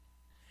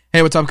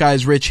Hey, what's up,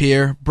 guys? Rich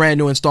here. Brand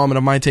new installment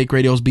of My Take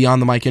Radio's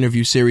Beyond the Mic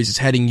interview series is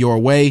heading your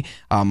way.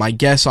 My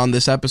guests on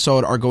this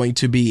episode are going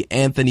to be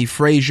Anthony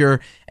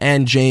Frazier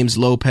and James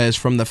Lopez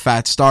from the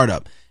Phat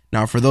startup.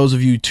 Now, for those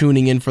of you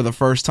tuning in for the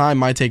first time,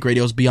 My Take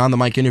Radio's Beyond the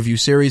Mic interview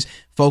series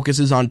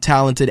focuses on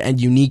talented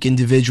and unique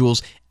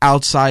individuals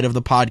outside of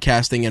the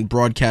podcasting and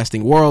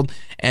broadcasting world,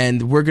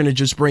 and we're going to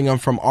just bring them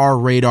from our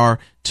radar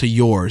to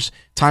yours.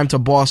 Time to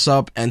boss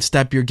up and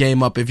step your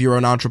game up if you're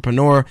an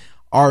entrepreneur.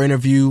 Our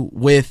interview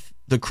with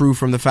the crew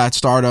from the Phat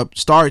startup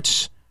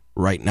starts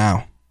right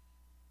now.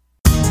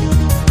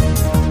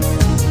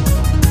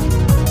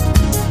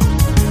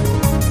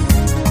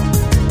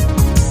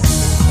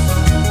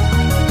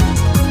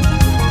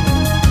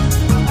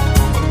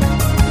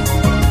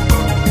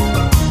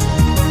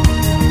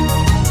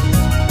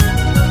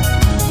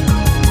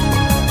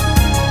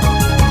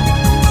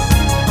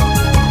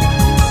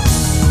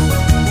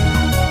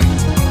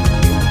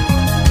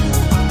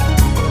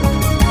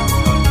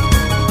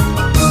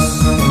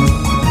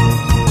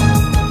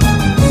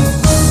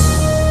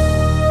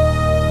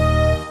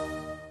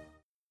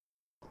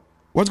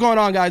 What's going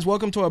on, guys?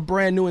 Welcome to a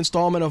brand new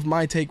installment of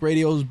My Take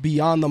Radio's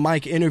Beyond the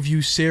Mic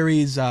interview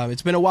series.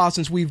 It's been a while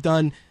since we've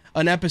done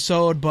an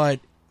episode, but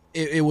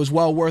it was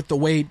well worth the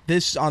wait.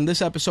 On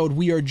this episode,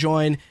 we are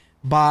joined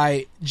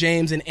by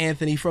James and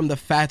Anthony from the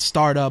Phat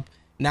startup.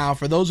 Now,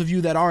 for those of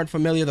you that aren't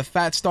familiar, the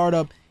Phat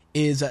startup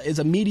is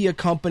a media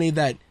company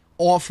that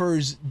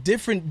offers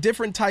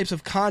different types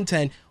of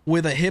content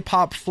with a hip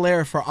hop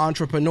flair for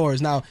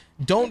entrepreneurs. Now,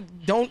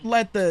 don't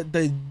let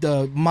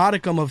the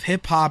modicum of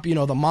hip hop,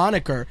 the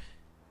moniker,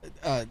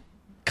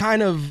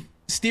 kind of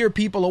steer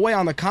people away.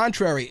 On the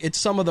contrary, it's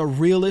some of the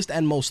realest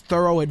and most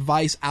thorough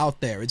advice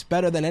out there. It's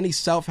better than any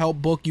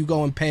self-help book you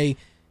go and pay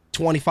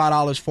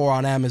 $25 for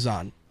on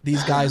Amazon.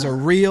 These guys are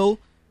real.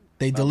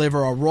 They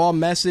deliver a raw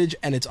message,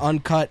 and it's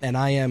uncut, and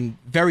I am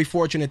very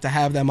fortunate to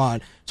have them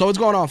on. So what's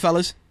going on,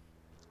 fellas?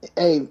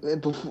 Hey,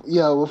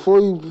 before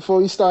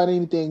you start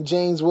anything,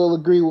 James will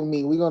agree with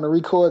me. We're going to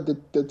record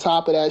the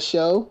top of that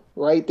show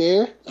right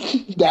there.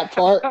 That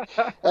part.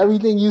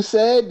 Everything you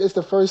said, it's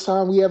the first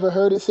time we ever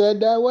heard it said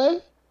that way.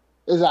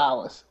 Is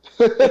ours.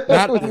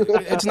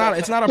 It's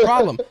not a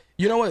problem.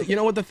 You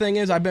know what the thing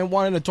is? I've been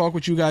wanting to talk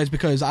with you guys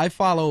because I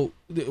follow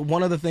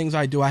one of the things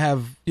I do. I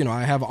have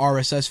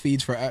RSS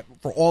feeds for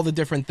all the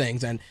different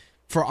things, and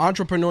for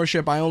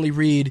entrepreneurship, I only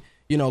read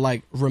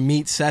like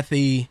Ramit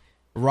Sethi,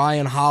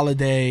 Ryan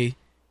Holiday,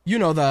 you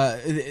don't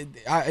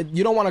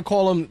want to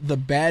call them the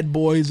bad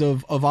boys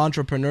of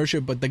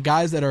entrepreneurship, but the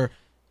guys that are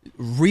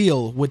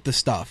real with the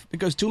stuff,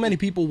 because too many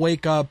people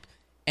wake up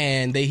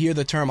and they hear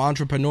the term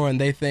entrepreneur and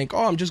they think,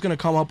 oh, I'm just going to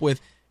come up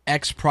with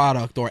X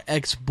product or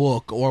X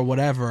book or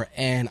whatever,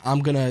 and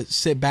I'm going to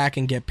sit back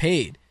and get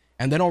paid.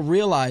 And they don't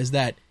realize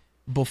that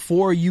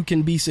before you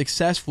can be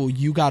successful,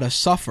 you got to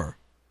suffer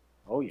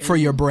for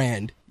your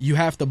brand. You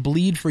have to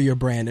bleed for your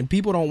brand, and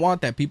people don't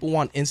want that. People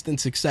want instant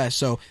success.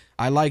 So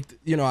I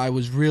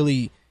was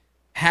really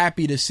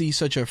happy to see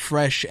such a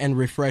fresh and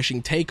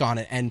refreshing take on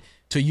it, and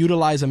to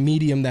utilize a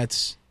medium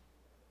that's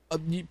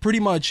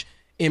pretty much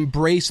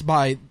embraced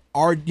by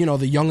our,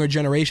 the younger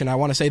generation. I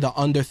want to say the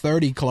under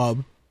 30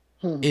 club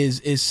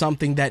is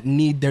something that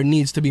there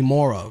needs to be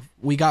more of.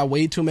 We got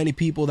way too many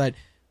people that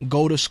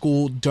go to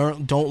school,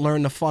 don't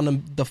learn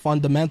the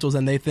fundamentals,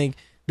 and they think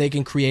they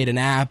can create an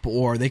app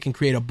or they can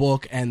create a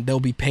book and they'll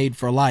be paid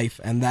for life,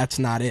 and that's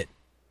not it.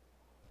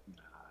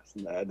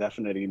 No,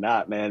 definitely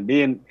not, man.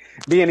 Being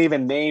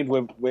even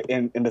named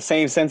in the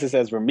same census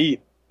as Ramit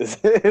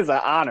is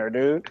an honor,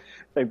 dude.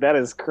 Like, that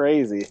is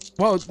crazy.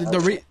 Well,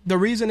 the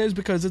reason is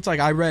because it's like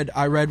I read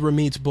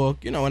Ramit's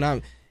book,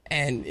 and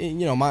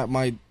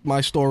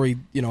my story,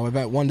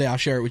 one day I'll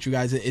share it with you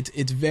guys.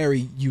 It's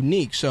very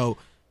unique. So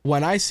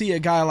when I see a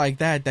guy like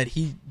that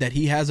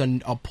he has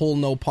a pull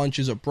no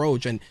punches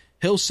approach, and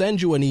he'll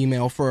send you an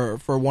email for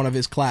one of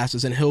his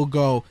classes, and he'll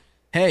go,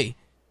 hey,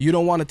 you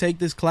don't want to take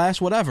this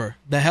class? Whatever.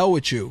 The hell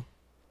with you.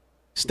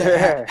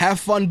 Have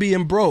fun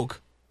being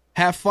broke.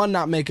 Have fun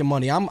not making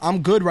money.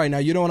 I'm good right now.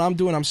 You know what I'm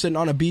doing? I'm sitting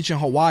on a beach in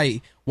Hawaii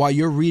while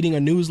you're reading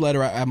a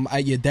newsletter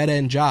at your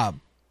dead-end job.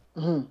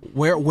 Mm-hmm.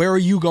 Where are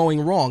you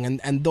going wrong?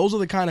 And those are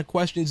the kind of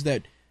questions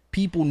that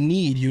people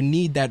need. You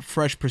need that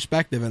fresh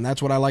perspective, and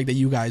that's what I like that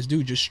you guys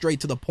do. Just straight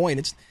to the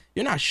point.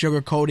 You're not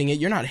sugarcoating it.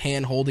 You're not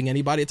hand-holding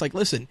anybody. It's like,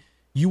 listen,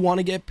 you want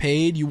to get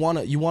paid. You want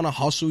to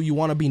hustle. You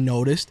want to be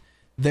noticed.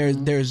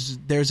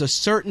 There's a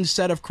certain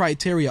set of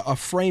criteria, a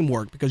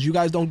framework, because you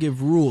guys don't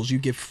give rules. You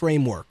give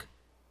framework.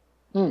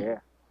 Yeah.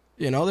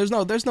 There's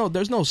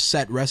no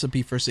set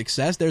recipe for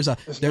success. There's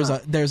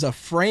a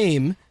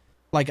frame,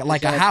 like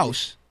a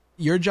house.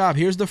 Your job,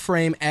 here's the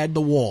frame, add the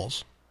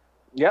walls.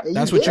 Yep.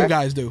 That's what you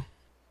guys do.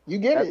 You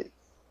get it.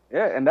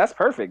 Yeah, and that's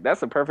perfect.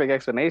 That's a perfect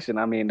explanation.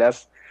 I mean,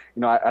 that's,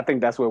 I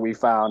think that's where we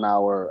found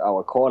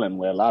our calling,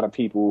 where a lot of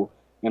people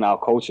in our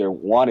culture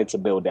wanted to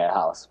build that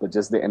house, but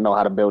just didn't know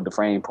how to build the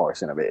frame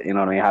portion of it. You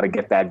know what I mean? How to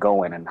get that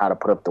going and how to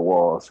put up the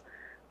walls.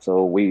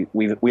 So we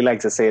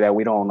like to say that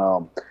we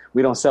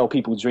don't sell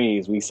people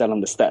dreams. We sell them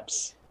the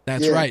steps.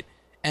 That's right.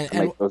 and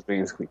make those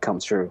dreams come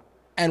true.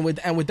 And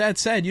with that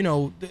said, you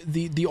know,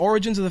 the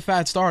origins of the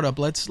Phat Startup.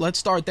 Let's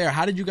start there.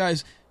 How did you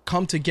guys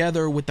come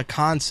together with the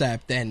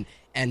concept and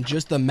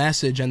just the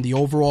message and the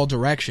overall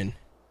direction?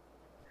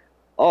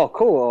 Oh,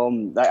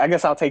 cool. I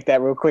guess I'll take that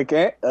real quick.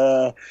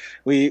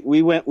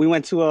 We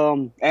went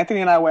to Anthony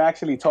and I were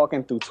actually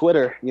talking through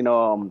Twitter. You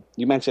know,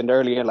 you mentioned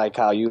earlier like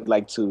how you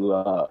like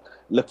to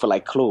look for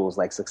like clues,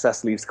 like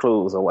success leaves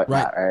clues or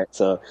whatnot. Right.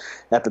 So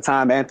at the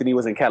time, Anthony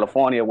was in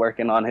California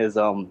working on his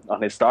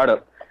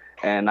startup,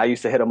 and I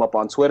used to hit him up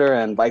on Twitter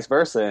and vice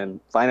versa.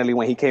 And finally,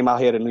 when he came out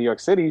here to New York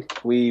City,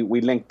 we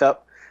linked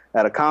up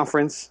at a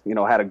conference. You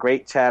know, had a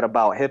great chat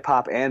about hip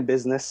hop and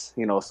business.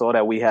 You know, saw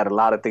that we had a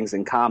lot of things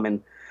in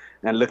common.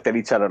 And looked at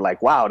each other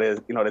like, wow,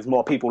 there's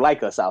more people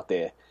like us out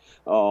there.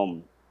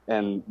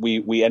 And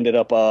we ended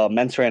up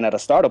mentoring at a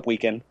startup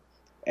weekend.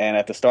 And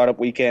at the startup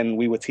weekend,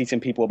 we were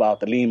teaching people about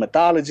the lean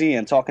methodology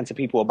and talking to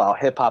people about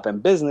hip hop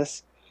and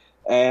business.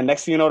 And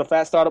next thing you know, the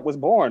Phat Startup was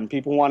born.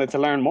 People wanted to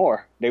learn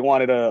more. They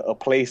wanted a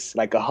place,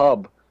 like a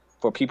hub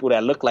for people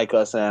that looked like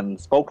us and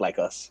spoke like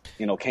us,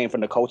 you know, came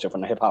from the culture, from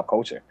the hip hop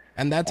culture.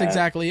 And that's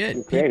exactly it.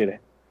 We created it.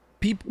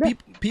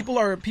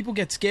 People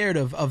get scared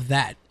of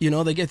that. You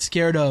know, they get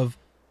scared of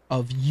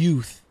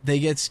youth. They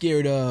get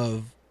scared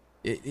of,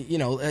 you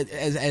know,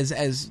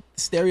 as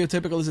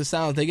stereotypical as it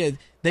sounds, they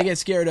get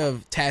scared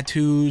of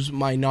tattoos,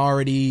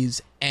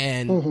 minorities,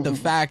 and the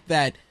fact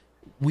that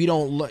we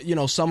don't, you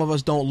know, some of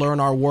us don't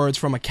learn our words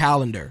from a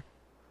calendar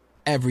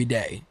every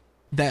day.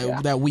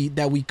 That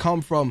we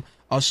come from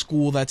a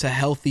school that's a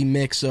healthy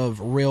mix of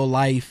real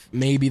life,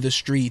 maybe the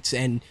streets,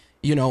 and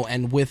you know,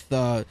 and with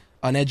an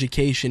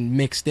education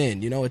mixed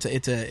in. You know, it's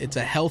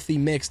a healthy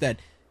mix that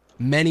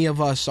many of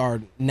us are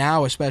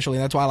now, especially,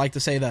 and that's why I like to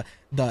say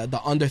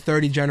the under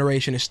 30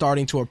 generation is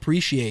starting to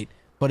appreciate,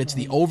 but it's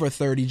the over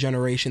 30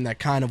 generation that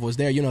kind of was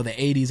there, you know, the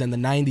 80s and the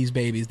 90s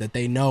babies that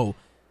they know.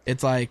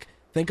 It's like,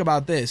 think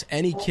about this.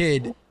 Any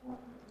kid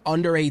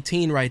under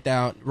 18 right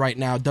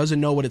now doesn't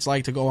know what it's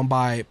like to go and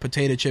buy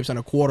potato chips and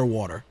a quarter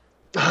water.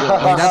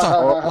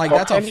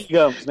 That's penny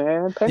gums,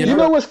 man. You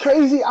know what's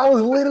crazy? I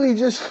was literally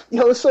just,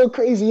 it's so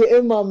crazy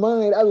in my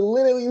mind. I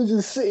literally was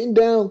just sitting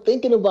down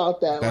thinking about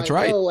that. That's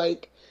right.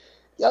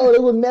 They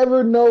will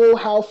never know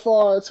how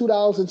far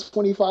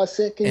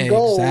 $2.25 can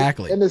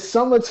go in the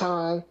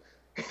summertime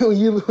when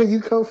you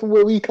come from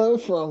where we come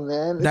from,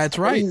 man. That's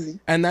crazy. Right.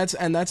 And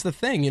that's the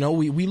thing. You know,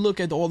 we look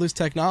at all this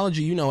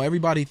technology. You know,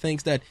 everybody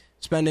thinks that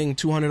spending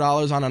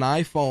 $200 on an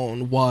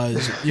iPhone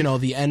was, you know,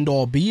 the end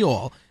all be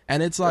all.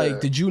 And it's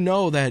like, did you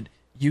know that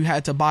you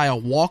had to buy a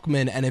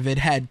Walkman, and if it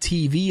had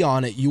TV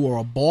on it, you were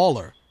a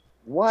baller?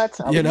 What?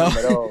 You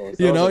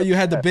know, you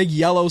had the big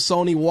yellow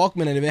Sony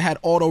Walkman, and if it had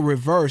auto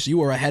reverse, you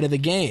were ahead of the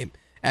game.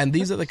 And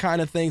these are the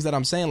kind of things that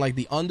I'm saying, like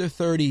the under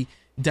 30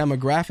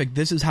 demographic,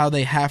 this is how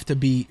they have to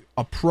be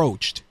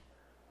approached.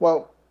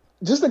 Well,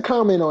 just a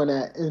comment on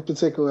that in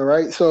particular,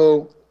 right?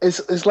 So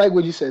it's like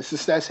what you said,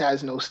 success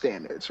has no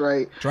standards,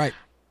 right? That's right.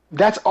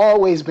 That's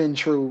always been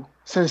true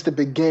since the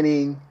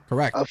beginning.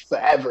 Correct. Of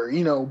forever,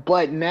 you know,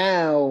 but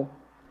now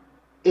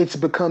it's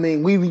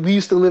becoming, we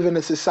used to live in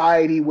a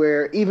society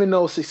where even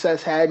though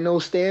success had no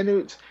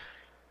standards,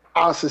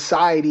 our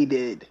society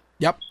did.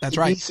 Yep, that's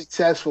right. Be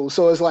successful.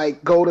 So it's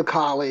like, go to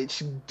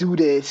college, do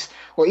this,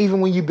 or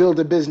even when you build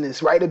a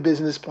business, write a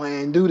business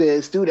plan, do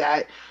this, do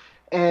that.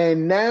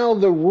 And now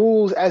the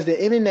rules, as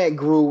the internet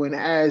grew and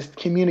as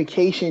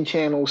communication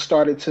channels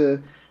started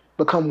to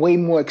become way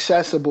more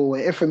accessible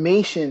and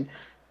information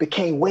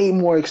became way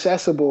more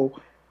accessible,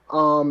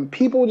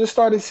 people just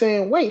started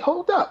saying, wait,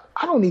 hold up,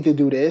 I don't need to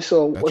do this.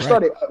 Or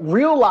started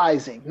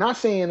realizing, not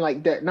saying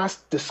like that, not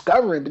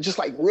discovering, but just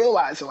like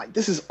realizing like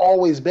this has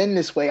always been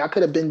this way. I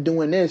could have been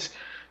doing this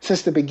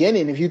since the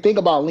beginning. If you think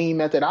about lean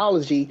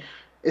methodology,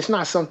 it's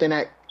something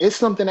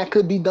that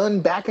could be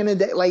done back in the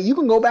day. Like you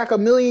can go back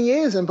 1,000,000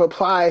 years and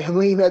apply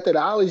lean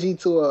methodology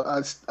to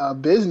a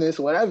business,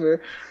 whatever.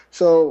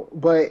 So,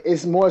 but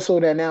it's more so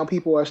that now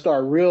people are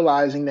start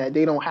realizing that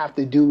they don't have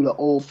to do the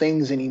old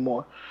things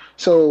anymore.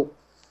 So,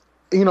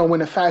 you know, when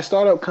the Phat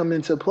Startup come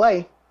into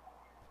play,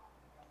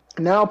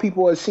 now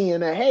people are seeing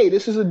that, hey,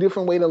 this is a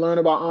different way to learn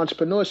about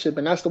entrepreneurship.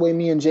 And that's the way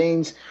me and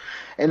James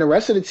and the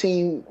rest of the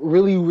team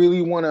really,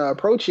 really want to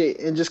approach it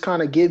and just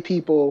kind of give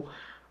people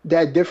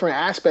that different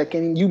aspect.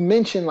 And you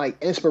mentioned like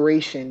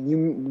inspiration.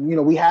 You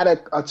know, we had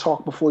a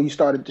talk before you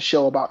started the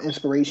show about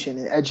inspiration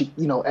and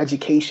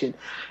education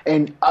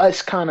and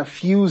us kind of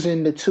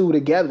fusing the two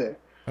together.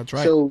 That's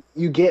right. So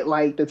you get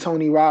like the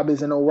Tony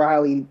Robbins and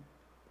O'Reilly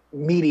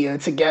media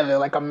together,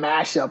 like a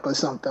mashup or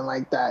something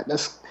like that.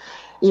 That's,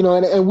 you know,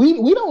 and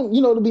we don't,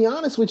 you know, to be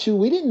honest with you,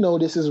 we didn't know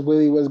this is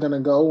really was going to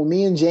go. When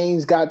me and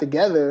James got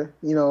together,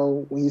 you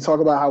know, when you talk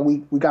about how we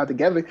got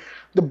together,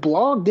 the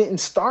blog didn't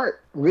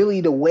start really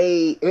the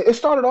way it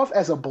started off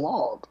as a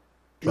blog.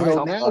 You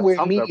know, now we're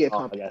a media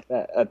company.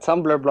 A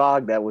Tumblr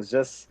blog that was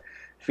just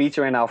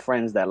featuring our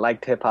friends that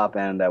liked hip hop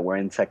and that were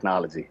in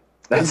technology.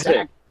 That's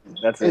it.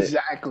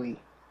 Exactly.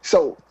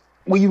 So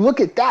when you look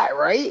at that,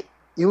 right?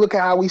 You look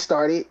at how we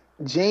started.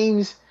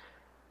 James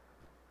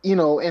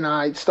and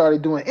I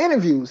started doing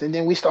interviews, and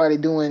then we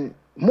started doing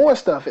more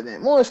stuff, and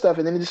then more stuff,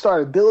 and then it just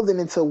started building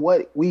into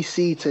what we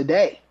see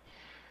today.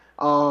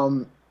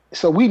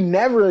 So we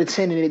never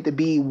intended it to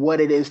be what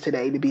it is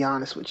today, to be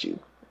honest with you.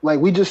 Like,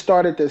 we just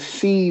started to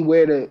see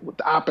where the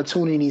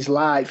opportunities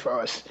lie for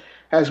us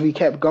as we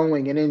kept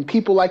going. And then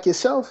people like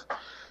yourself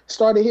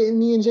started hitting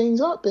me and James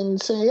up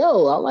and saying,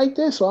 yo, I like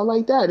this or I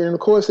like that. And, of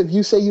course, if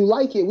you say you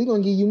like it, we're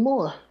going to give you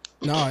more.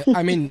 No,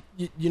 I mean,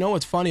 you know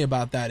what's funny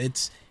about that?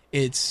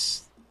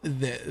 It's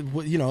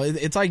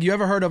like, you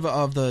ever heard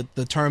of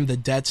the term the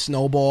debt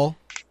snowball?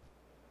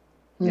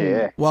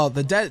 Yeah. Well,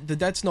 the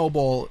debt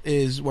snowball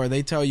is where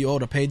they tell you,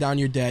 to pay down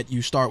your debt,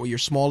 you start with your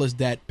smallest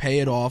debt, pay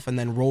it off, and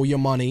then roll your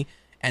money,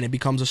 and it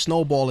becomes a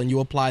snowball, and you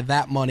apply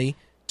that money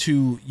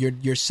to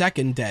your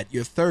second debt,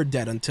 your third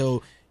debt,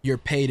 until you're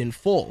paid in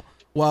full.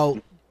 Well,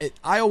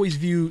 I always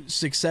view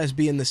success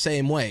being the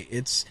same way.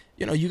 It's,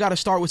 you got to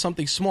start with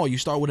something small. You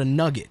start with a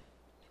nugget,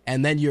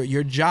 and then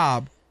your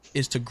job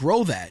is to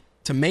grow that,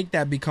 to make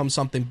that become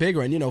something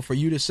bigger. And, for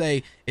you to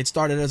say it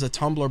started as a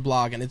Tumblr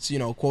blog and it's,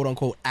 quote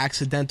unquote,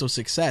 accidental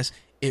success,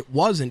 it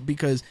wasn't,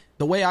 because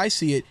the way I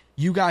see it,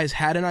 you guys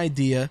had an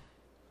idea,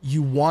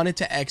 you wanted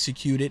to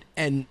execute it,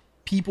 and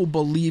people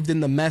believed in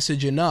the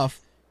message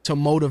enough to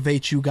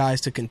motivate you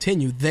guys to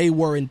continue. They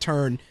were in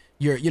turn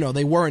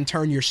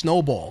your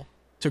snowball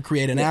to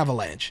create an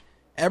avalanche.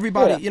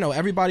 Everybody,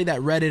 everybody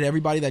that read it,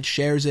 everybody that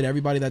shares it,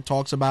 everybody that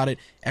talks about it,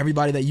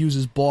 everybody that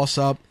uses Boss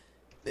Up,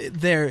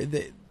 they're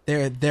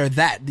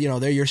that,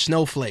 they're your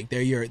snowflake.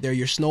 They're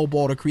your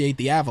snowball to create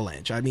the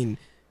avalanche. I mean,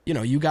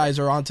 you guys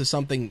are onto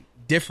something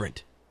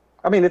different.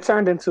 I mean, it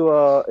turned into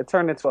a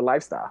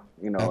lifestyle,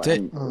 That's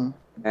it.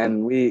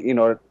 And we,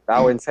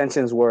 our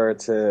intentions were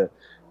to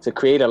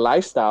create a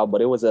lifestyle,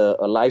 but it was a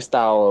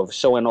lifestyle of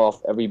showing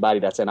off everybody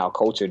that's in our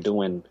culture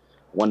doing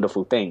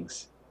wonderful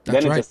things. That's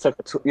then it right. just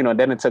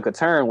took a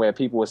turn where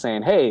people were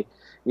saying, hey,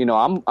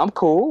 I'm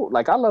cool.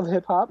 Like, I love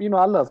hip hop,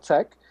 I love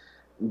tech,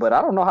 but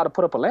I don't know how to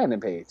put up a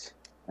landing page.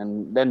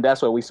 And then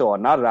that's where we saw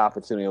another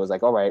opportunity. It was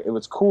like, all right, it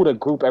was cool to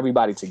group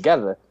everybody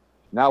together.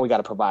 Now we got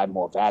to provide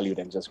more value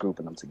than just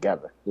grouping them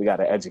together. We got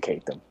to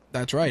educate them.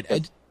 That's right.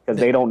 Because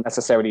they don't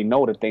necessarily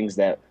know the things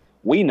that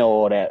we know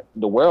or that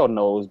the world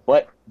knows,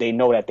 but they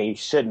know that they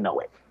should know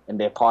it, and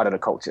they're part of the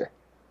culture.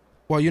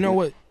 Well,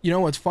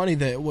 what's funny,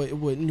 that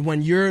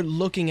when you're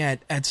looking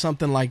at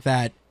something like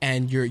that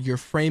and you're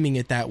framing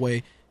it that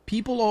way,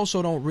 people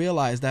also don't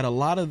realize that a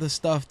lot of the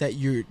stuff that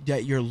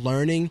you're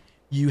learning,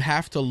 you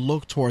have to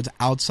look towards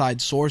outside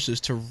sources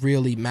to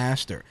really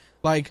master.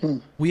 Like,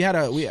 I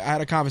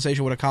had a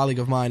conversation with a colleague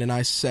of mine, and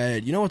I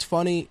said, what's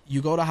funny?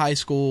 You go to high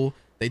school,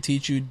 they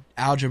teach you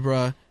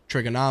algebra,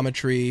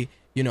 trigonometry,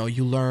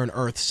 you learn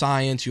earth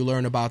science, you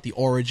learn about the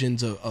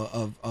origins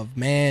of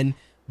man,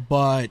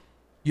 but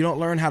you don't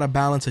learn how to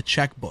balance a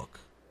checkbook.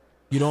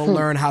 You don't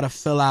learn how to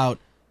fill out,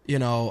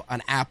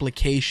 an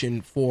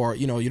application for,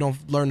 you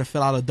don't learn to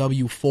fill out a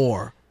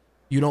W-4.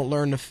 You don't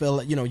learn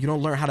to you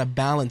don't learn how to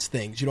balance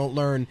things. You don't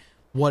learn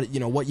what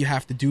you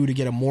have to do to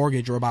get a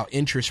mortgage, or about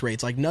interest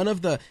rates. Like, none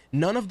of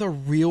the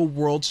real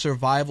world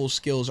survival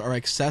skills are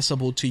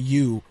accessible to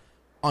you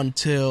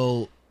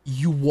until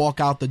you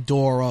walk out the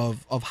door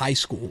of high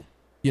school,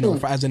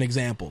 as an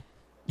example.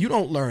 You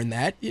don't learn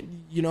that.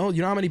 You know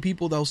how many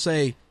people they'll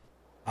say,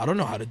 I don't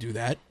know how to do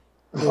that.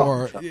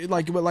 Or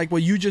like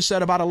what you just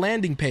said about a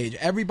landing page.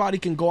 Everybody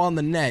can go on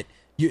the net.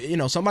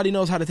 Somebody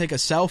knows how to take a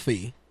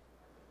selfie,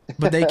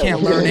 but they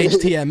can't learn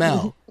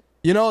HTML.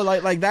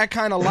 Like that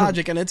kind of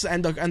logic. And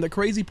the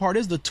crazy part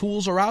is the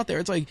tools are out there.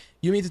 It's like,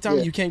 you mean to tell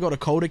me you can't go to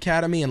Code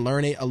Academy and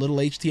learn a little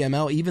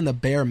HTML, even the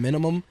bare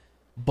minimum,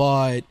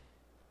 but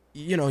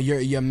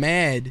you're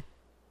mad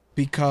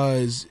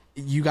because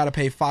you got to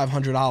pay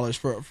 $500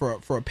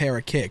 for a pair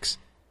of kicks.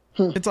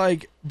 It's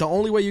like, the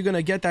only way you're going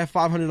to get that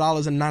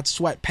 $500 and not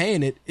sweat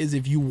paying it is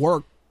if you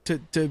work to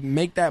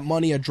make that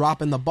money a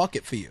drop in the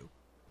bucket for you.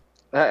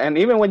 And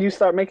even when you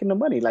start making the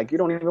money, like, you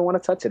don't even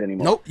want to touch it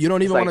anymore. Nope, you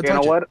don't even want to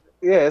touch it.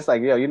 Yeah, it's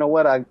like, you know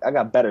what? I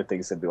got better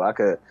things to do. I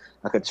could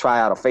try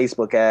out a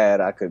Facebook ad.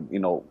 I could,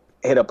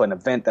 hit up an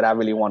event that I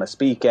really want to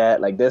speak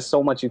at. Like, there's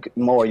so much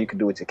more you could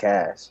do with your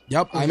cash.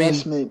 Yep,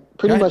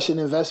 pretty much an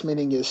investment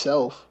in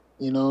yourself.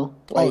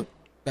 Like,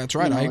 that's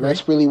right. I agree.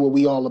 That's really what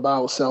we all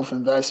about,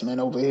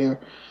 self-investment over here.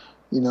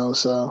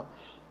 So,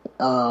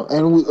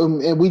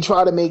 and we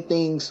try to make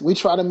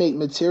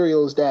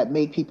materials that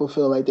make people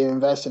feel like they're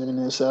investing in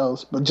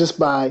themselves, but just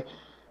by,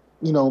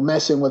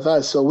 messing with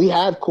us. So we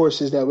have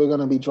courses that we're going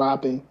to be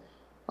dropping.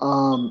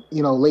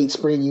 Late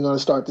spring, you're going to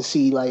start to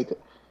see, like,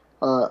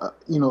 a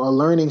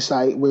learning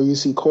site where you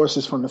see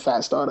courses from the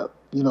Phat Startup.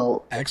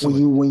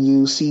 Excellent. When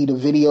you see the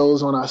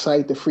videos on our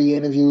site, the free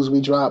interviews we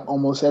drop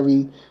almost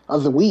every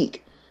other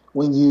week.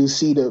 When you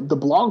see the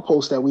blog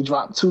posts that we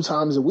drop 2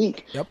 times a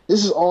week. Yep.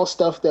 This is all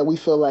stuff that we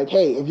feel like,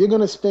 hey, if you're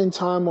going to spend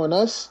time on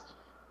us,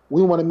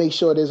 we want to make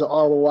sure there's an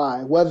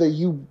ROI, whether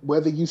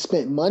you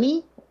spent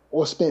money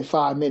or spent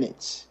 5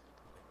 minutes.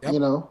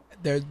 Yep.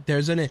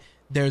 There's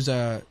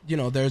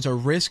a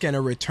risk and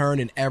a return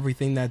in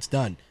everything that's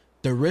done.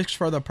 The risk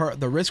for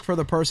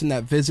the person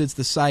that visits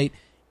the site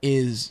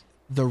is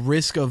the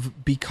risk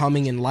of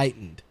becoming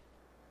enlightened,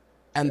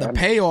 and the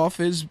payoff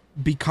is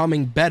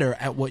becoming better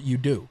at what you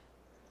do.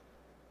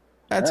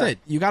 That's it.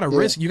 You got to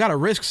risk. You got to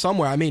risk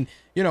somewhere. I mean,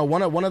 you know,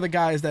 one of the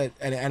guys that,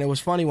 and it was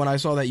funny when I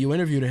saw that you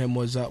interviewed him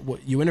was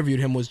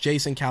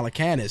Jason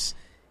Calacanis,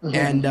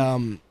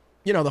 and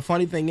you know, the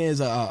funny thing is,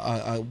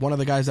 one of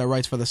the guys that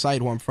writes for the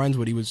site, who I'm friends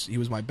with, he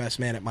was my best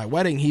man at my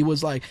wedding. He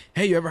was like,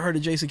 "Hey, you ever heard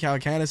of Jason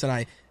Calacanis?" And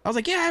I was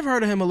like, "Yeah, I've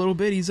heard of him a little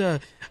bit."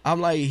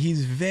 I'm like,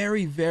 he's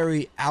very,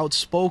 very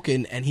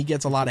outspoken, and he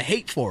gets a lot of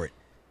hate for it.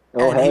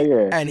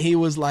 And he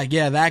was like,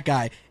 "Yeah, that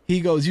guy." He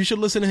goes, "You should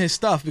listen to his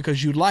stuff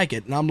because you'd like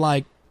it." And I'm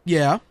like,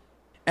 "Yeah,"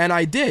 and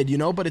I did, you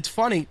know. But it's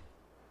funny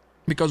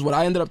because what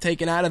I ended up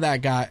taking out of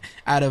that guy,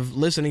 out of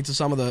listening to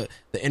some of the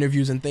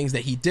interviews and things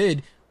that he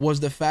did, was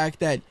the fact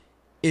that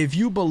if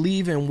you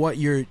believe in what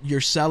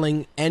you're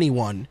selling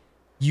anyone,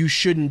 you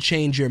shouldn't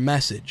change your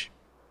message.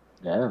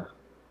 Yeah.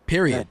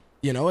 Period.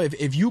 Yeah. You know,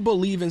 if you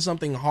believe in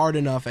something hard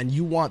enough and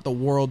you want the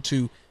world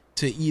to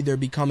either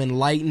become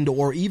enlightened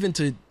or even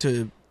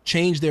to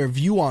change their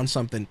view on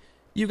something,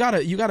 you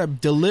gotta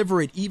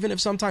deliver it, even if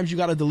sometimes you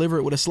gotta deliver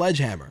it with a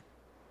sledgehammer.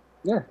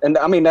 Yeah, and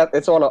I mean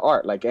it's all an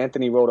art. Like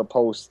Anthony wrote a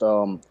post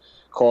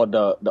called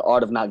 "The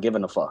Art of Not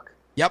Giving a Fuck."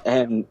 Yep.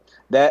 And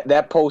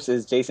that post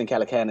is Jason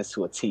Calacanis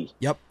to a T.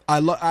 Yep.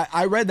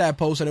 I read that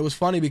post and it was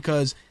funny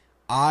because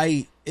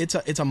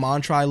it's a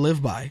mantra I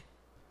live by.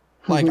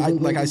 Like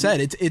I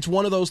said, it's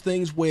one of those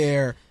things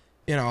where,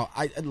 you know,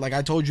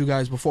 I told you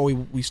guys before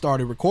we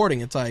started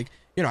recording, it's like,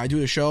 you know, I do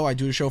the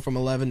show from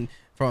 11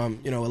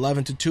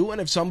 to 2,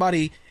 and if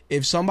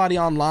somebody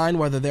online,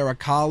 whether they're a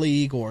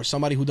colleague or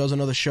somebody who does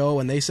another show,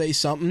 and they say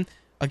something,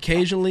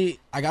 occasionally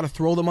I got to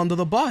throw them under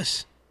the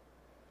bus.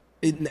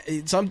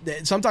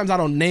 Sometimes I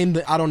don't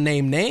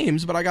name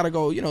names, but I got to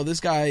go, you know, this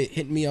guy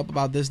hit me up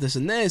about this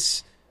and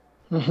this,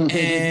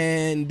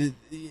 and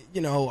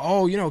you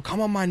know,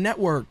 come on my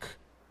network,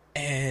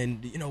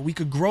 and you know, we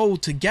could grow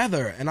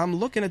together. And I'm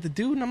looking at the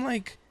dude, and I'm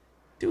like,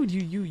 dude,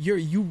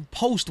 you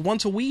post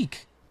once a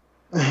week.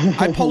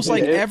 I post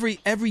like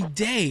every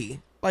day.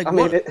 Like, I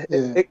mean,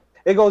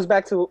 it goes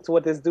back to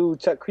what this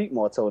dude Chuck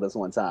Creekmore told us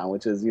one time,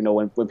 which is, you know,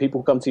 when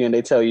people come to you and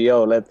they tell you,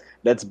 yo,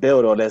 let's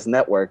build or let's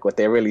network, what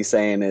they're really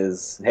saying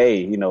is, hey,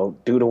 you know,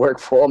 do the work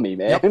for me,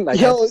 man. Yep. Like,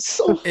 yo, it's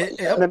so funny.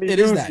 It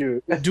is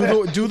that.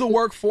 Do the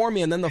work for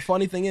me. And then the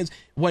funny thing is,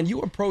 when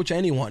you approach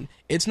anyone,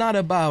 it's not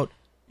about,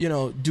 you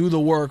know, do the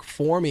work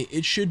for me.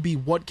 It should be,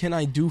 what can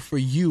I do for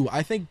you?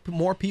 I think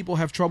more people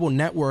have trouble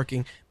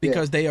networking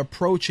because they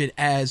approach it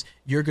as,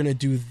 you're going to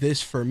do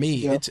this for me.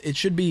 Yep. It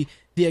should be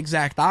the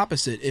exact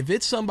opposite. If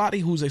it's somebody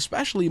who's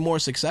especially more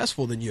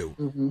successful than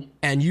you,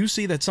 and you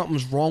see that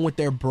something's wrong with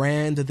their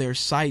brand, their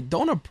site,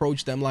 don't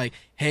approach them like,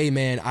 hey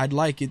man, I'd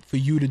like it for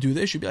you to do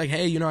this. You'd be like,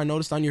 hey, you know, I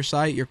noticed on your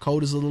site your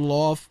code is a little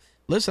off.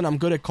 Listen, I'm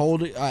good at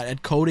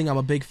coding. I'm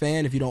a big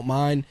fan. If you don't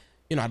mind,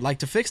 you know, I'd like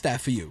to fix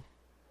that for you.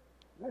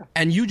 Yeah.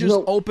 And you just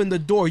open the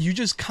door. You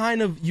just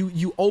kind of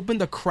you open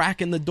the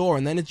crack in the door,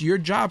 and then it's your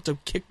job to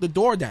kick the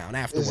door down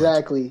afterwards.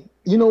 Exactly.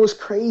 You know what's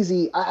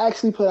crazy? I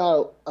actually put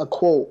out a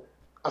quote.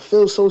 I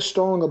feel so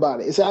strong about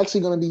it. It's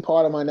actually going to be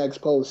part of my next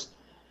post.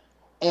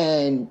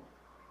 And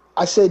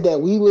I said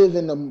that we live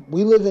in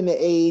the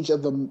age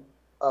of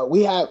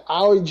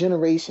our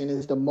generation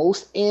is the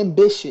most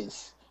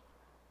ambitious,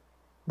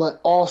 but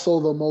also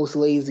the most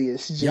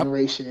laziest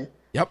generation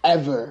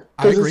ever.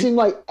 Because it seems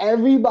like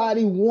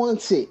everybody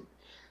wants it.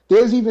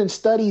 There's even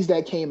studies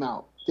that came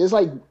out. There's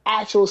like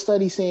actual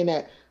studies saying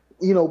that,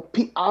 you know,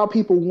 our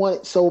people want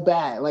it so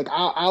bad. Like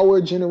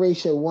our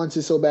generation wants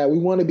it so bad. We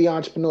want to be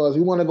entrepreneurs.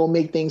 We want to go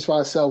make things for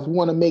ourselves. We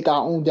want to make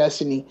our own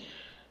destiny.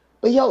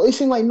 But yo, it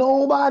seems like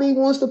nobody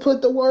wants to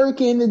put the work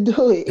in to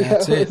do it.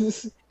 That's it.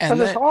 Because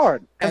it's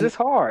hard. Because it's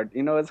hard.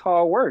 You know, it's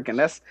hard work, and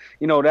that's,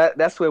 you know,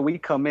 that's where we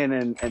come in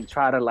and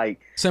try to like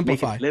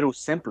simplify, make it a little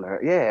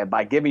simpler. Yeah,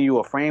 by giving you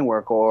a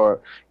framework,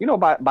 or you know,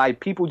 by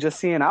people just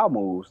seeing our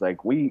moves.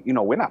 Like we're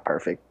not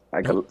perfect.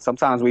 Like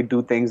sometimes we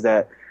do things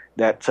that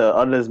to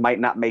others might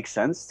not make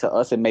sense. To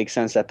us, it makes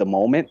sense at the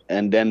moment,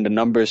 and then the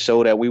numbers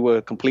show that we were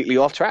completely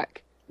off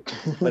track.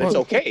 But it's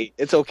okay.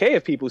 It's okay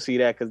if people see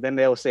that, because then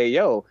they'll say,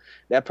 yo,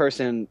 that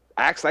person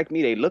acts like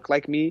me, they look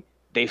like me,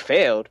 they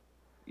failed.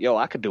 Yo,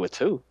 I could do it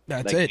too.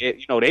 That's like, it.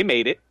 You know, they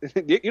made it.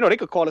 You know, they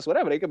could call us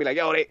whatever. They could be like,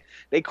 yo,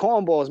 they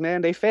cornballs,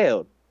 man, they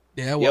failed.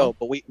 Yeah, well.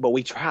 Yo, but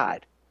we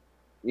tried.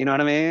 You know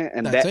what I mean?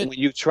 And that when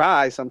you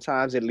try,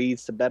 sometimes it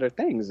leads to better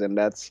things. And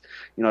that's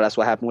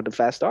what happened with the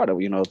Phat Startup.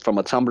 You know, from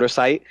a Tumblr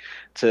site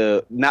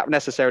to not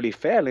necessarily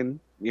failing.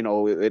 You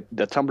know,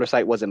 the Tumblr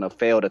site wasn't a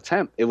failed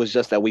attempt. It was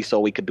just that we saw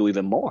we could do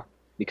even more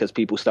because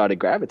people started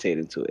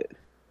gravitating to it.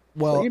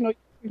 Well, so,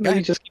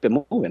 you just keep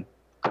it moving.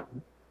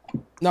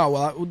 No,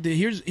 well,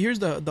 here's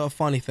the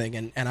funny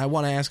thing, and I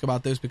want to ask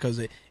about this because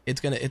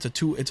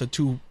it's a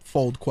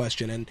twofold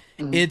question, and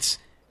it's,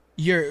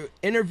 you're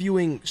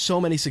interviewing so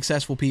many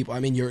successful people.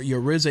 I mean, your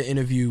RZA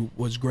interview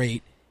was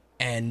great,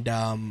 and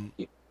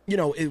you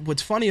know,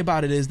 what's funny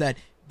about it is that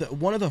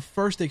one of the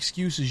first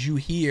excuses you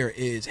hear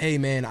is, "Hey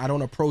man, I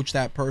don't approach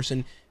that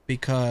person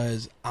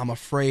because I'm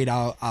afraid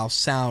I'll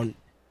sound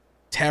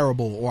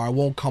terrible, or I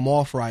won't come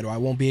off right, or I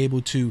won't be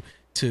able to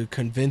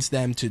convince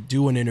them to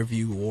do an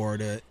interview or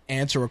to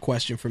answer a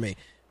question for me."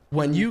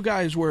 When you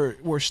guys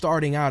were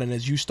starting out, and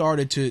as you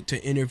started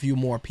to interview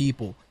more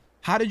people,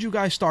 how did you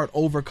guys start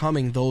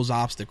overcoming those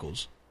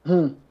obstacles?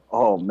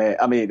 Oh man,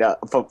 I mean,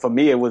 for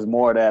me, it was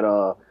more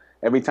that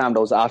every time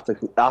those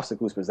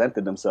obstacles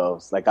presented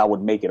themselves, like I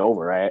would make it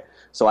over, right?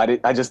 So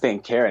I just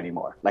didn't care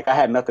anymore. Like I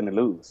had nothing to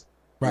lose.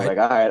 Right. Like,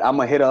 all right, I'm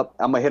gonna hit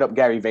up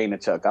Gary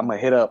Vaynerchuk. I'm gonna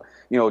hit up,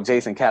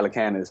 Jason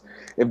Calacanis.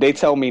 If they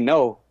tell me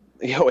no,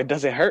 it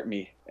doesn't hurt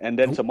me. And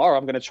then tomorrow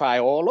I'm gonna try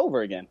all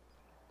over again.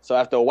 So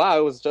after a while,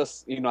 it was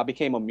just, I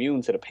became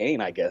immune to the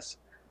pain, I guess.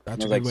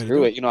 That's a good way to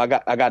do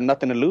it. I got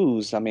nothing to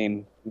lose. I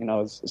mean,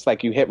 it's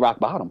like you hit rock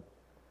bottom.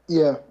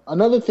 Yeah.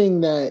 Another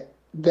thing that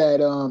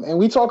and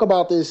we talk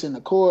about this in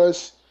the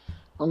course.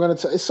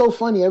 It's so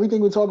funny.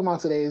 Everything we're talking about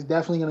today is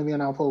definitely gonna be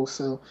in our post.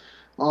 So,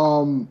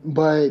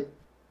 but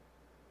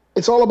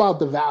it's all about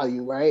the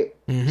value, right?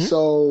 Mm-hmm.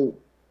 So,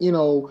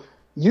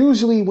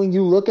 usually when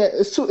you look at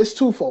it's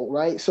twofold,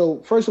 right? So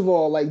first of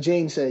all, like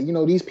James said,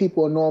 these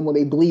people are normal.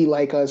 They bleed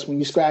like us. When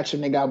you scratch them,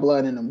 they got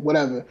blood in them,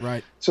 whatever.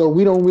 Right. So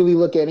we don't really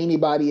look at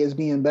anybody as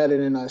being better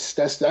than us.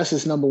 That's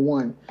just number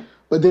one.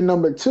 But then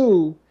number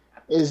two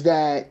is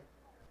that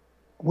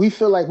we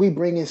feel like we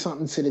bringing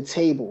something to the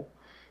table.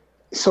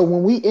 So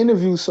when we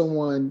interview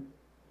someone,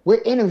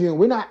 we're interviewing.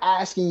 We're not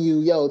asking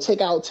you, take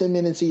out 10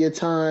 minutes of your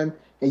time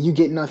and you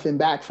get nothing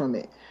back from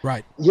it.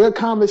 Right. Your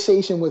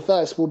conversation with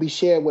us will be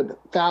shared with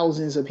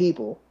thousands of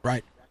people.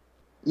 Right.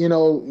 You're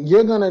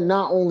going to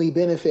not only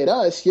benefit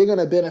us, you're going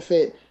to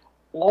benefit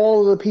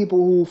all the people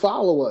who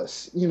follow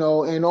us,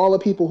 and all the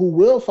people who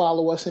will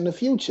follow us in the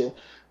future,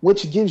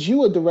 which gives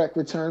you a direct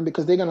return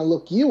because they're going to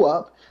look you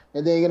up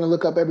and they're going to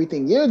look up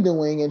everything you're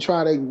doing and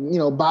try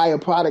to, buy a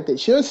product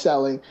that you're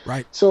selling.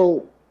 Right.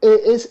 So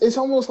it's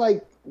almost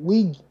like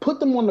we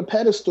put them on the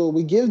pedestal.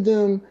 We give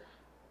them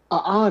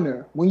an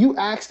honor. When you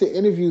ask to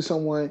interview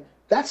someone,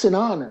 that's an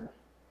honor.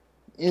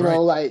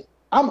 Like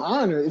I'm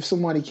honored if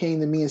somebody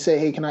came to me and said,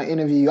 "Hey, can I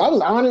interview you?" I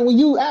was honored when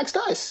you asked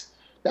us.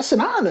 That's an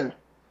honor.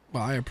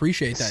 Well, I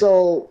appreciate that.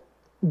 So,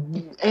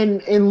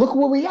 and look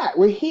where we at.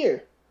 We're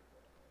here.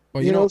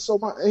 Well, so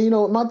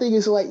my thing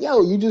is like,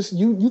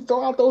 you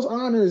throw out those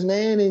honors,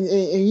 man,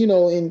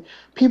 and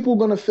people are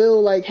gonna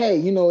feel like, hey,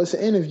 it's an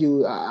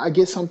interview. I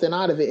get something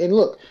out of it. And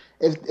look,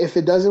 if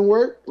it doesn't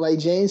work, like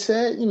Jane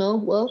said,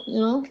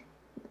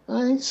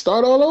 I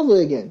start all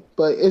over again.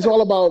 But it's all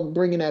about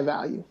bringing that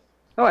value.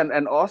 No,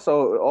 and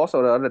also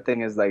the other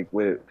thing is like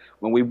when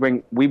we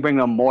bring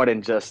them more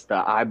than just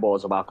the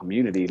eyeballs of our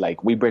community.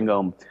 Like we bring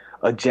them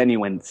a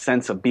genuine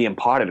sense of being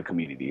part of the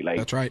community. Like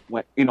that's right.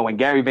 When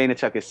Gary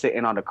Vaynerchuk is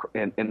sitting on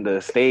in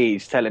the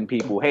stage telling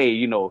people,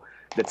 hey,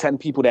 the 10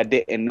 people that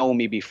didn't know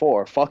me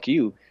before, fuck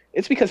you.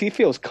 It's because he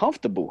feels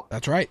comfortable.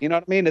 That's right. You know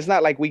what I mean? It's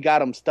not like we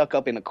got him stuck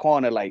up in a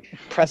corner, like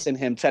pressing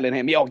him, telling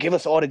him, yo, give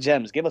us all the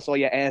gems, give us all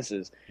your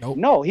answers. Nope.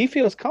 No, he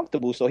feels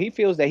comfortable. So he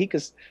feels that he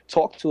could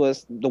talk to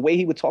us the way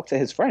he would talk to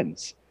his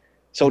friends.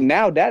 So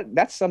now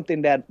that's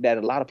something that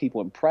a lot of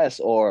people impress,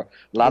 or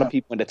a lot of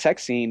people in the tech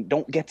scene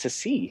don't get to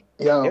see.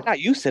 They're not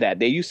used to that.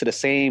 They're used to the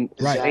same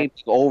thing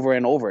over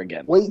and over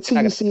again. Wait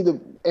till you see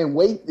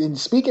and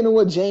speaking of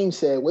what James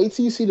said, wait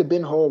till you see the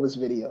Ben Horowitz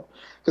video.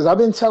 Because I've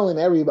been telling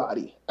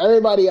everybody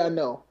I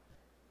know,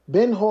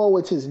 Ben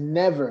Horowitz has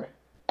never,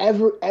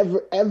 ever,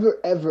 ever, ever,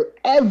 ever,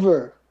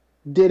 ever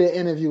did an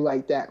interview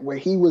like that where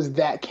he was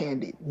that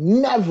candid.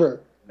 Never.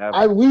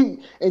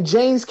 And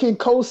James can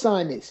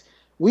co-sign this.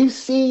 We've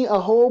seen a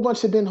whole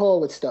bunch of Ben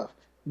Horowitz stuff.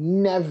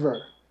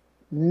 Never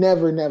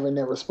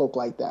spoke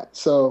like that.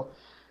 So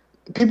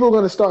people are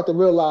going to start to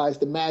realize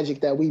the magic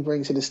that we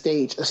bring to the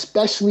stage,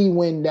 especially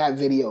when that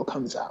video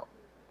comes out.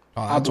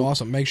 Oh, that's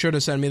awesome. Make sure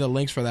to send me the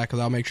links for that because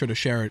I'll make sure to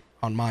share it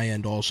on my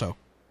end also.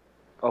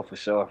 Oh, for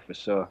sure.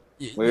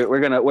 Yeah. We're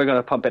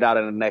gonna pump it out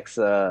in the next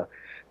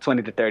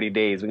 20 to 30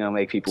 days. We're gonna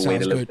make people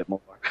wait a little bit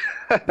more.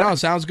 No,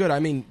 sounds good. I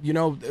mean,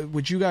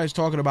 with you guys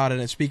talking about it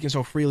and speaking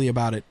so freely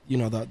about it,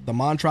 the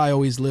mantra I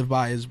always live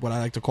by is what I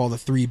like to call the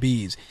 3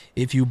 Bs.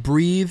 If you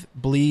breathe,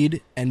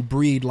 bleed, and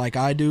breed like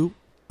I do,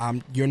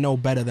 you're no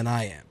better than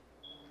I am.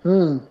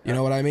 You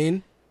know what I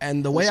mean?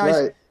 And the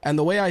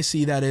way I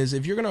see that is,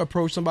 if you're going to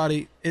approach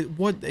somebody,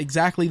 what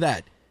exactly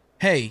that?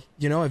 Hey,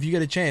 if you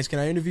get a chance, can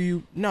I interview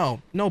you?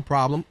 No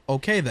problem.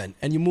 Okay then,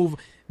 and you move.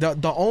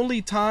 The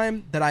only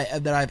time that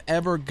I've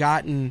ever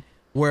gotten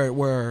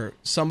where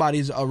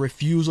somebody's a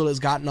refusal has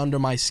gotten under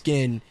my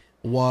skin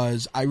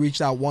was I reached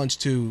out once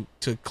to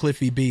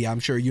Cliffy B. I'm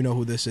sure you know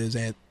who this is,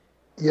 and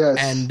yes,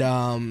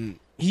 and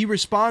he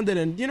responded,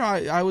 and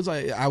I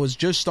was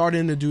just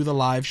starting to do the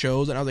live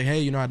shows, and I was like,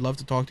 hey, I'd love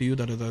to talk to you,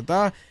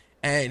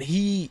 and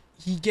he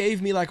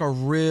gave me like a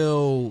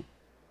real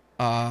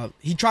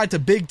he tried to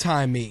big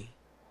time me,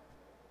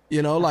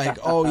 like,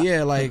 oh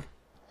yeah, like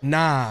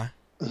nah,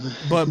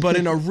 but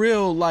in a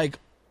real like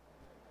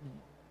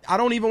I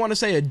don't even want to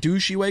say a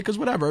douchey way, because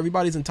whatever,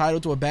 everybody's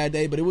entitled to a bad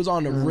day, but it was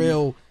on a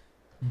real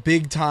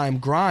big time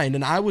grind.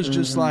 And I was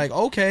just like,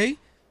 okay.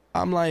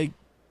 I'm like,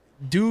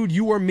 dude,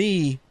 you were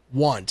me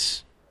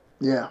once.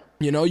 Yeah.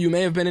 You know, you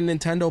may have been in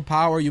Nintendo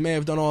Power, you may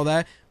have done all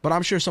that, but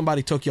I'm sure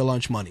somebody took your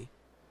lunch money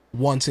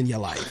once in your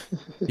life.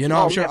 You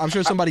know, I'm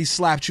sure somebody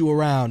slapped you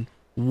around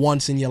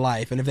once in your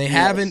life. And if they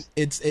haven't,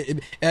 it's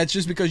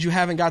just because you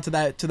haven't got to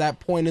that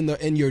point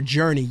in your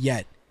journey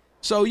yet.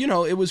 So, you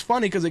know, it was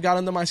funny because it got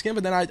under my skin,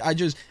 but then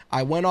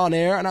I went on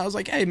air and I was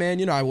like, hey man,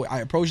 you know, I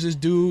approached this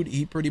dude,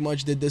 he pretty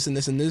much did this and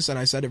this and this, and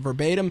I said it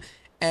verbatim.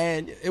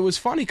 And it was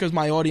funny because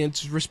my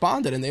audience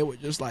responded and they were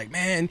just like,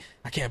 man,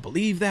 I can't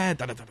believe that,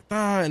 da da da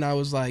da. And I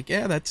was like,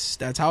 yeah,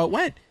 that's how it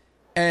went.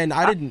 And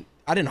I didn't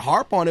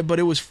harp on it, but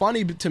it was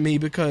funny to me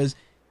because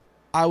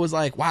I was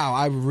like, wow,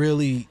 I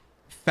really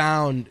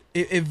found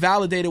it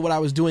validated what I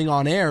was doing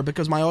on air,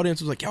 because my audience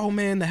was like, yo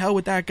man, the hell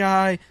with that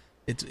guy.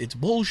 It's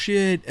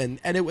bullshit. And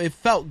it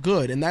felt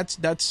good. And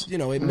that's, you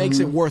know, it makes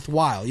it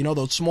worthwhile. You know,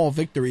 those small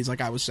victories, like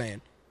I was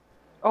saying.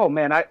 Oh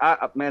man,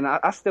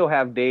 I still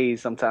have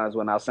days sometimes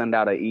when I'll send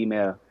out an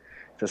email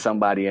to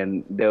somebody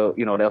and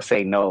they'll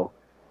say no.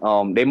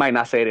 They might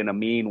not say it in a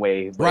mean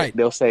way, but right.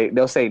 they'll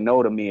say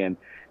no to me, and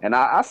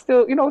I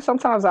still, you know,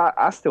 sometimes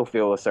I still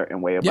feel a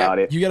certain way about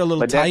it. You get a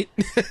little tight.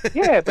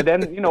 Yeah, but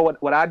then, you know,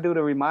 what I do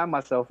to remind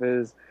myself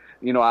is,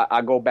 you know,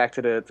 I go back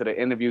to the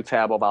interview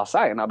tab of our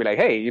site and I'll be like,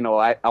 hey, you know,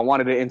 I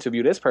wanted to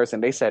interview this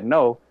person, they said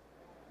no,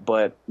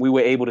 but we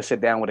were able to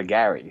sit down with a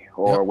Gary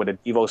or with a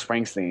Devo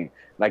Springsteen.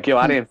 Like, yo,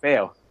 I didn't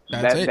fail.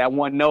 That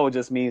one no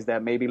just means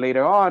that maybe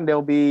later on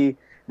they'll be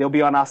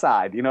on our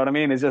side. You know what I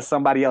mean? It's just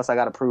somebody else I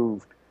got to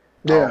prove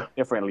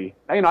differently.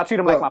 You know, I treat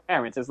them like my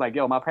parents. It's like,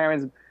 yo, my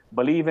parents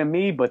believe in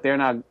me, but they're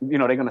not, you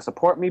know, they're going to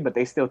support me, but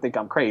they still think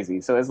I'm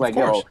crazy. So it's like,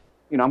 yo,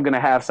 you know, I'm going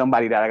to have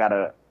somebody that I got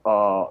to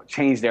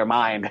change their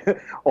mind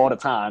all the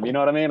time. You know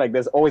what I mean? Like,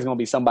 there's always going to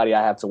be somebody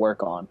I have to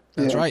work on.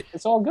 That's right.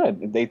 It's all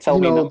good. If they tell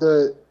me no.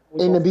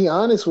 And to be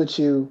honest with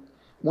you,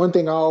 one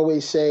thing I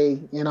always say,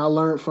 and I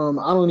learned from,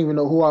 I don't even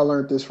know who I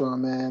learned this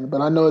from, man, but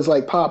I know it's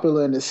like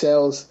popular in the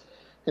sales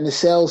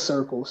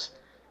circles,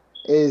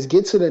 is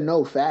get to the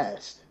no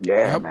fast.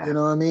 Yeah, man. You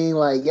know what I mean?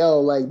 Like, yo,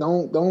 like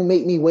don't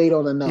make me wait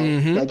on the no.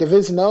 Like if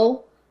it's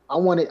no, I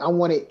want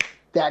it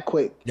that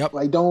quick. Yep.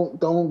 Like don't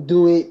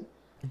do it.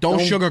 Don't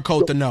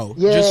sugarcoat the no.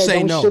 Yeah, just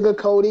say no. Don't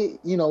sugarcoat it.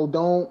 You know,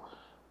 don't.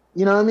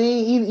 You know what I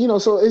mean? You know,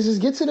 so it's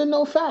just get to the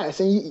no fast,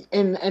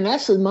 and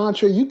that's a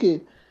mantra you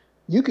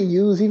can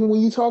use even when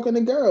you're talking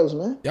to girls,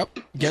 man. Yep.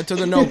 Get to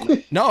the no.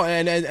 No,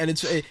 and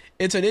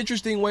it's an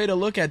interesting way to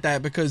look at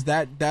that, because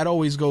that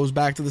always goes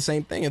back to the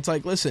same thing. It's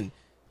like, listen,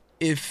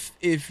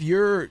 if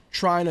you're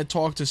trying to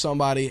talk to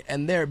somebody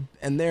and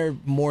they're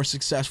more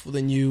successful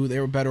than you, they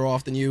were better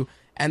off than you,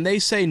 and they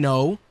say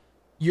no,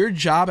 your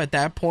job at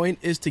that point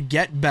is to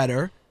get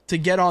better, to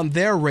get on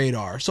their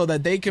radar so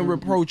that they can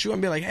reproach you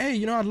and be like, hey,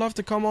 you know, I'd love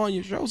to come on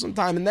your show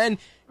sometime. And then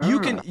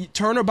you can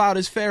turnabout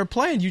is fair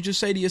play, and you just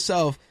say to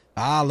yourself,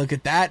 look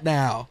at that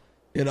now.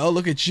 You know,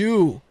 look at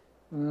you.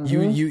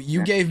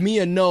 You gave me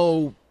a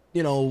no,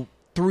 you know,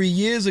 3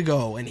 years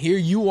ago, and here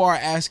you are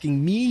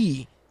asking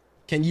me,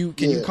 can you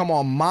come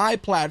on my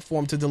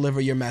platform to deliver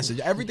your message?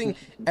 Everything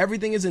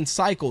is in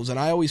cycles, and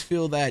I always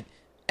feel that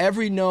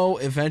every no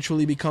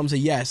eventually becomes a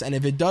yes, and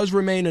if it does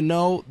remain a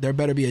no, there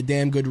better be a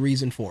damn good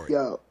reason for it.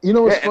 Yeah, you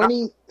know what's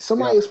funny?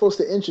 Somebody was supposed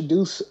to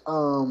introduce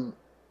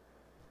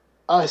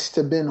us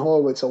to Ben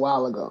Horowitz a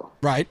while ago.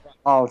 Right.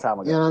 All the time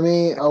ago. You know what I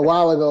mean? A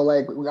while ago,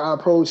 like I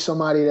approached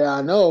somebody that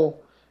I know,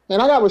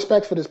 and I got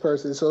respect for this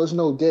person, so it's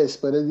no diss.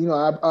 But you know,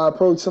 I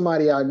approached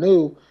somebody I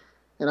knew,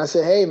 and I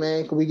said, "Hey,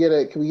 man, can we get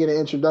an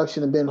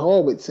introduction to Ben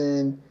Horowitz?"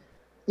 And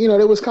you know,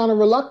 they was kind of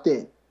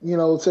reluctant, you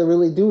know, to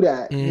really do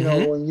that. You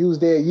know, and use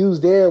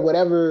their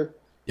whatever.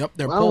 Yep,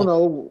 I don't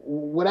know,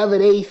 whatever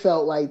they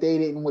felt like they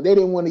didn't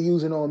want to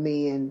use it on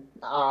me and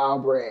our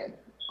brand.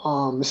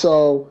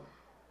 So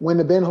when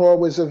the Ben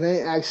Horowitz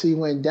event actually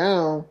went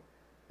down,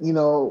 you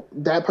know,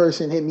 that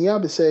person hit me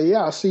up and said,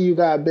 yeah, I see you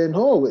got Ben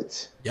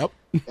Horowitz. Yep.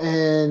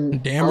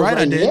 And damn right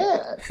I did.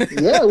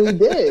 Yeah, we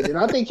did. And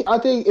I think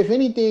if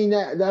anything,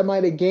 that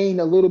might have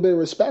gained a little bit of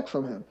respect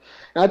from him.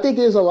 And I think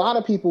there's a lot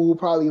of people who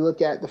probably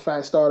look at the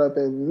Phat Startup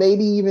and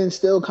maybe even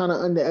still kind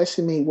of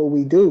underestimate what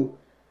we do.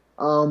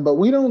 But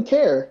we don't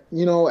care.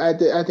 You know, at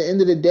the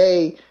end of the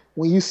day,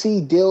 when you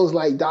see deals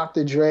like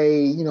Dr.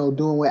 Dre, you know,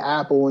 doing with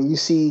Apple, and you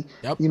see,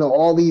 you know,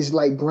 all these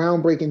like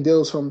groundbreaking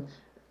deals from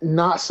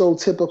not so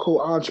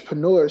typical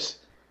entrepreneurs,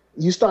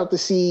 you start to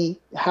see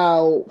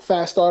how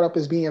Phat Startup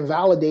is being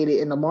validated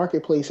in the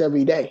marketplace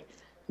every day,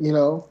 you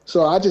know?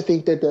 So I just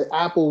think that the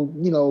Apple,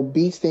 you know,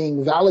 Beats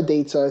thing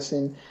validates us,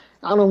 and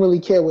I don't really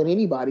care what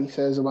anybody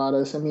says about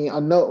us. I mean, I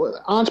know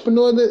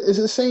entrepreneur is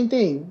the same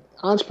thing.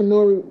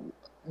 Entrepreneurialism,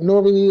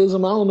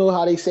 I don't know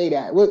how they say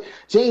that. Well,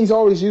 James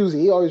always uses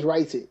it. He always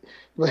writes it.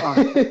 Well,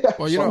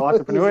 you know,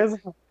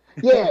 entrepreneurism?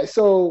 Yeah,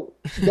 so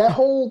the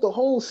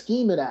whole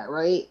scheme of that,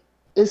 right?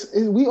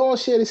 We all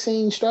share the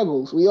same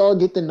struggles. We all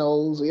get the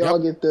no's. We all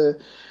get the,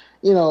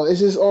 you know, it's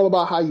just all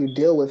about how you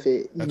deal with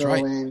it. You know,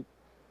 right. And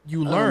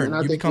you learn,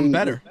 you become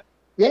better.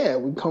 Yeah,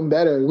 we become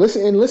better.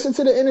 Listen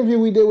to the interview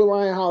we did with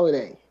Ryan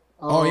Holiday.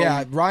 Oh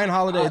yeah, Ryan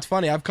Holiday. It's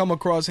funny. I've come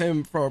across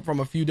him from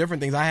a few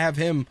different things. I have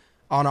him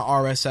on a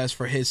RSS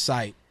for his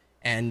site,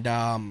 and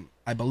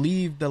I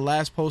believe the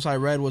last post I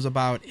read was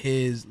about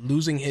his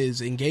losing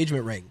his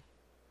engagement ring.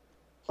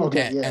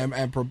 Okay,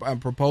 and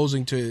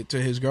proposing to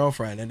his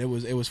girlfriend, and it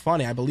was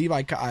funny. I believe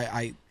I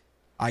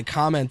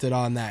commented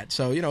on that.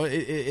 So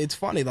it's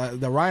funny.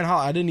 The Ryan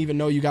Holiday. I didn't even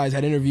know you guys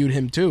had interviewed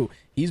him too.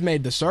 He's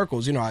made the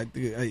circles.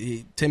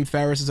 Tim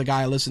Ferriss is a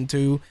guy I listen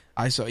to.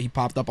 I saw he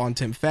popped up on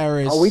Tim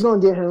Ferriss. Oh, we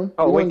gonna get him.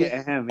 We're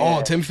getting him. Yeah.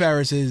 Oh, Tim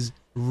Ferriss is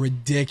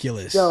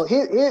ridiculous. Yo,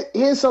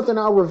 here's something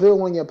I'll reveal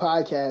on your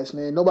podcast,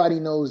 man. Nobody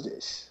knows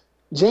this.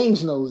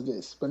 James knows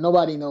this, but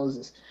nobody knows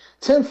this.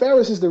 Tim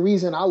Ferriss is the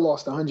reason I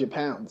lost 100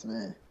 pounds,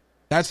 man.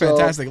 That's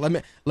fantastic. Let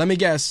me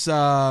guess.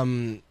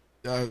 The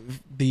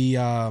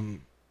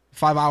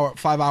 5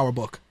 hour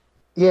book.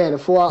 Yeah, the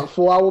 4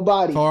 hour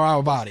body. 4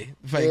 hour body,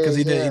 because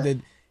he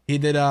did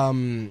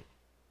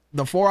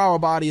the 4 hour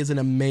body is an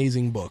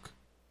amazing book.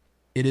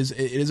 It is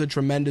a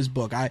tremendous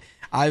book. I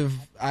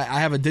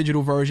have a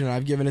digital version.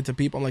 I've given it to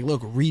people. I'm like,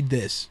 look, read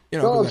this.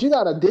 Bro, if you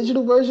got a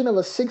digital version of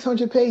a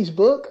 600-page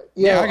book,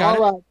 yeah, I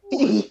got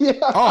it. Yeah.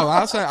 Oh,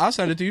 I'll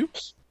send it to you.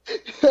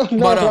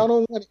 No, I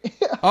don't want it.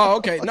 Oh,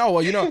 okay. No,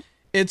 well,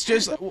 it's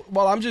just,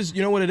 I'm just,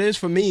 what it is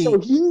for me. It's so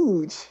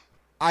huge.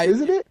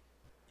 Isn't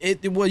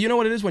it? Well, you know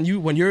what it is when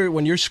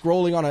you're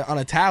scrolling on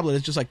a tablet,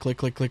 it's just like click,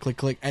 click, click, click,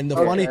 click. And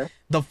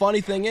the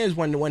funny thing is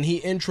when he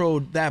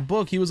introed that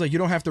book, he was like, you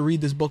don't have to read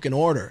this book in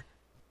order.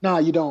 No,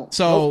 you don't.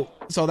 So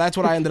that's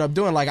what I ended up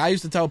doing. Like I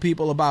used to tell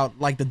people about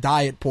like the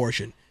diet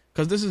portion,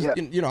 because this is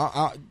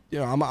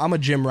I'm a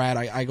gym rat.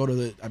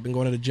 I've been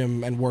going to the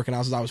gym and working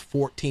out since I was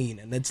 14,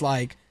 and it's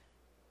like,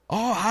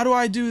 oh, how do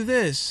I do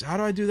this? How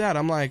do I do that?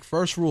 I'm like,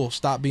 first rule,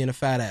 stop being a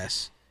fat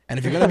ass. And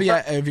if you're gonna be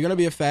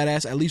a fat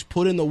ass, at least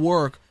put in the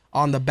work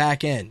on the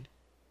back end.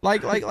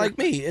 Like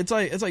me, it's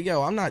like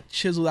yo, I'm not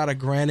chiseled out of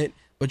granite,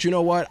 but you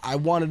know what? I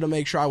wanted to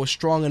make sure I was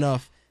strong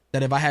enough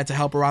that if I had to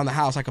help around the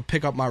house, I could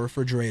pick up my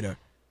refrigerator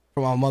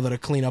for my mother to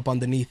clean up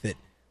underneath it,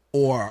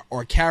 or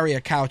carry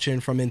a couch in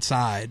from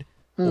inside,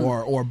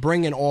 or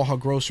bring in all her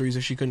groceries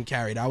if she couldn't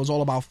carry it. I was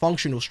all about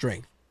functional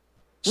strength.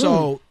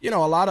 So a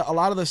lot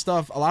of the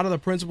stuff, a lot of the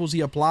principles he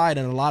applied,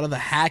 and a lot of the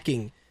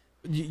hacking,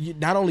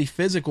 not only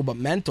physical but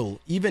mental.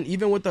 Even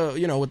with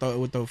the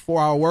with the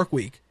 4 hour work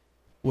week,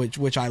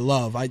 which I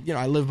love. I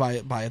live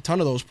by a ton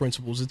of those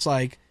principles. It's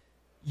like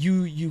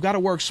you got to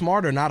work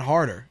smarter, not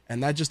harder,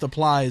 and that just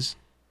applies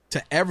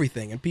to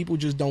everything. And people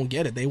just don't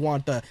get it. They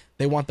want the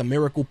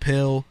miracle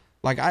pill.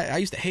 Like I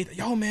used to hate that.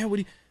 Yo, man,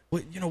 what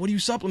are you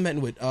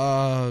supplementing with?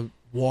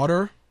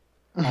 Water,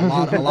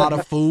 a lot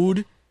of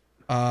food.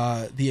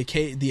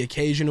 The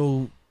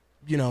occasional,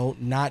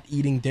 not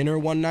eating dinner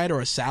one night or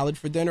a salad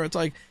for dinner. It's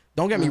like,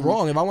 don't get me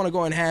wrong. If I want to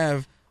go and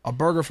have a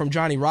burger from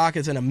Johnny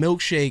Rockets and a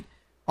milkshake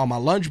on my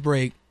lunch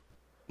break,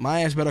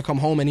 my ass better come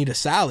home and eat a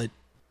salad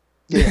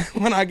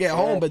when I get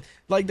home. But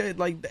like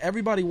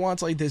everybody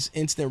wants like this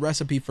instant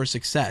recipe for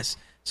success.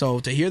 So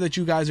to hear that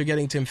you guys are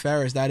getting Tim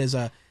Ferriss, that is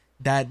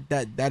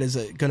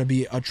going to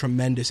be a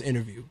tremendous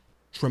interview.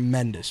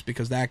 Tremendous,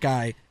 because that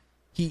guy,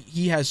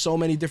 he has so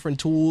many different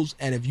tools,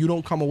 and if you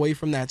don't come away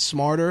from that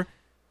smarter,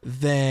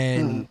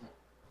 then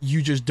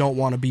you just don't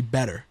want to be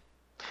better.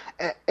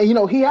 And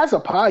he has a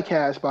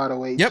podcast, by the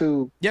way,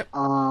 too. Yep.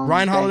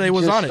 Ryan Holiday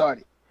was on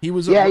it. He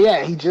was.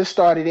 He just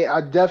started it.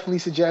 I definitely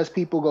suggest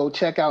people go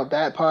check out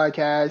that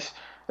podcast,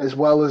 as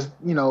well as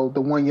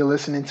the one you're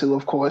listening to,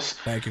 of course.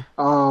 Thank you.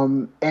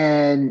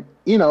 And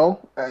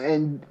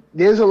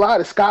there's a lot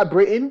of Scott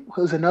Britton,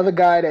 who's another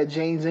guy that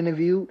James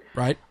interviewed.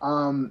 Right.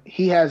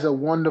 He has a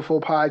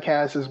wonderful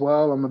podcast as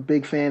well. I'm a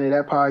big fan of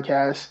that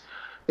podcast.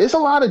 There's a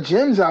lot of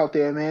gems out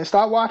there, man.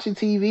 Stop watching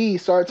TV.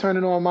 Start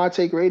turning on My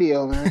Take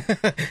Radio, man.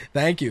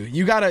 Thank you.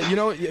 You gotta,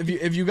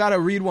 if you gotta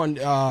read one,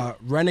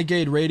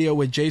 Renegade Radio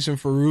with Jason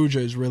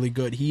Ferrugia is really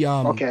good. He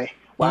okay.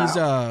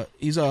 Wow.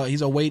 He's a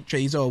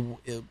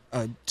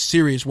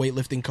serious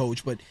weightlifting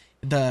coach, but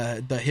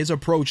his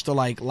approach to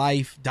like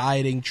life,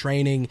 dieting,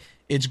 training,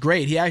 it's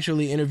great. He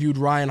actually interviewed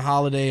Ryan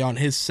Holiday on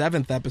his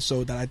 7th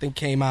episode that I think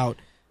came out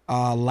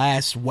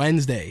last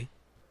Wednesday.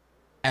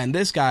 And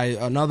this guy,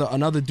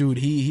 another dude,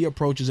 he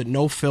approaches it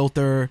no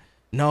filter,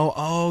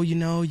 no,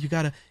 you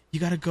gotta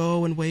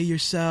go and weigh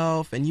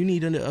yourself, and you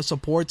need a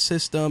support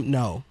system.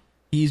 No,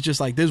 he's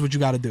just like, this is what you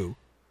gotta do: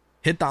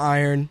 hit the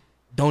iron,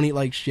 don't eat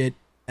like shit,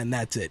 and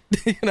that's it.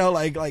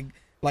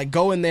 Like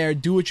go in there,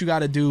 do what you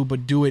gotta do,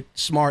 but do it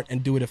smart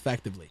and do it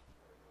effectively.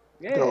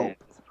 Yeah,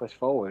 let's push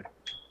forward.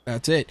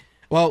 That's it.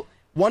 Well,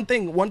 one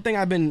thing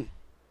I've been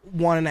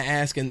wanting to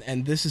ask,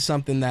 and this is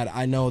something that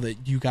I know that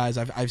you guys,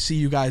 I've seen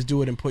you guys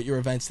do it and put your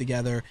events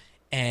together,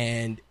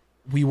 and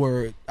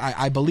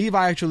I believe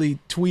I actually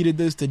tweeted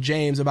this to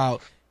James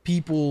about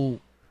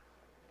people,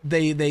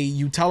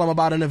 you tell them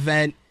about an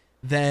event,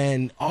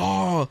 then,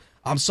 oh,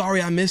 I'm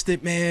sorry I missed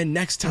it, man,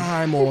 next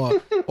time, or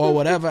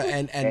whatever,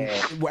 and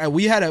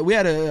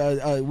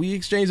we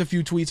exchanged a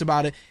few tweets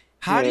about it.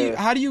 How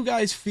do you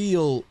guys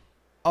feel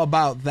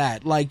about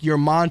that. Like your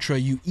mantra,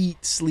 you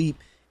eat, sleep,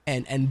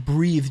 and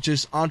breathe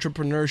just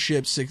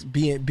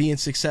entrepreneurship, being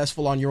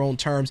successful on your own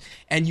terms.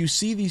 And you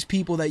see these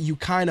people that you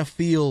kind of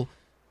feel,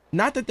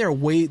 not that they're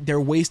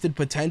wasted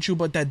potential,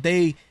 but that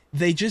they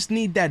just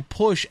need that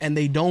push, and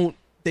they don't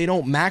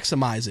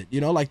maximize it. You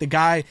know, like the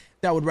guy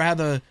that would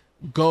rather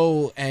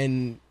go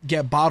and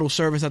get bottle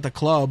service at the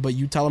club, but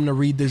you tell him to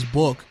read this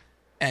book,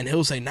 and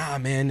he'll say, "Nah,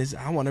 man,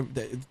 I want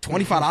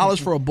 $25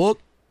 for a book."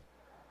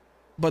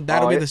 But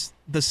that'll be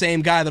the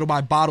same guy that'll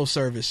buy bottle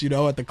service, you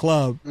know, at the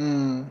club.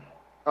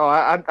 Oh,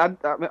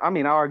 I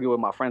mean, I argue with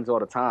my friends all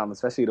the time,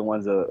 especially the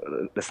ones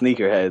the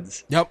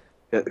sneakerheads. Yep.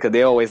 Because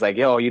they're always like,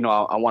 yo, you know,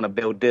 I want to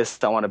build this,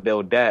 I want to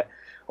build that,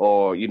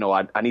 or, you know,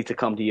 I need to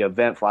come to your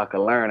event so I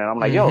can learn. And I'm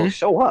like, yo,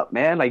 show up,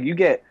 man. Like, you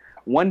get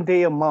 1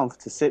 day a month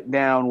to sit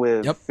down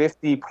with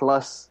 50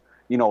 plus,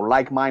 you know,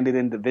 like-minded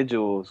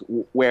individuals,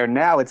 where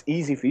now it's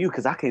easy for you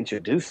because I can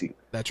introduce you.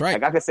 That's right.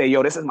 Like, I can say,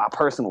 yo, this is my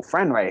personal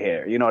friend right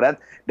here. You know,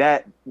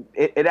 that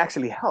it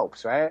actually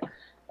helps, right?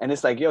 And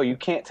it's like, yo, you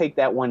can't take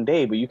that 1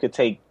 day, but you could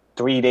take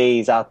 3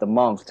 days out the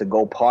month to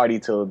go party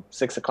till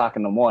 6 o'clock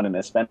in the morning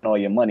and spend all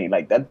your money.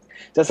 Like, that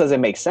just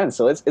doesn't make sense.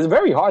 So it's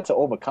very hard to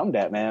overcome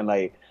that, man.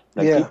 Like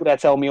people that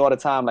tell me all the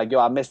time, like, yo,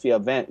 I missed the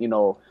event, you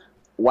know,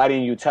 why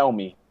didn't you tell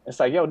me? It's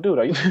like, yo, dude,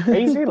 are you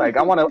crazy? Like,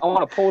 I want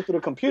to pull through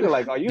the computer.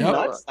 Like, are you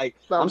nuts? Like,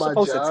 I'm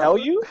supposed to tell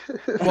you?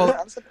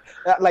 Well,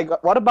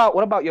 like, what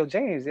about yo,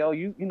 James? Yo,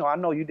 you know, I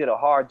know you did a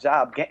hard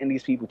job getting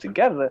these people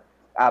together.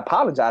 I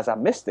apologize. I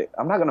missed it.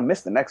 I'm not going to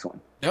miss the next one.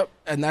 Yep.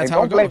 And that's hey,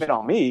 how it goes. Don't blame it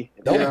on me.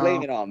 Don't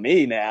blame it on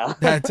me now.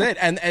 That's it.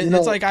 And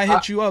it's like I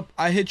hit you up.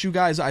 I hit you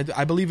guys.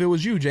 I believe it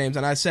was you, James.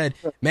 And I said,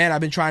 man,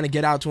 I've been trying to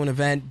get out to an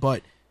event,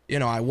 but, you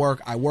know, I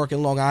work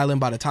in Long Island.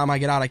 By the time I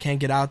get out, I can't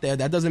get out there.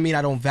 That doesn't mean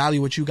I don't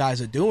value what you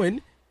guys are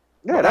doing.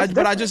 Yeah,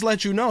 but I just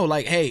let you know,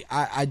 like, hey,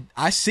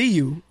 I see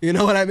you. You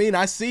know what I mean?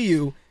 I see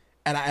you.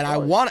 And I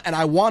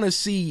want to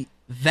see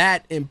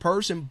that in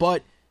person,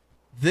 but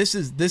this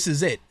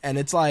is it. And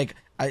it's like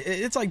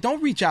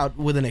don't reach out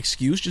with an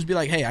excuse. Just be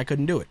like, hey, I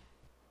couldn't do it.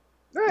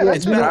 Yeah,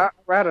 that's better. I'd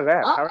rather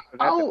that.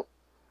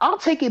 I'll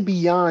take it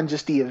beyond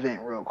just the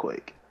event real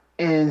quick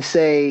and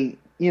say,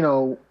 you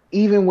know,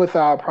 even with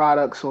our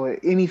products or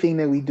anything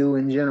that we do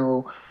in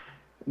general,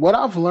 what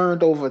I've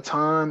learned over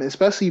time,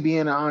 especially being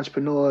an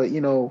entrepreneur,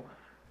 you know,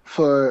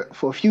 for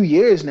a few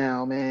years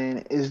now,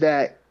 man, is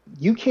that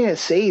you can't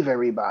save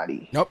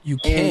everybody. Nope, you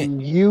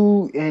can't.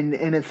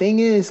 And the thing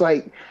is,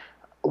 like,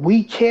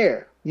 we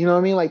care. You know what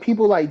I mean? Like,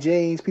 people like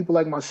James, people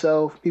like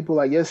myself, people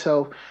like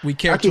yourself. We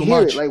care too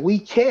much. Like, we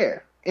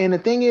care. And the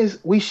thing is,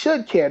 we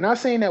should care. Not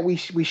saying that we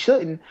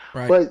shouldn't,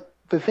 right. But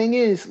the thing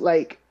is,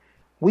 like,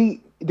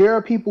 there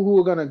are people who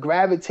are going to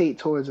gravitate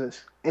towards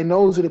us. And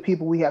those are the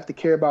people we have to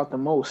care about the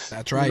most.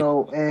 That's right. You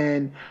know,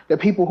 and the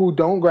people who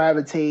don't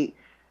gravitate,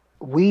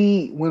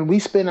 when we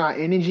spend our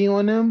energy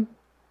on them,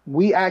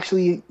 we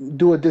actually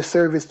do a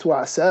disservice to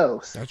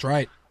ourselves. That's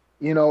right.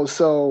 You know,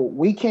 so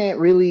we can't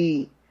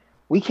really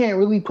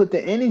put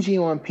the energy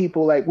on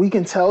people. Like, we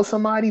can tell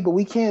somebody, but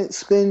we can't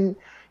spend,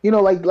 you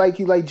know,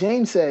 like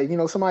James said, you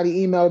know,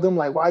 somebody emailed them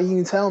like, why you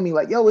didn't tell me?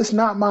 Like, yo, it's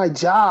not my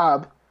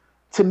job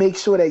to make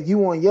sure that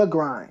you on your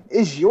grind.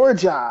 It's your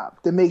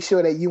job to make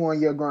sure that you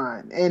on your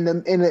grind. And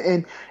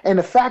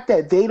the fact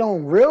that they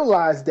don't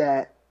realize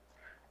that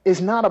is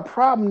not a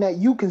problem that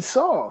you can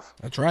solve.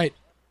 That's right.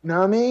 You know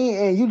what I mean?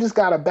 And you just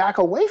got to back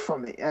away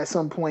from it at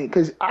some point,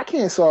 because I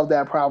can't solve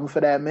that problem for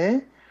that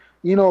man.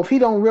 You know, if he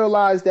don't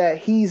realize that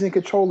he's in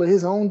control of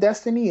his own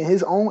destiny and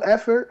his own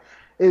effort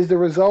is the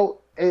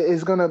result,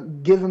 is going to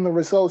give him the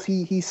results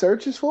he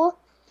searches for,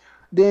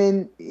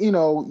 then, you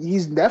know,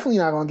 he's definitely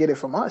not going to get it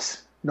from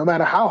us, no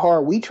matter how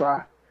hard we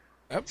try.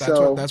 Yep,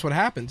 that's what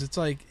happens. It's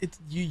like,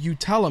 you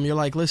tell them, you're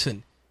like,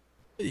 listen,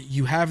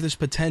 you have this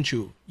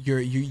potential.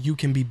 You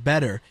can be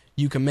better.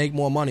 You can make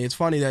more money. It's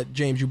funny that,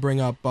 James, you bring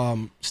up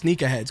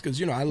sneakerheads, because,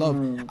 you know, I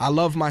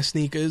love my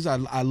sneakers. I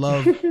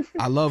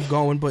love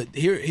going. But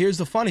here's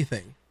the funny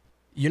thing: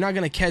 you're not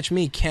gonna catch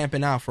me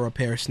camping out for a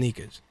pair of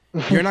sneakers.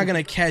 You're not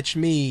gonna catch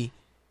me,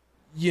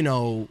 you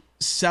know,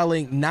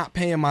 not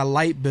paying my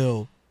light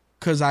bill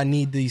because I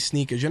need these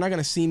sneakers. You're not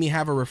gonna see me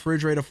have a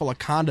refrigerator full of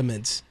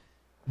condiments,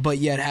 but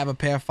yet have a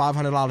pair of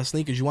 $500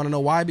 sneakers. You want to know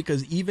why?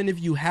 Because even if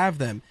you have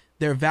them,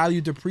 their value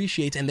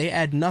depreciates and they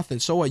add nothing.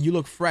 So what? You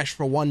look fresh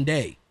for 1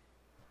 day.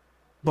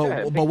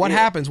 But what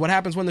happens? What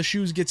happens when the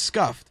shoes get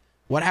scuffed?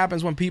 What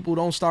happens when people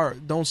don't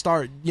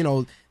start, you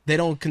know, they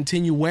don't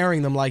continue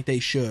wearing them like they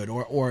should,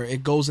 or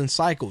it goes in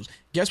cycles.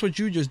 Guess what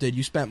you just did?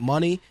 You spent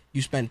money,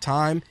 you spent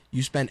time,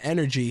 you spent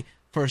energy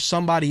for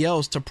somebody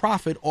else to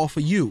profit off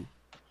of you.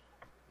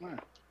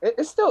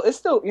 It's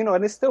still, you know,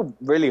 and it's still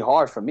really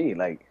hard for me.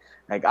 Like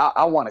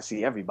I want to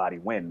see everybody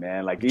win,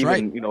 man. Like, even,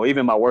 right. You know,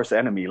 even my worst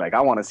enemy, like,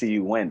 I want to see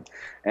you win.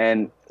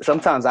 And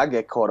sometimes I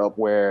get caught up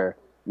where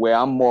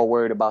I'm more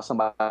worried about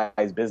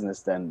somebody's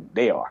business than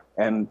they are.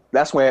 And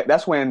that's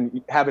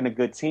when having a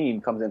good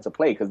team comes into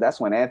play, because that's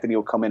when Anthony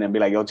will come in and be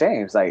like, yo,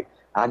 James, like,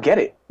 I get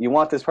it. You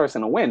want this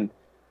person to win,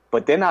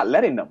 but they're not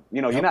letting them.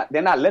 You know,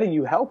 they're not letting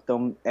you help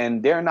them,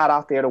 and they're not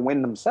out there to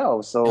win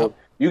themselves. So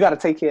You got to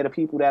take care of the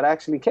people that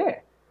actually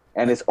care.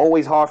 And it's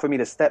always hard for me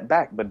to step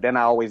back, but then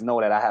I always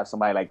know that I have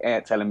somebody like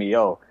Ant telling me,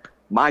 yo,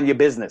 mind your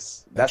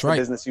business. That's right.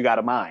 The business you got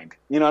to mind.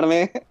 You know what I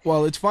mean?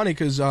 Well, it's funny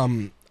because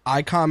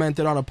I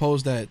commented on a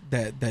post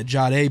that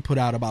Jade put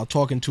out about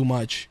talking too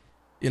much,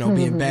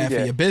 being bad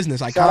for your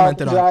business. I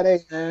commented on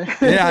Jade, man.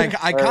 Yeah,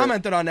 I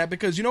commented on that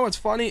because you know what's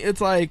funny? It's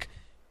like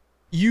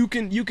you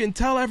can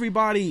tell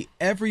everybody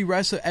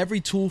every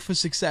tool for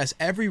success,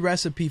 every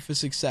recipe for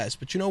success,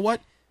 but you know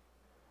what?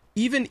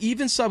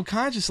 Even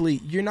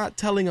subconsciously, you're not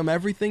telling them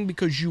everything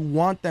because you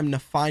want them to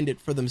find it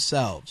for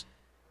themselves.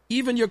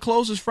 Even your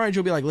closest friends,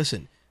 you'll be like,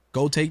 listen,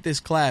 go take this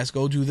class,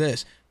 go do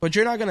this. But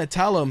you're not going to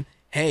tell them,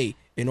 hey,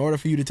 in order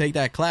for you to take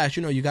that class,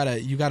 you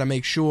gotta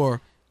make sure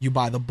you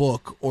buy the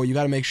book, or you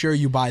got to make sure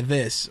you buy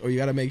this, or you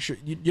got to make sure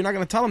you're not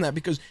going to tell them that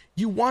because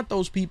you want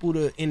those people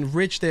to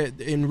enrich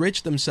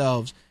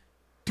themselves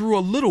through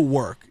a little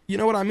work. You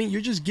know what I mean?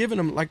 You're just giving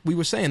them, like we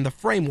were saying, the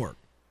framework.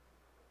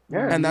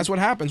 Yeah. And that's what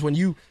happens when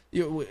you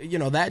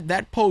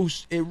that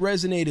post, it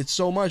resonated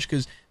so much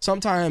because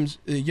sometimes,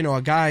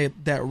 a guy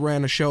that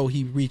ran a show,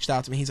 he reached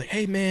out to me. He's like,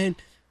 hey, man,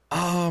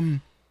 I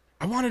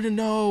wanted to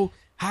know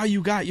how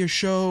you got your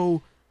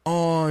show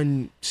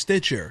on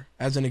Stitcher,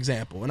 as an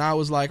example. And I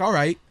was like, all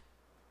right.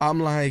 I'm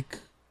like,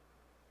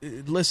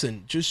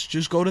 listen,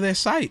 just go to their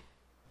site.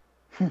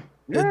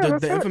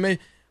 The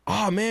information.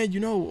 Oh, man,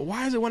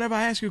 why is it whenever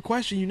I ask you a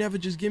question, you never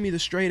just give me the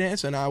straight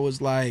answer? And I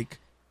was like,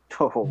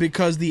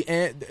 because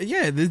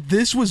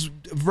this was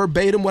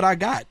verbatim what I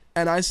got.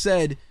 And I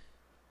said,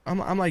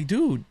 I'm like,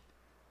 dude,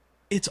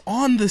 it's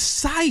on the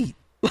site.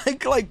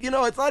 Like,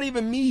 it's not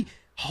even me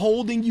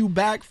holding you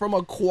back from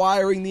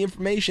acquiring the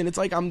information. It's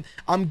like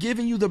I'm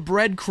giving you the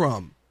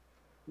breadcrumb.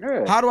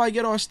 Yeah. How do I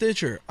get on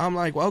Stitcher? I'm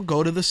like, well,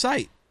 go to the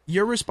site.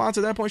 Your response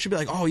at that point should be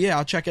like, oh yeah,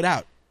 I'll check it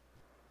out.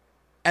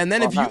 And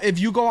then if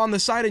you go on the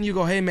site and you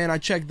go, hey man, I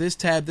checked this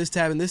tab,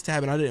 and this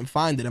tab, and I didn't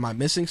find it. Am I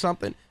missing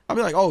something? I'll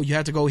be like, oh, you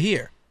had to go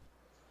here.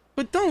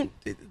 But don't,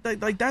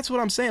 like that's what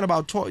I'm saying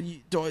about,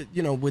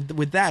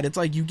 with that. It's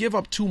like you give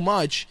up too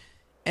much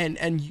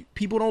and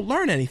people don't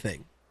learn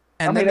anything.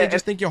 And then they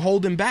just think you're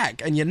holding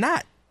back, and you're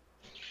not.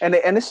 And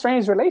it's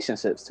strange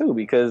relationships, too,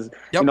 because,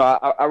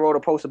 I wrote a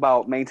post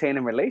about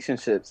maintaining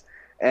relationships,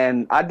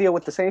 and I deal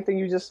with the same thing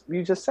you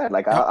just said.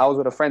 Like, I was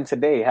with a friend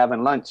today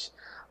having lunch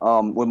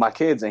with my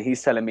kids, and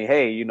he's telling me,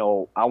 hey,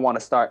 I want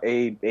to start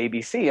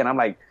ABC. And I'm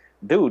like,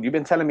 dude, you've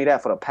been telling me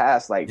that for the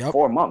past,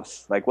 4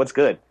 months. Like, what's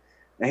good?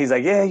 And he's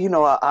like, yeah,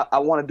 I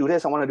want to do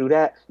this. I want to do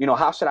that.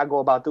 How should I go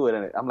about doing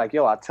it? And I'm like,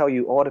 yo, I tell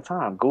you all the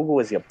time, Google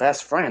is your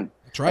best friend.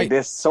 That's right. Like,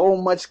 there's so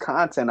much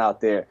content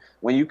out there.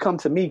 When you come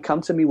to me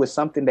with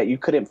something that you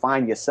couldn't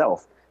find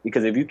yourself.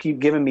 Because if you keep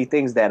giving me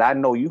things that I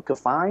know you could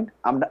find,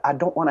 I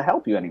don't want to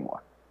help you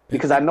anymore.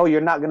 Because I know you're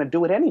not going to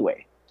do it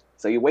anyway.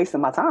 So you're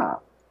wasting my time.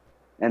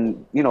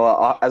 And,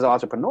 as an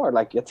entrepreneur,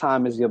 like, your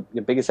time is your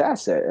biggest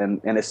asset.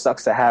 And it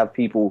sucks to have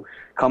people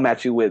come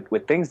at you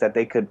with things that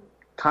they could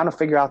kind of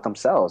figure out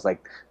themselves.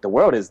 Like, the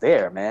world is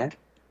there, man.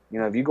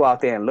 If you go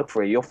out there and look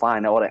for it, you'll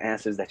find all the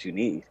answers that you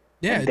need.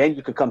 Yeah. And then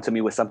you could come to me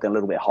with something a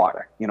little bit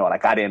harder.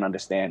 Like, I didn't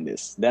understand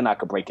this. Then I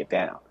could break it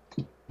down.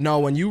 No,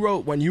 when you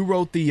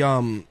wrote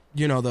the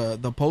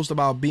the post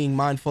about being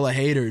mindful of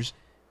haters,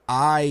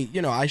 I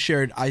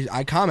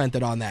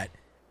commented on that.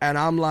 And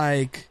I'm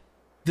like,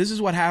 this is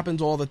what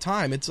happens all the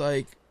time. It's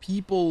like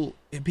people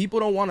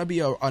don't want to be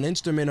an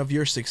instrument of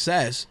your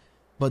success,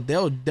 but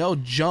they'll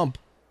jump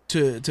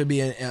to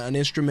be an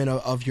instrument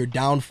of your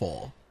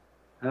downfall.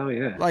 Oh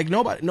yeah. Like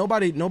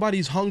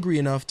nobody's hungry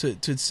enough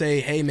to say,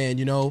 hey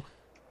man,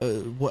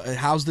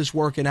 how's this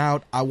working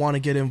out? I want to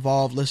get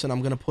involved. Listen,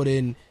 I'm going to put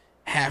in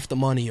half the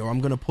money, or I'm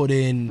going to put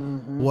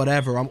in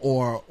whatever.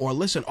 Or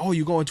listen, oh,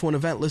 you going to an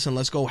event? Listen,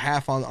 let's go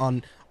half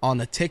on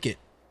a ticket,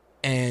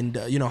 and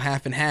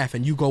half and half,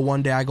 and you go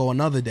one day, I go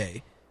another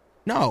day.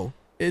 No,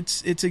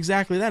 it's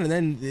exactly that. And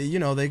then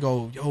they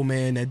go, yo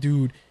man, that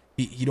dude,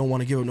 he don't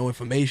want to give up no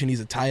information.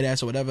 He's a tight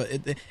ass or whatever.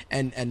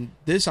 And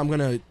this I'm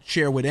gonna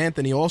share with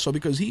Anthony also,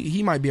 because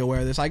he might be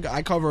aware of this.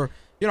 I cover,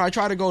 I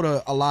try to go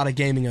to a lot of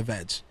gaming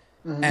events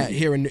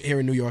here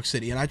in New York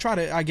City, and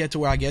I get to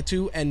where I get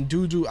to, and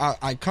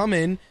I come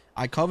in,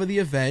 I cover the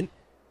event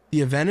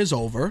is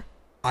over,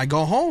 I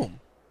go home.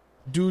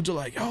 Dudes are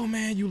like, oh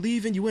man, you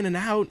leaving? You in and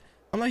out?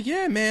 I'm like,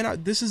 yeah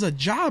man, this is a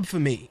job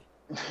for me.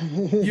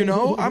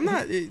 I'm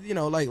not,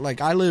 like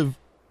I live.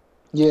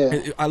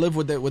 Yeah, I live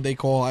what they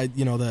call,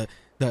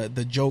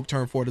 the joke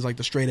term for it is like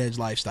the straight edge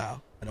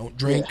lifestyle. I don't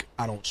drink,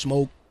 I don't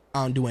smoke,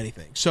 I don't do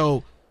anything.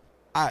 So,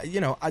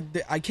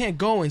 I can't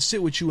go and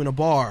sit with you in a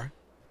bar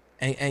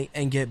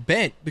and get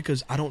bent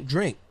because I don't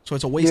drink. So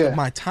it's a waste of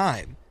my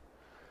time.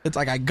 It's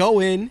like I go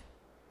in,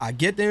 I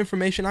get the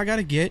information I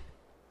gotta get,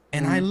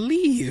 and I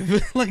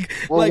leave.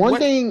 One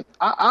thing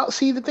I'll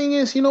see. The thing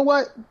is, you know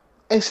what?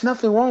 It's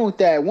nothing wrong with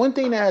that. One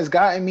thing that has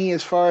gotten me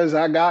as far as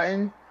I've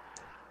gotten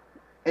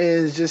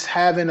is just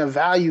having a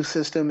value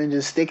system and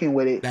just sticking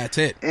with it. That's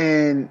it.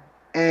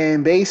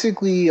 And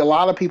basically, a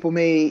lot of people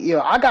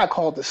I got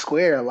called the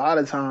square a lot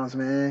of times,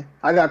 man.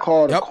 I got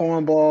called a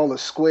cornball, a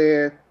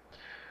square.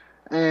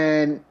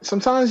 And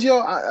sometimes,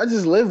 I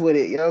just live with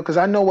it, because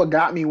I know what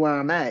got me where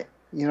I'm at.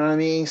 You know what I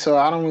mean? So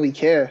I don't really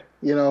care.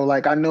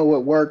 Like I know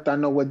what worked, I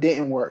know what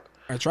didn't work.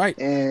 That's right.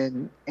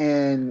 And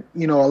a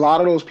lot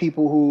of those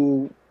people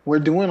who were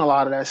doing a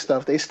lot of that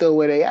stuff, they still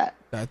where they at.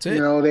 That's it.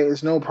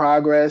 There's no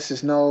progress.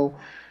 There's no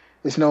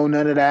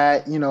none of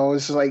that.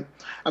 It's like,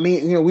 I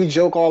mean, we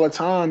joke all the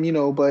time,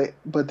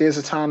 but there's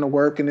a time to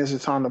work and there's a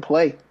time to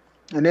play.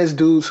 And there's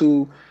dudes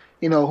who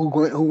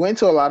went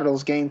to a lot of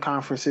those game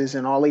conferences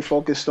and all they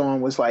focused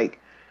on was like,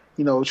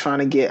 trying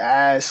to get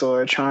ass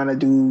or trying to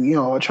do,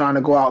 or trying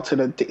to go out to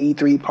the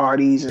E3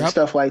 parties and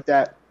stuff like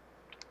that.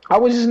 I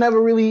wasn't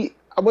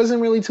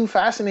really too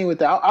fascinated with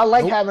that. I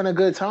like having a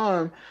good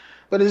time,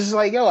 but it's just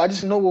like, I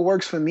just know what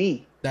works for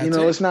me. That's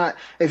it. It's not,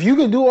 if you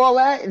can do all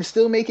that and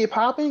still make it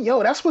popping,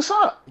 that's what's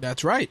up.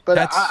 That's right.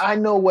 But I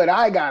know what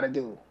I got to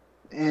do,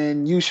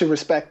 and you should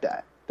respect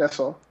that. That's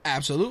all.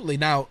 Absolutely.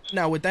 Now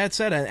with that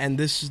said, and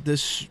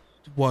this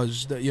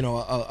was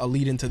a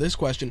lead into this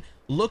question.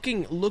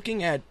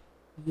 Looking at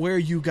where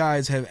you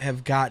guys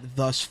have got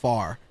thus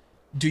far,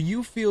 do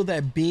you feel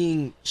that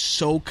being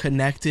so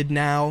connected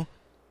now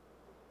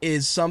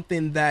is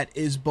something that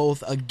is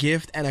both a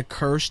gift and a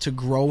curse to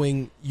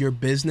growing your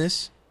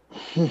business?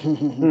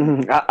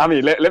 I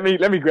mean, let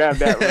me grab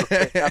that real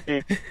quick. I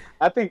mean,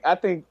 I think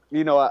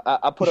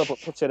I put up a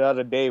picture the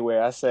other day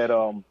where I said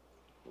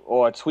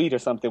or a tweet or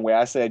something where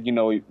I said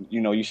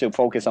you should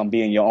focus on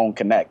being your own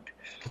connect.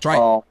 That's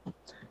right.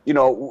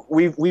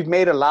 We've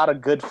made a lot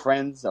of good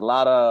friends, a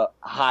lot of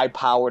high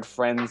powered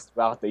friends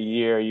throughout the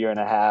year and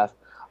a half.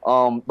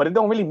 But it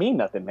don't really mean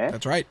nothing, man.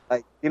 That's right.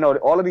 Like,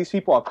 all of these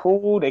people are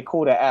cool. They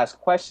cool to ask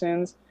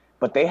questions,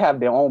 but they have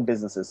their own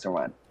businesses to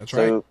run. That's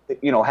right.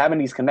 So, having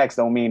these connects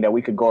don't mean that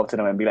we could go up to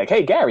them and be like,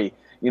 hey, Gary,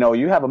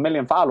 you have 1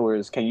 million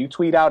followers. Can you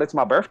tweet out it's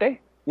my birthday?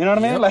 You know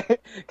what I mean?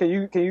 Like, can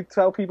you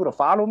tell people to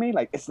follow me?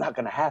 Like, it's not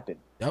going to happen.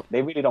 Yep.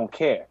 They really don't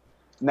care.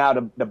 Now,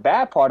 the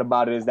bad part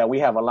about it is that we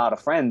have a lot of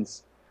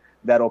friends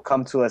that'll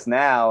come to us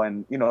now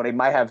and, they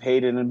might have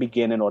hated in the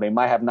beginning or they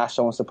might have not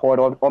shown support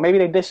or maybe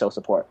they did show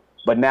support.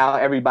 But now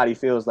everybody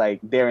feels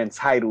like they're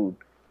entitled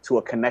to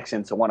a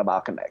connection to one of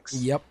our connects.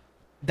 Yep.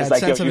 That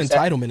sense of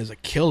entitlement is a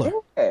killer.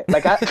 Yeah.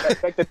 Like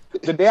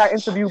the day I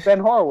interviewed Ben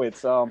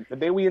Horowitz, the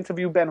day we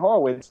interviewed Ben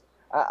Horowitz,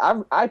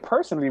 I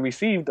personally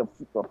received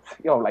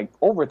like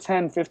over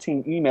 10,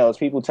 15 emails,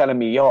 people telling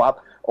me, I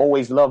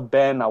always loved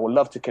Ben. I would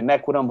love to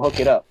connect with him, hook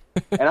it up.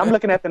 And I'm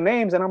looking at the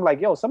names and I'm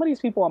like, some of these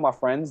people are my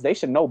friends. They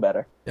should know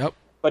better. Yep.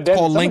 But then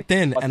called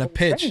LinkedIn and a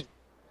pitch. Friends.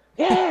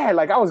 Yeah,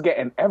 like I was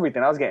getting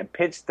everything. I was getting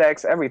pitch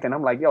decks, everything.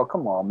 I'm like,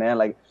 come on, man.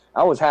 Like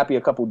I was happy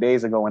a couple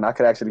days ago when I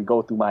could actually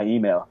go through my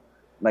email.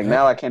 Like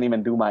now I can't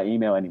even do my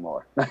email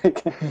anymore.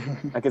 Like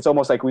it's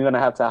almost like we're gonna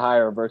have to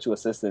hire a virtual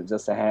assistant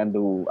just to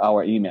handle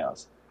our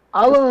emails.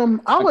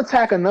 I'll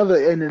attack another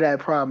end of that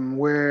problem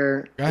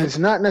where it's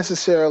not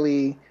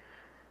necessarily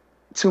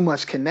too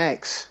much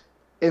connects.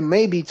 It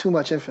may be too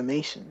much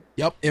information.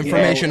 Yep,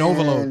 information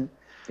overload.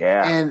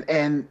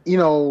 And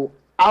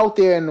out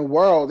there in the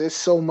world, there's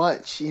so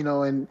much,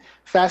 and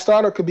Fast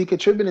Starter could be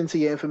contributing to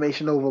your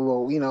information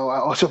overload,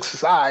 all jokes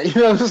aside,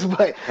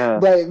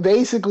 but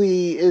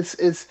basically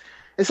it's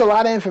a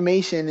lot of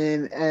information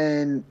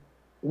and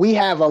we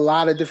have a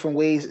lot of different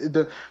ways.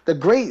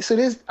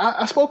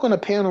 I spoke on a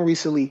panel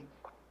recently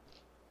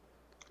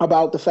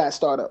about the Fat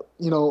Startup,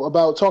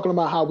 about talking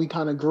about how we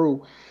kind of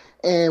grew.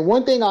 And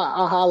one thing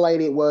I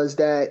highlighted was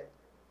that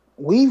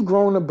we've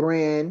grown a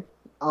brand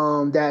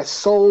that's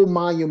so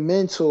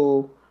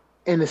monumental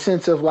in the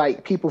sense of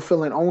like people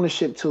feeling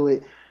ownership to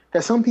it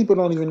that some people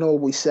don't even know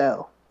what we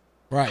sell.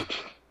 Right.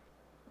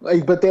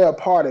 Like, but they're a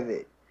part of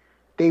it.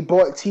 They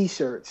bought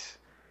T-shirts.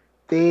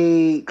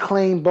 They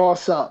claim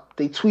Boss Up.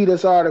 They tweet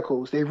us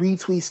articles. They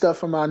retweet stuff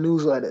from our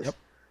newsletters. Yep.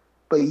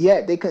 But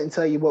yet they couldn't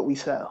tell you what we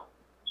sell.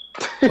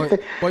 Well,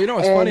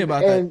 what's funny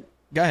about that?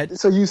 Go ahead.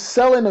 So you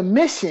selling a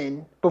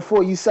mission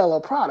before you sell a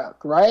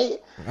product,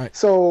 right? Right.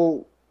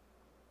 So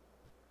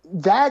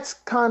that's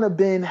kind of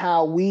been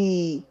how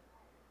we,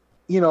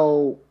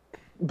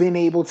 been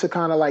able to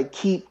kind of like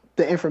keep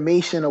the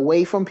information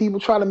away from people,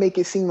 try to make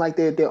it seem like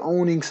they're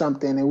owning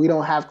something and we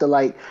don't have to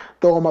like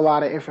throw them a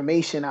lot of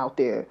information out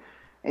there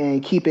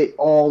and keep it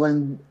all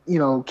in,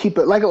 keep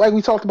it like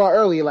we talked about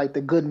earlier, like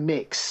the good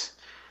mix.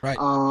 Right.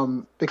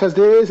 Because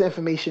there is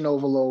information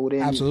overload.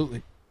 And,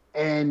 absolutely.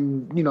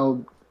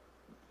 And,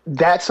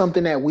 that's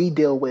something that we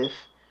deal with.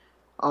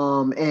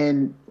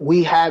 And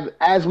we have,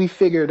 as we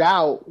figured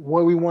out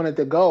where we wanted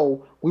to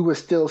go, we were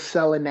still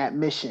selling that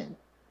mission.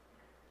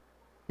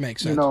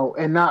 Makes sense.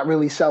 And not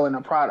really selling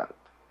a product.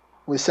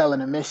 We're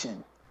selling a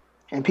mission.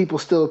 And people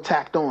still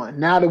tacked on.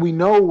 Now that we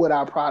know what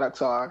our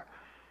products are,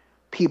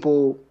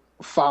 people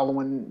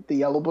following the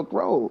Yellow Book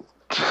Road.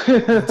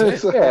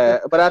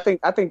 Yeah, but I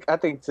think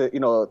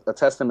to a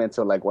testament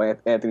to like what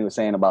Anthony was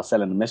saying about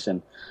selling the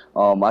mission.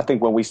 I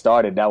think when we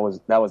started, that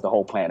was the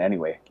whole plan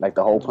anyway. Like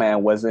the whole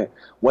plan wasn't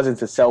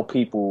to sell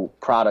people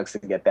products to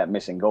get that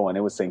mission going.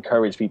 It was to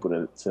encourage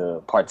people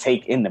to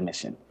partake in the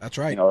mission. That's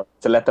right.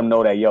 To let them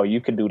know that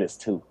you can do this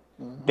too.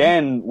 Mm-hmm.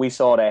 Then we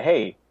saw that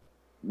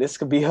this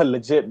could be a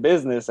legit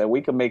business and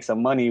we could make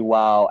some money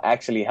while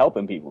actually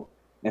helping people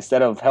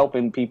instead of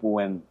helping people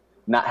and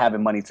not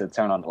having money to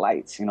turn on the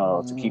lights,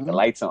 to keep the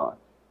lights on.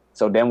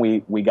 So then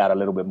we got a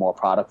little bit more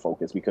product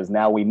focused because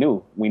now we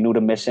knew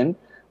the mission,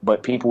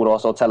 but people would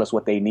also tell us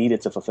what they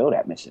needed to fulfill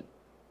that mission,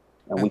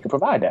 and we could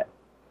provide that.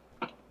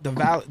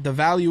 The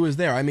value is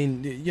there. I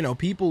mean,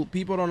 people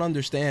don't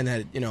understand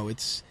that.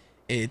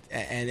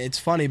 And it's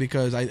funny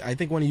because I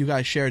think one of you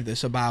guys shared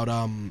this about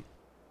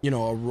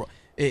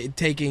it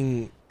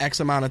taking X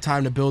amount of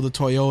time to build a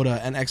Toyota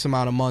and X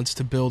amount of months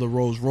to build a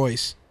Rolls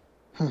Royce.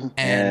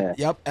 And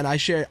and I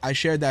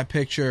shared that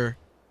picture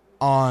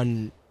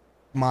on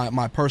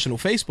my personal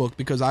Facebook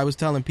because I was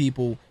telling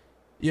people,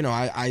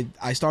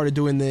 I started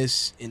doing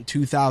this in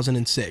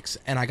 2006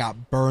 and I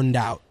got burned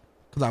out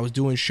because I was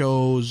doing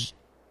shows,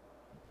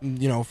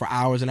 for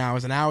hours and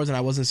hours and hours and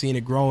I wasn't seeing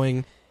it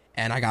growing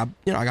and I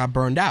got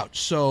burned out.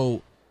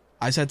 So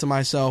I said to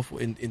myself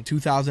in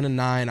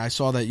 2009, I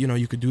saw that,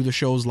 you could do the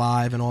shows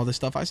live and all this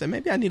stuff. I said,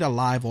 maybe I need a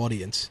live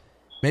audience.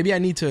 Maybe I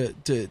need to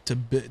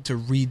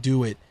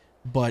redo it,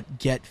 but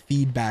get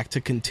feedback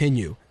to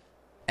continue.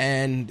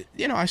 And,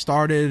 I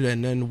started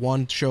and then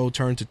one show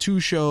turned to 2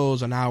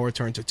 shows, an hour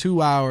turned to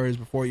 2 hours.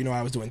 Before,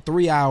 I was doing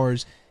 3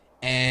 hours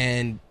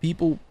and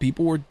people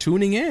were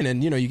tuning in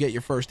and, you get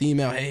your first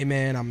email. Hey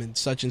man, I'm in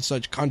such and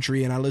such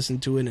country and I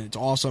listened to it and it's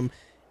awesome.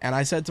 And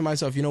I said to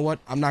myself, you know what?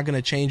 I'm not going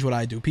to change what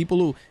I do.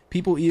 People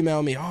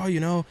email me,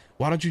 oh,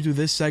 why don't you do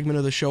this segment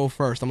of the show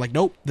first? I'm like,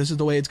 nope, this is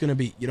the way it's going to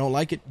be. You don't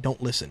like it?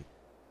 Don't listen.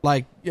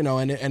 Like,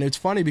 and it's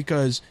funny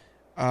because,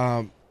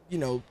 Tim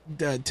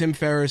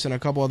Ferriss and a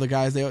couple other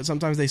guys,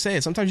 sometimes they say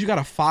it. Sometimes you got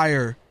to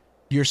fire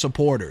your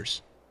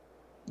supporters.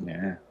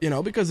 Yeah.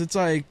 Because it's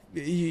like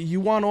you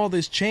want all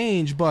this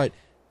change, but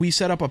we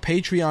set up a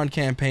Patreon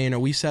campaign or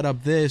we set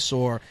up this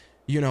or,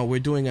 we're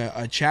doing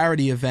a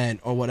charity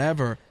event or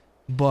whatever.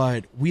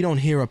 But we don't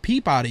hear a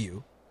peep out of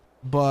you.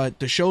 But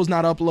the show's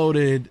not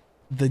uploaded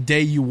the day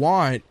you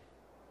want.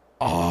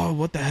 Oh,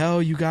 what the hell,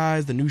 you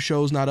guys? The new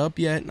show's not up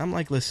yet. And I'm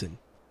like, listen,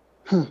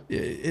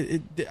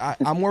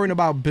 I'm worrying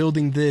about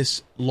building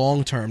this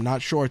long term,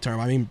 not short term.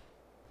 I mean,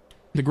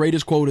 the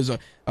greatest quote is a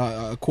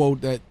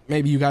quote that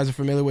maybe you guys are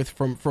familiar with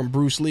from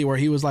Bruce Lee, where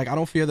he was like, I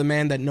don't fear the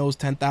man that knows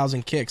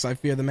 10,000 kicks. I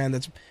fear the man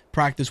that's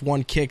practiced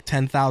one kick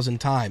 10,000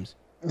 times.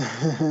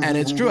 And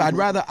it's true. I'd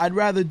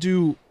rather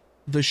do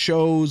the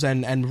shows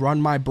and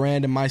run my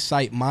brand and my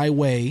site my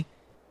way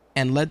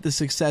and let the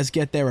success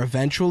get there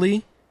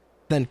eventually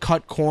than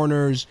cut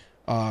corners,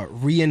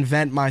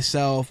 reinvent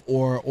myself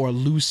or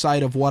lose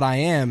sight of what I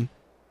am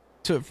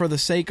for the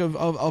sake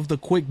of the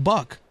quick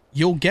buck.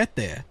 You'll get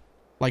there.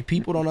 Like,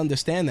 people don't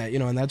understand that,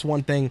 and that's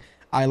one thing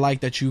I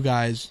like that you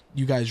guys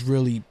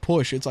really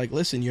push. It's like,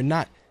 listen,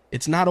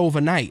 it's not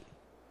overnight.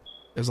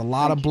 There's a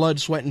lot of blood,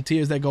 sweat, and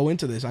tears that go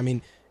into this. I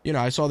mean,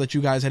 I saw that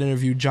you guys had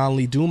interviewed John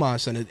Lee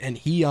Dumas, and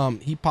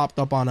he popped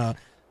up on I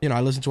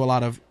listen to a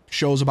lot of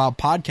shows about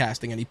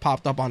podcasting, and he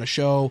popped up on a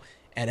show,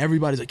 and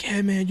everybody's like,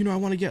 yeah, man, I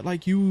want to get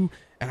like you,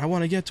 and I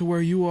want to get to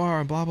where you are,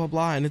 and blah, blah,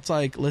 blah. And it's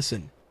like,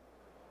 listen,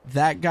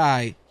 that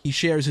guy, he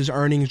shares his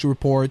earnings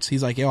reports.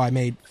 He's like, I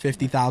made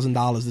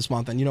 $50,000 this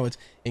month. And, it's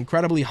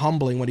incredibly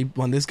humbling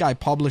when this guy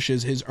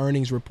publishes his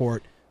earnings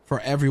report for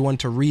everyone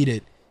to read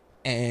it,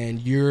 and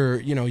you're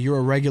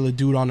a regular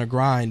dude on the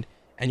grind,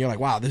 and you're like,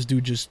 wow, this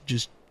dude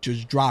just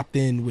dropped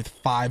in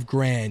with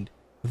 $5,000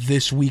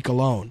 this week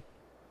alone.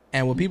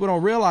 And what people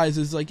don't realize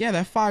is like, yeah,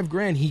 that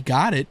 $5,000, he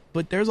got it,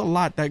 but there's a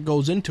lot that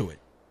goes into it.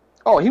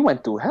 Oh, he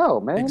went through hell,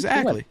 man.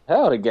 Exactly. He went through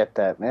hell to get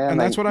that, man. And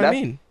that's what I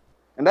mean.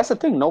 And that's the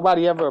thing.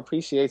 Nobody ever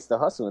appreciates the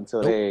hustle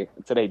until they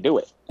do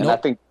it. And I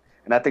think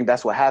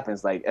that's what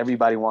happens. Like,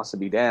 everybody wants to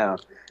be down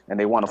and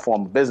they want to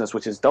form a business,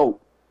 which is dope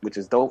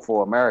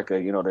for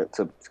America,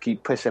 to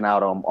keep pushing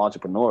out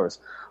entrepreneurs.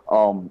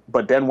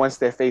 But then once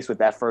they're faced with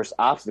that first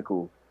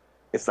obstacle,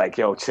 it's like,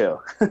 yo,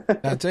 chill.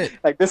 That's it.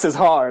 Like, this is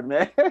hard,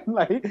 man.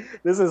 Like,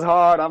 this is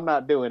hard. I'm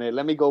not doing it.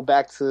 Let me go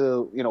back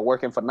to,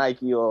 working for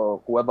Nike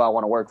or whoever I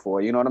want to work for.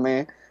 You know what I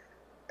mean?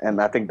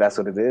 And I think that's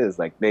what it is.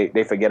 Like,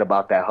 they forget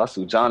about that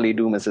hustle. John Lee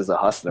Dumas is a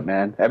hustler,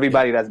 man.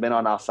 Everybody that's been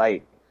on our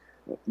site,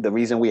 the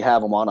reason we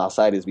have them on our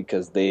site is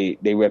because they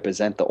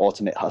represent the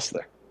ultimate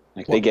hustler.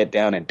 Like, they get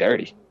down and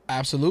dirty.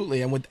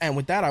 Absolutely. And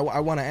with that,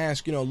 I want to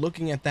ask,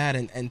 looking at that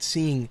and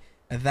seeing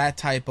that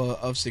type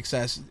of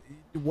success,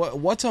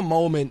 what's a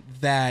moment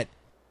that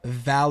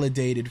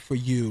validated for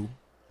you,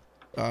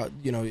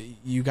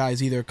 you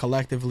guys either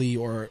collectively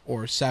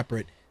or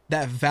separate,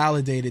 that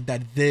validated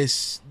that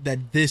this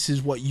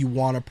is what you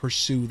want to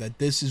pursue, that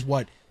this is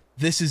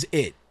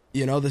it,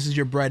 this is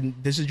your bread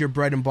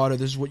and butter,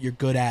 this is what you're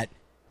good at,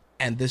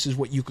 and this is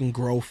what you can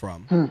grow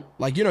from.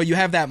 Like, you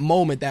have that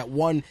moment, that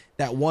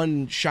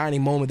one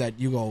shining moment that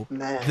you go,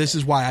 man, this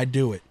is why I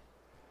do it.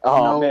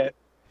 Oh, man.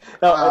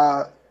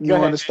 No, you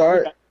want to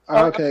start?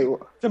 Okay.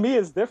 To me,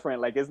 it's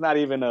different. Like, it's not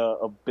even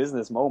a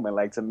business moment.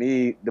 Like, to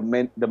me,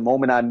 the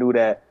moment I knew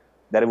that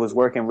it was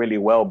working really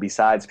well,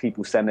 besides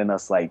people sending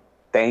us like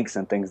thanks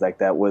and things like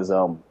that, was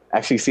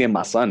actually seeing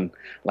my son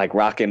like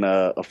rocking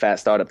a Phat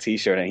Startup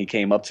T-shirt, and he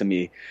came up to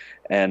me,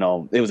 and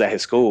it was at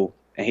his school,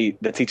 and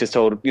the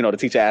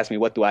teacher asked me,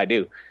 what do I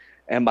do?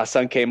 And my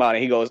son came out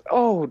and he goes,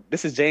 "Oh,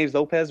 this is James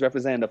Lopez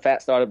representing the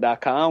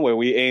phatstartup.com, where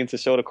we aim to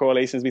show the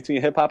correlations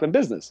between hip hop and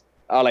business."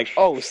 I was like,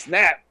 "Oh,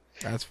 snap.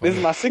 That's funny. This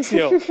is my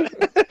 6-year-old."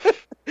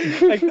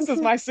 Like, this is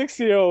my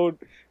 6-year-old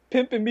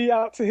pimping me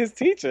out to his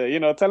teacher,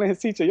 telling his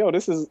teacher, "Yo,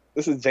 this is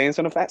James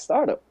from the Phat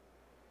Startup."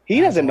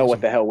 He doesn't know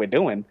what the hell we're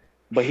doing,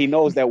 but he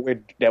knows that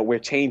we're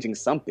changing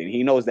something.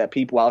 He knows that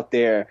people out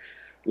there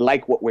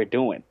like what we're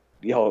doing.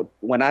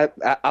 When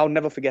I'll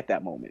never forget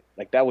that moment.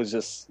 Like, that was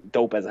just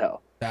dope as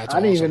hell. I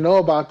didn't even know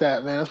about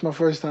that, man. That's my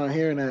first time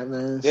hearing that,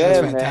 man. Yeah, that's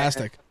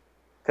fantastic.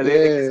 Because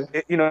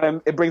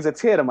it brings a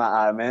tear to my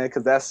eye, man.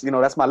 Because that's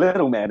my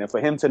little man, and for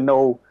him to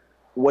know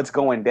what's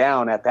going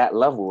down at that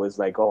level is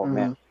like, oh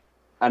man,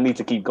 I need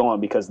to keep going,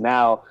 because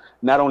now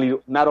not only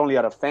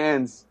are the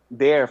fans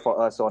there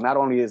for us, or not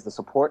only is the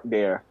support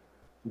there,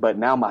 but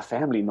now my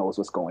family knows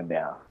what's going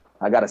down.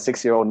 I got a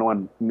 6-year-old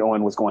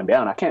knowing what's going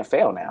down. I can't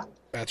fail now.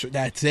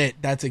 That's it.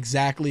 That's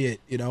exactly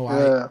it.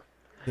 Yeah.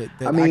 I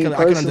can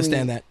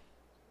understand that.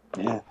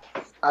 Yeah.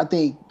 I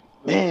think,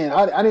 man,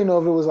 I didn't know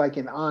if it was like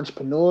an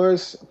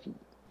entrepreneurship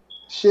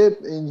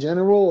in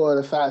general or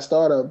the Phat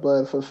Startup,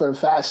 but for the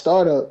Phat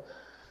Startup,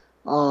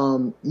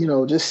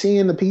 just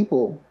seeing the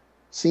people,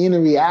 seeing the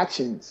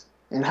reactions,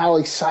 and how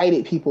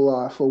excited people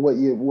are for what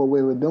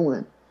we were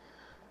doing.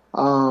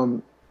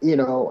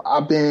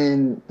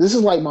 This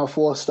is like my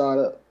fourth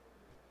startup,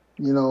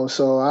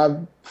 so I've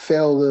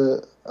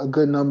failed a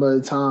good number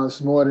of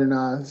times, more than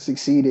I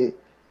succeeded.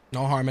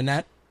 No harm in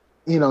that.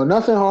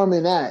 Nothing harm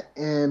in that.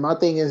 And my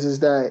thing is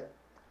that,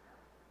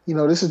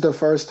 this is the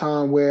first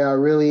time where I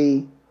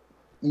really,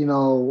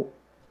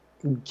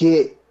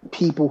 get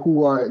people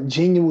who are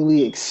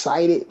genuinely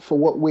excited for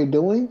what we're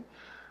doing,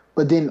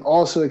 but then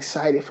also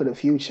excited for the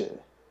future.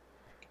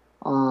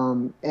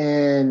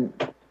 And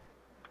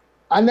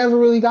I never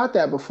really got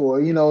that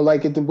before,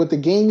 like with the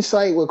game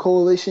site, with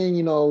Coalition,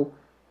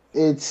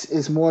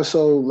 it's more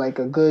so like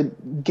a good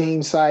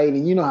game site,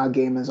 and you know how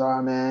gamers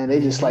are, man. They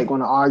just like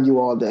want to argue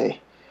all day.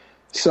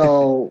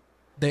 So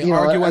they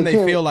argue when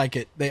they feel like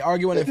it. They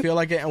argue when they feel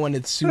like it and when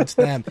it suits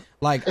them.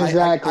 Like,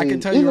 exactly. I can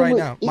tell you right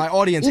now, my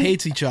audience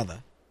hates each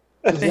other.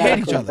 Exactly. They hate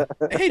each other.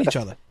 They hate each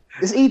other.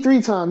 It's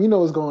E3 time. You know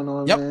what's going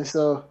on, man.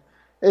 So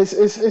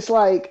it's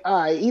like,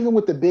 all right, even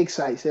with the big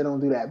sites, they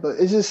don't do that. But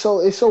it's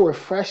so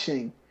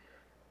refreshing,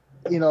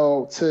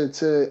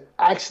 to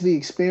actually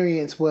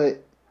experience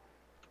what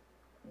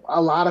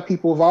a lot of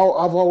people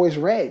I've always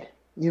read.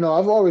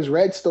 I've always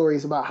read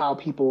stories about how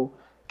people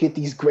get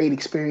these great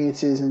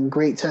experiences and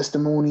great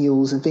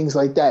testimonials and things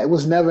like that. It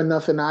was never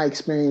nothing I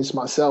experienced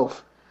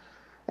myself.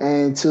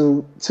 And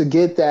to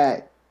get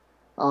that,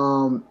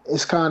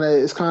 it's kind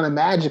of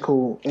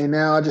magical. And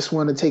now I just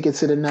want to take it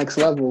to the next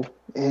level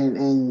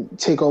and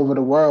take over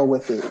the world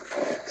with it.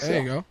 So.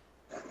 There you go.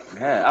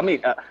 Yeah, I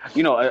mean,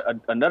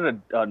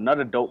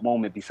 another dope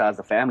moment besides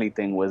the family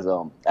thing was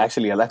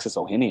actually Alexis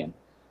Ohanian.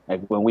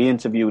 Like, when we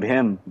interviewed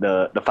him,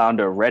 the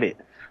founder of Reddit,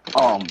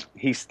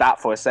 he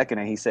stopped for a second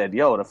and he said,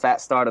 "Yo, the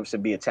Phat Startup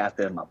should be a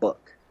chapter in my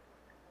book."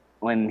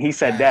 When he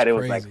said that, it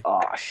was like,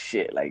 oh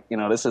shit! Like,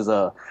 this is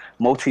a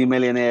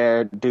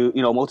multi-millionaire dude.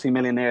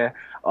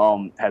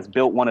 Has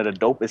built one of the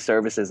dopest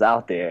services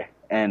out there,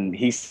 and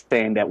he's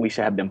saying that we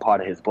should have been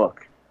part of his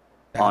book.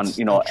 That's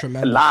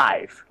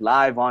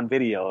live on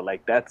video.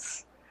 Like,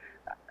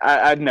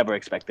 I'd never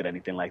expected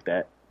anything like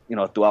that.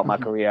 Throughout my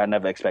career, I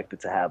never expected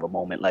to have a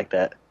moment like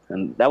that.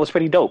 And that was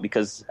pretty dope,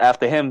 because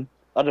after him,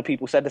 other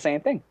people said the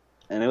same thing.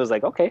 And it was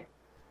like, okay.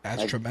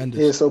 That's tremendous.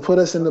 Yeah, so put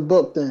us in the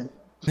book then.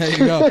 There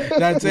you go.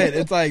 That's it.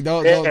 It's like,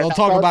 don't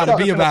talk about it,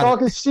 be about it.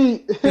 Talking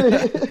sheet.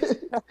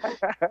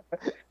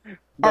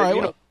 All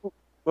right.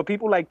 But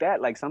people like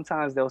that, like,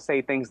 sometimes they'll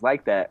say things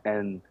like that,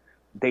 and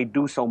they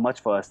do so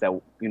much for us that,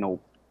 you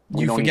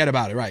forget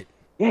about it, right?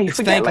 Yeah, it's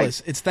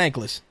thankless. It's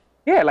thankless.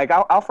 Yeah, like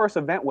our first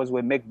event was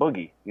with Mick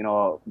Boogie,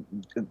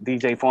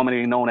 DJ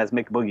formerly known as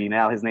Mick Boogie.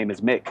 Now his name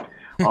is Mick.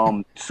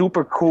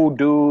 Super cool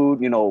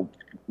dude,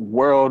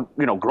 global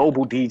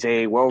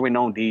DJ,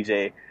 world-renowned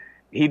DJ.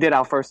 He did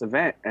our first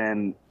event,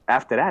 and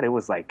after that, it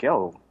was like,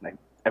 yo, like,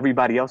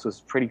 everybody else was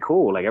pretty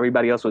cool. Like,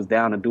 everybody else was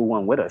down to do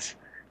one with us.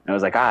 And I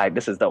was like, all right,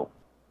 this is dope.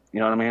 You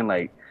know what I mean?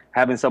 Like,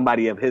 having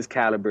somebody of his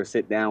caliber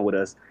sit down with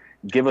us,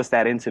 give us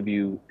that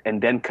interview,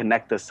 and then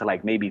connect us to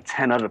like maybe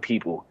 10 other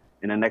people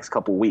in the next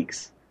couple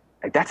weeks.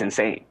 Like, that's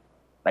insane.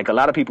 Like, a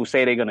lot of people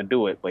say they're going to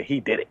do it, but he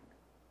did it.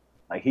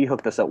 Like, he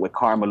hooked us up with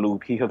Karma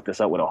Loop. He hooked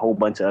us up with a whole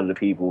bunch of other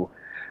people.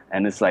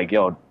 And it's like,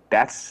 yo,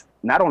 that's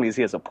not only is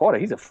he a supporter,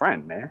 he's a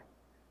friend, man.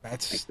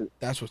 That's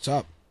what's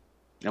up.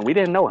 And we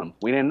didn't know him.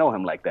 We didn't know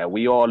him like that.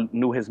 We all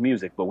knew his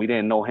music, but we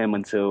didn't know him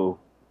until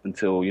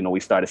we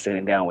started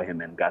sitting down with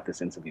him and got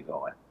this interview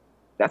going.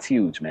 That's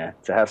huge, man.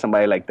 To have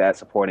somebody like that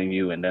supporting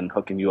you and then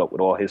hooking you up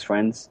with all his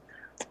friends,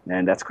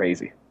 man, that's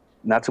crazy.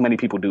 Not too many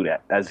people do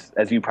that,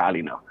 as you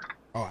probably know.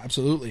 Oh,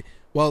 absolutely.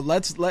 Well,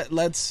 let's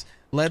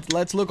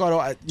let's look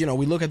at,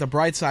 we look at the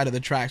bright side of the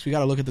tracks. We got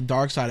to look at the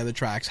dark side of the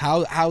tracks.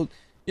 How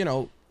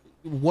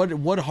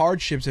what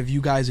hardships have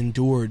you guys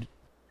endured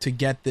to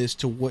get this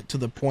to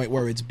the point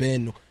where it's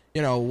been?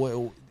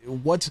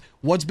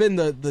 What's been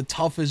the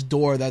toughest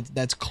door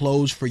that's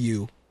closed for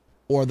you,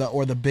 or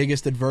the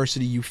biggest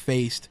adversity you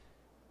faced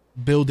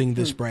building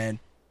this brand?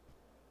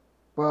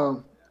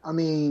 Well, I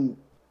mean,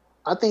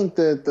 I think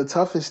the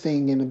toughest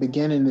thing in the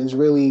beginning is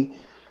really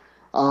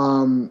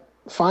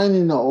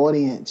finding the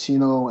audience,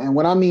 and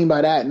what I mean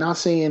by that, not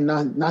saying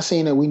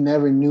that we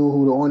never knew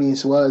who the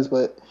audience was,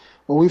 but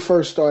when we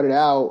first started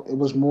out, it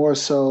was more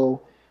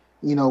so,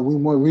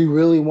 we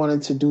really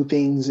wanted to do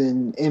things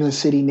in inner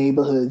city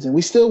neighborhoods, and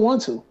we still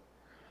want to.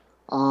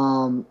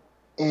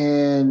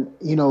 And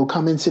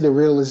come into the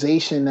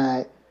realization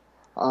that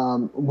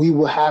we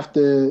will have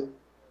to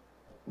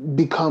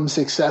become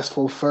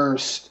successful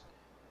first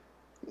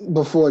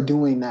before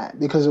doing that,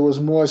 because it was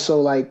more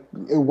so like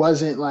it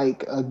wasn't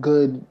like a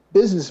good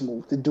business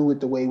move to do it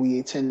the way we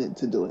intended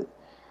to do it.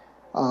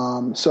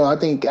 So I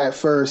think at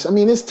first,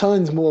 there's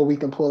tons more we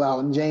can pull out,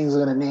 and James is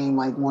gonna name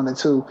like one or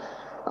two.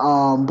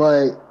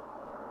 But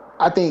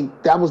I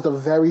think that was the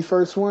very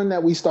first one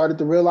that we started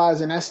to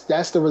realize, and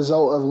that's the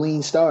result of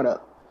lean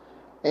startup.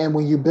 And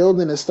when you're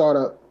building a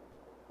startup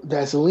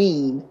that's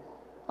lean,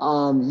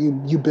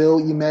 you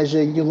build, you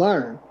measure, you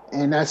learn.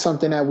 And that's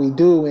something that we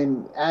do.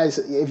 And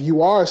if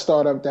you are a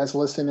startup that's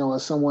listening, or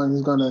someone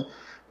who's going to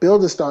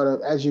build a startup,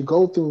 as you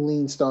go through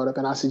lean startup,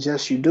 and I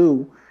suggest you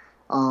do,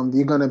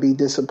 you're going to be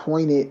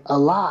disappointed a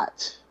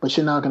lot, but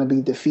you're not going to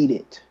be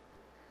defeated.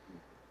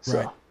 So.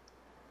 Right.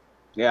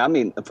 Yeah,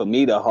 for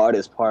me, the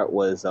hardest part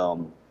was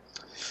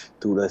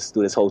through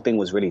this whole thing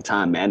was really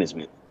time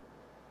management.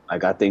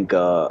 Like I think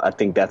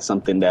that's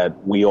something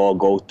that we all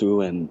go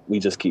through, and we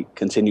just keep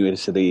continuing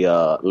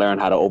to learn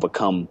how to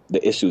overcome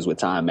the issues with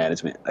time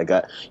management. Like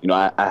I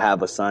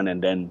have a son,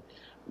 and then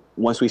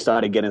once we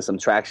started getting some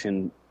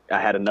traction, I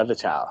had another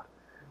child.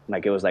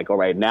 Like it was like, all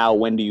right, now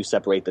when do you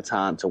separate the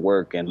time to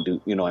work and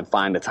do and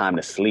find the time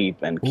to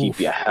sleep and keep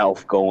your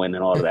health going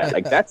and all of that?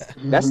 Like that's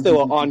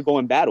still an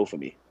ongoing battle for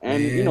me.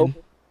 And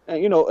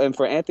and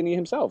for Anthony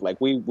himself, like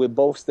we're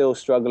both still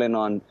struggling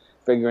on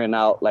figuring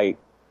out like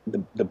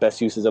the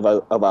best uses of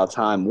our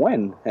time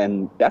when,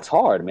 and that's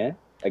hard, man.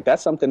 Like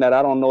that's something that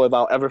I don't know if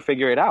I'll ever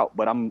figure it out,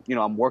 but I'm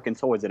working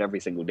towards it every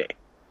single day.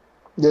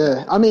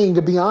 Yeah,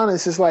 to be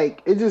honest, it's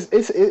like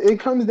it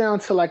comes down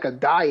to like a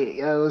diet.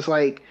 It's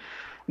like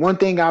one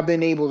thing I've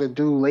been able to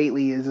do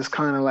lately is just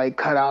kind of like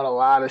cut out a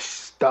lot of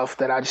stuff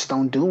that I just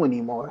don't do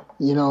anymore.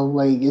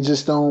 Like it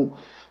just don't.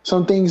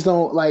 Some things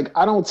don't, like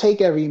I don't take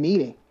every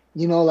meeting.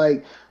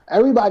 Like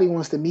everybody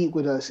wants to meet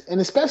with us,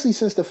 and especially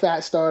since the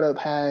Phat startup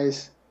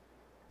has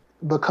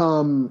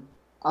become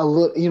a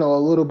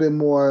little bit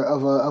more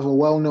of a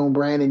well-known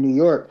brand in New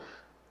York.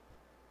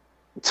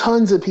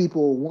 Tons of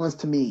people wants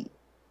to meet.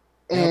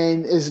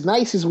 And as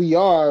nice as we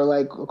are,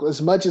 like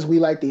as much as we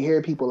like to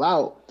hear people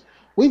out,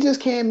 we just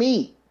can't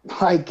meet.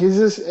 Like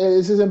it's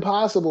just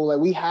impossible. Like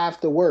we have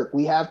to work.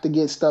 We have to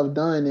get stuff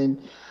done,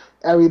 and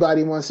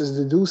everybody wants us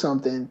to do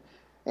something,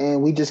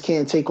 and we just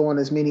can't take on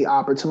as many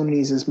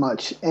opportunities as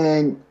much.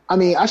 And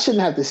I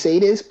shouldn't have to say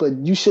this, but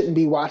you shouldn't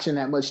be watching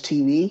that much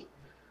TV.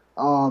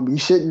 You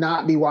should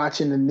not be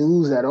watching the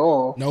news at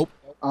all. Nope.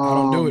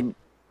 I don't do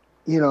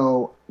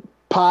it.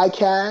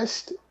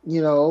 Podcast,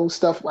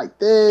 stuff like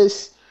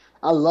this.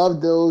 I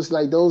love those.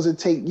 Like those that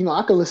take,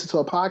 I can listen to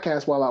a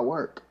podcast while I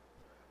work.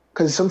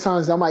 Because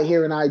sometimes I might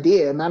hear an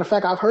idea. Matter of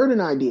fact, I've heard an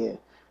idea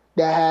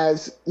that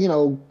has,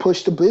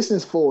 pushed the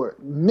business forward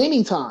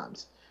many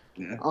times.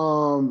 Yeah.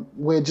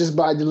 Where just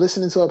by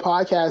listening to a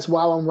podcast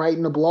while I'm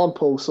writing a blog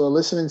post or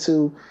listening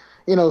to,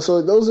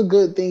 so those are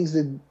good things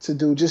to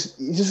do.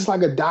 Just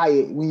like a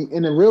diet.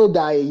 In a real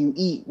diet, you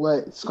eat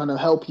what's going to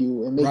help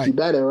you and make you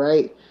better,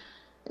 right?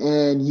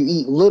 And you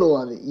eat little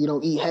of it. You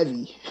don't eat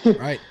heavy.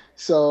 Right.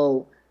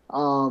 So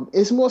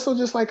it's more so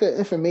just like an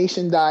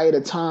information diet,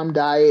 a time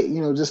diet,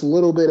 just a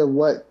little bit of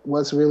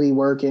what's really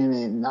working.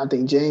 And I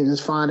think James is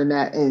finding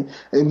that. And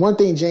one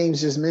thing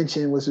James just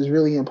mentioned, which is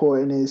really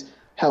important, is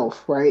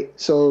health, right?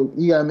 So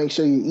you got to make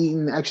sure you're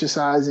eating,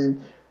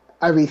 exercising,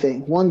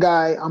 everything. One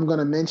guy I'm going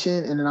to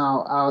mention, and then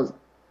I'll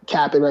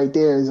cap it right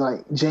there, is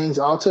like James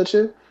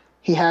Altucher.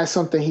 He has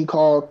something he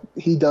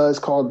does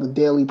called the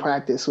daily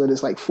practice, where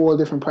there's like 4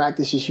 different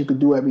practices you could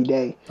do every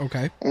day.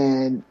 Okay.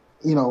 And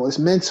it's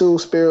mental,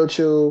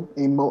 spiritual,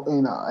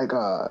 emotional,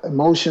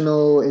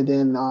 and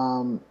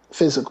then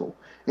physical.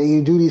 And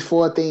you do these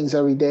 4 things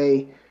every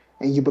day,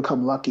 and you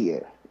become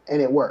luckier,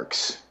 and it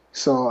works.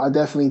 So I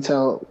definitely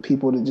tell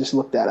people to just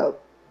look that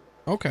up.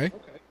 Okay.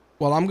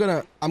 Well, I'm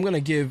gonna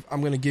give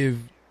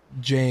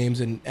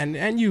James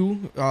and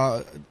you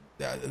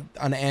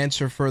an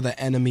answer for the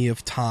enemy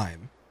of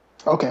time.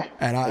 Okay.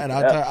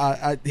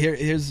 And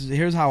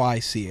here's how I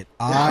see it.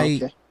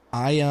 And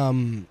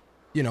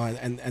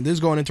this is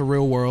going into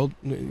real world.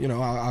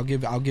 I'll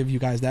give you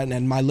guys that,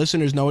 and my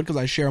listeners know it because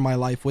I share my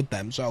life with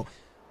them. So,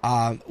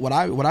 what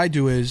I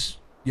do is,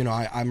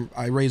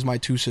 I raise my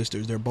 2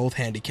 sisters. They're both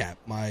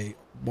handicapped. My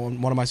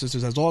one of my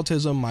sisters has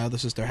autism. My other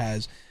sister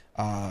has,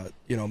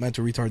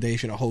 mental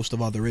retardation, a host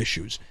of other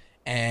issues.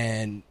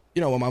 And,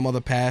 when my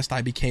mother passed,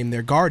 I became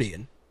their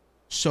guardian.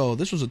 So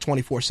this was a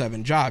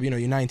 24/7 job. You're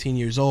 19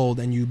 years old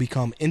and you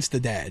become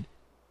Insta-dad.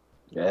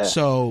 Yeah.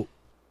 So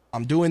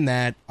I'm doing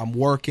that. I'm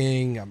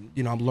working. I'm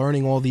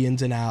learning all the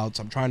ins and outs.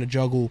 I'm trying to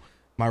juggle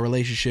my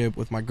relationship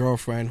with my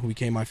girlfriend, who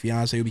became my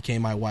fiance, who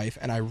became my wife.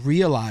 And I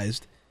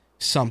realized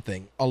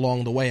something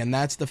along the way. And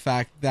that's the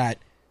fact that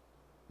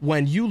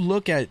when you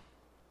look at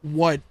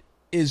what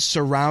is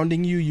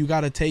surrounding you, you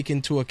got to take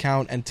into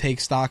account and take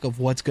stock of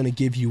what's going to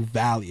give you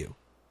value.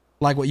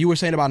 Like what you were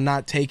saying about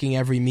not taking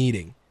every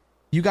meeting.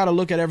 You got to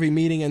look at every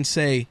meeting and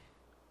say,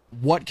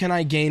 what can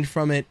I gain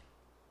from it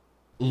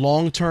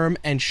long term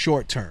and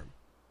short term?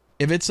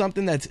 If it's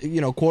something that's,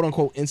 quote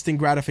unquote, instant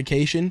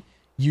gratification,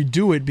 you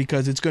do it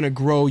because it's going to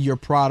grow your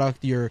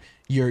product, your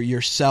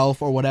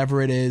yourself or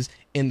whatever it is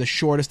in the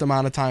shortest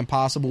amount of time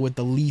possible with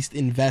the least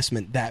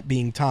investment, that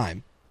being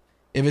time.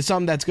 If it's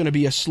something that's going to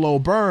be a slow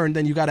burn,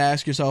 then you got to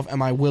ask yourself,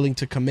 am I willing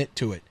to commit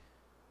to it?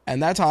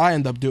 And that's how I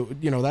end up doing,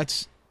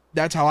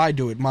 that's how I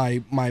do it.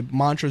 My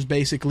mantra is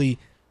basically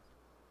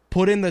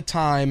put in the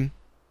time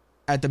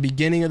at the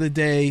beginning of the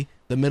day,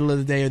 the middle of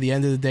the day, or the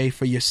end of the day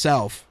for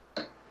yourself,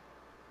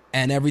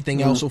 and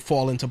everything else will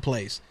fall into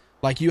place.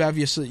 Like you have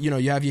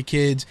your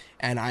kids,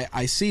 and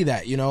I see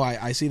that,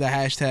 I see the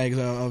hashtags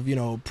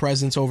of,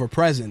 presence over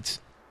presence.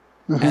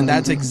 And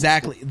that's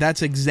exactly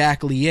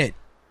it.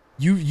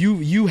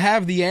 You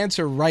have the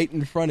answer right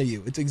in front of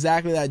you. It's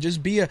exactly that.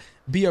 Just be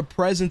a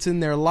presence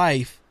in their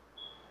life,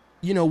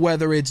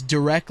 whether it's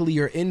directly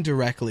or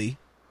indirectly,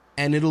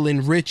 and it'll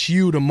enrich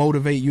you to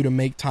motivate you to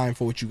make time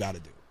for what you got to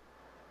do.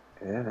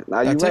 Yeah,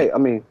 now you're right. I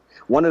mean,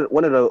 one of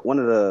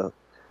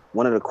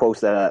the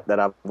quotes that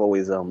I've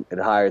always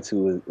adhered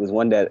to was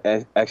one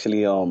that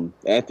actually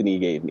Anthony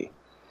gave me,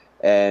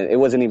 and it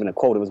wasn't even a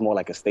quote. It was more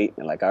like a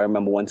statement. Like I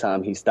remember one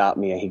time he stopped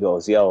me and he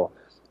goes, "Yo,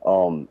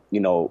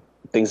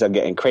 things are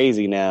getting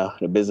crazy now.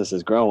 The business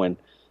is growing.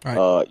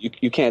 Right.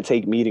 You can't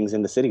take meetings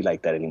in the city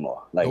like that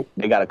anymore. Like nope.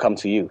 They got to come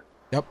to you."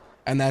 Yep,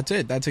 and that's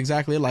it. That's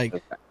exactly it.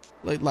 Like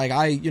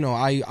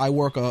I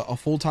work a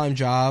full-time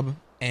job,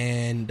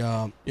 and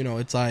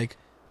it's like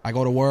I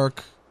go to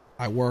work.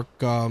 I work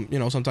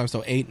sometimes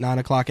till 8, 9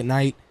 o'clock at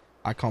night.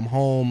 I come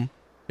home.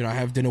 I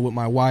have dinner with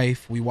my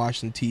wife. We watch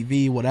some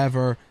TV,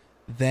 whatever.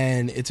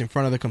 Then it's in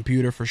front of the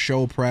computer for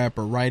show prep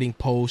or writing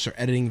posts or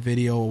editing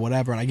video or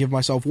whatever. And I give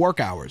myself work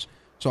hours.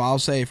 So I'll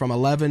say from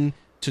 11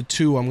 to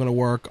 2, I'm going to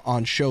work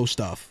on show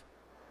stuff.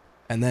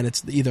 And then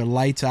it's either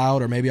lights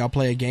out or maybe I'll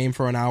play a game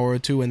for an hour or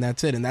two, and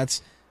that's it. And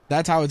that's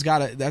how it's got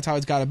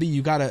to be.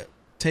 You got to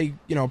take,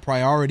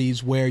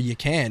 priorities where you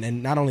can.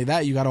 And not only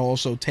that, you got to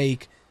also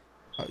take,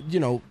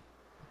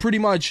 pretty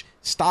much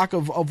stock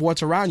of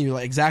what's around you.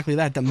 Like exactly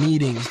that, the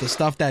meetings, the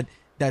stuff that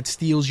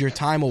steals your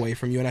time away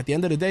from you. And at the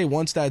end of the day,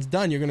 once that's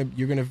done, you're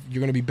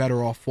gonna be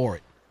better off for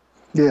it.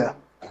 Yeah,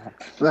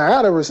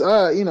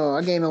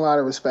 I gain a lot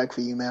of respect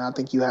for you, man. I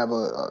think you have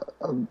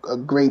a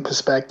great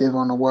perspective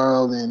on the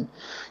world, and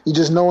you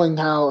just knowing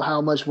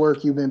how much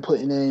work you've been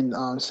putting in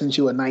since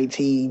you were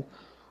 19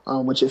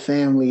 with your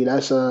family.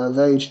 That's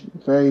very,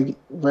 very,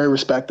 very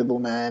respectable,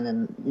 man.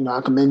 And I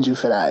commend you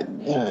for that.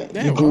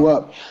 You grew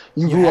up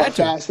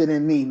faster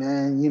than me,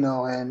 man.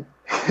 And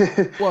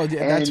well,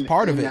 that's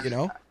part of it,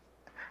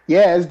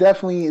 Yeah, it's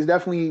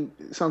definitely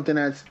something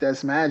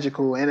that's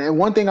magical. And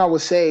one thing I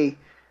would say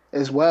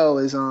as well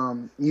is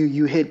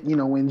you hit,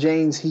 when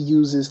James, he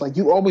uses, like,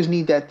 you always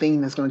need that thing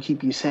that's going to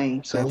keep you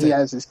sane. So he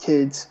has his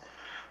kids,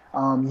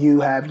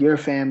 you have your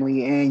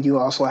family, and you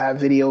also have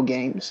video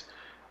games.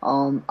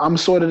 I'm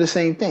sort of the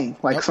same thing.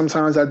 Like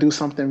sometimes I do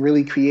something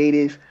really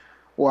creative,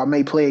 or I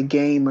may play a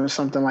game or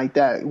something like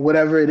that.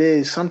 Whatever it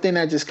is, something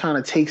that just kind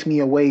of takes me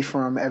away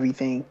from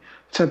everything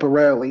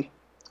temporarily.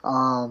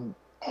 And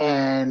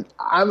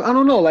I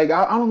don't know, like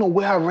I don't know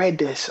where I read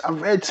this. I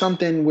read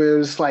something where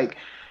it's like,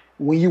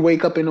 when you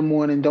wake up in the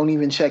morning, don't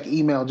even check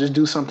email, just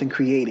do something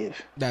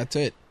creative. That's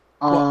it.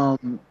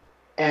 And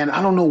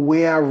I don't know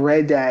where I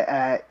read that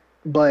at,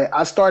 but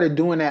I started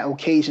doing that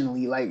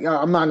occasionally. Like,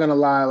 I'm not gonna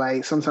lie,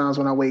 like sometimes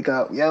when I wake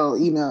up, email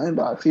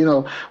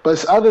inbox,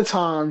 but other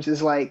times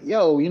it's like,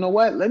 you know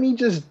what? Let me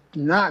just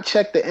not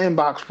check the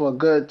inbox for a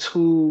good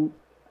 2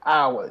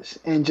 hours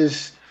and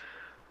just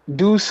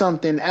do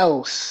something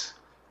else,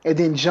 and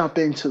then jump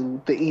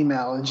into the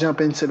email and jump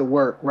into the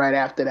work right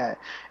after that.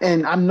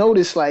 And I've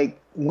noticed, like,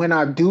 when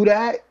I do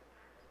that,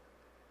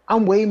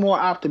 I'm way more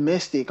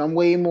optimistic. I'm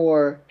way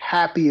more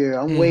happier.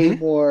 I'm way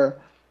more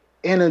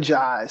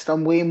energized.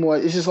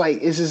 It's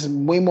just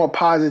way more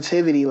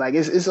positivity. Like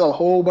it's a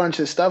whole bunch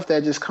of stuff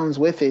that just comes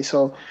with it.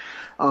 So,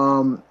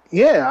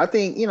 I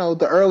think,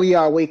 the earlier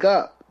I wake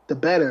up, the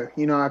better,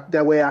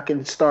 that way I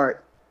can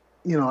start,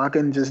 I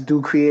can just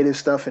do creative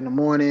stuff in the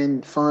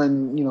morning,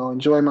 fun,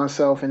 enjoy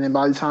myself. And then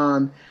by the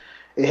time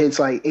it hits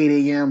like 8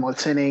 a.m. or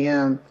 10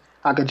 a.m.,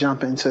 I could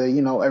jump into,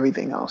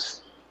 everything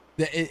else.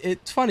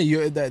 It's funny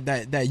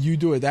that you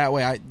do it that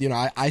way.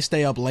 I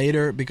stay up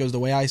later because the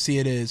way I see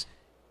it is,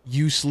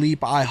 you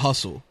sleep, I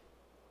hustle.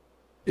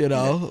 You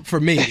know, for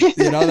me,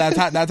 you know,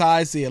 that's how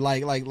I see it.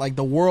 Like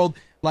the world,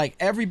 like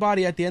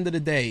everybody at the end of the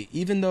day,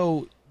 even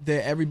though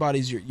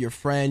everybody's your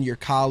friend, your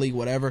colleague,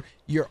 whatever,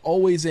 you're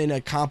always in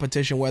a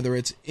competition, whether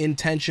it's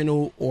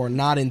intentional or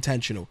not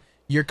intentional.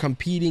 You're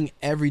competing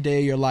every day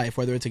of your life,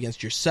 whether it's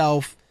against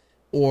yourself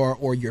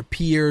or your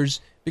peers,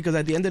 because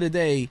at the end of the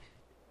day,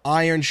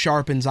 iron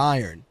sharpens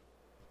iron.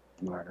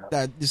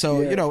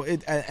 You know,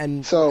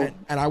 and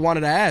I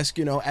wanted to ask,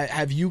 you know,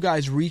 have you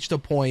guys reached a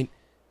point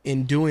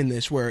in doing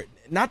this where,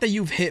 not that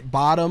you've hit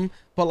bottom,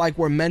 but like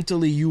where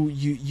mentally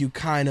you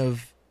kind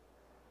of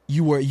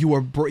you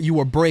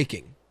were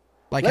breaking?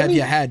 Like, have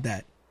you had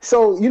that?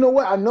 So, you know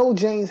what? I know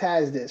James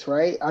has this,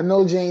 right? I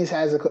know James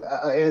has an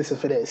answer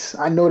for this.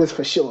 I know this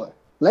for sure.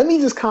 Let me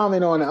just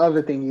comment on the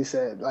other thing you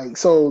said. Like,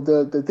 so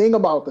the thing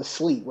about the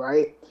sleep,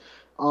 right?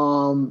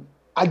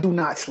 I do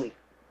not sleep.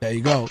 There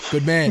you go.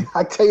 Good man.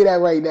 I tell you that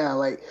right now.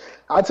 Like,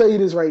 I'll tell you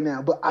this right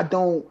now. But I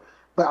don't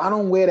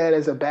wear that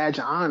as a badge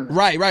of honor.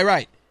 Right.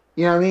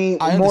 You know what I mean?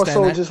 I More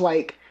so that. just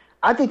like,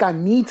 I think I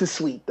need to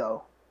sleep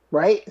though.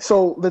 Right?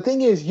 So the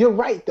thing is, you're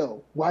right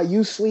though. While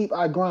you sleep,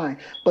 I grind.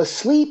 But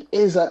sleep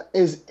but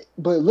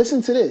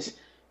listen to this.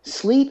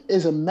 Sleep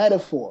is a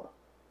metaphor.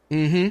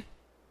 Mm-hmm.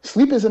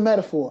 Sleep is a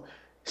metaphor.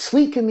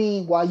 Sleep can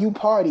mean while you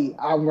party,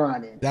 I'm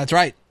grinding. That's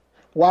right.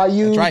 While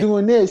you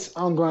doing this,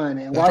 I'm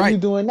grinding. While you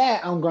doing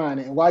that, I'm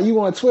grinding. While you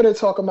on Twitter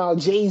talking about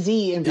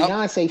Jay-Z and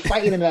Beyonce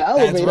fighting in the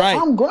elevator,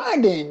 I'm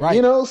grinding. Right.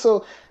 You know,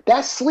 so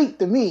that's sleep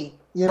to me.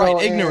 You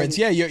know, ignorance.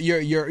 Yeah,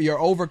 you're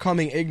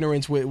overcoming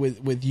ignorance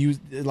with you.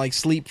 Like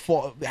sleep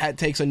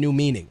takes a new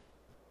meaning.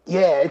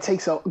 Yeah, it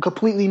takes a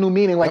completely new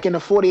meaning. Like in the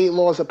 48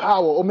 Laws of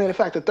Power, or matter of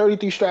fact, the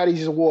 33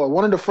 Strategies of War.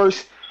 One of the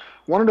first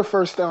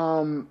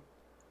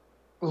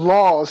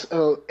laws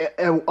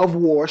of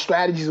war,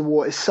 strategies of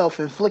war, is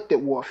self-inflicted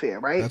warfare,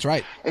 right? That's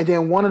right. And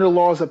then one of the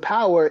laws of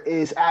power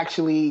is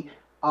actually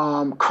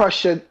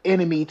crush your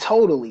enemy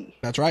totally.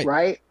 That's right.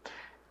 Right?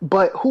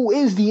 But who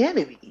is the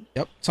enemy?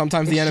 Yep.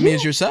 Sometimes the enemy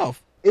is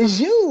yourself. It's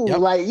you. Yep.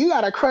 Like, you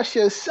gotta crush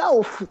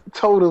yourself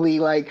totally.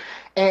 Like,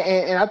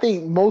 and I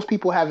think most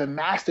people haven't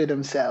mastered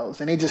themselves,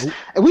 and they just.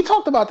 And we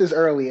talked about this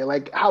earlier,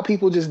 like how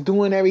people just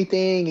doing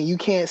everything, and you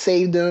can't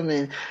save them,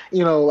 and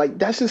you know, like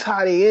that's just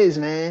how they is,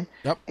 man.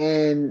 Yep.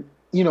 And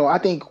you know, I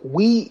think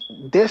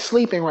they're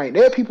sleeping right.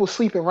 There are people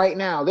sleeping right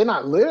now. They're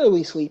not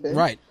literally sleeping.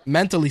 Right.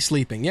 Mentally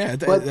sleeping. Yeah,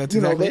 but, that's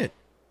exactly it.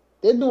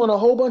 They're doing a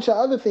whole bunch of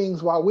other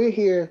things while we're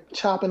here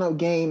chopping up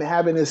game and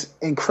having this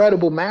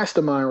incredible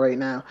mastermind right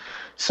now.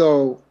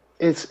 So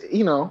it's,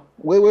 you know,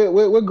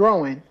 we're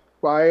growing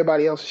while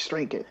everybody else is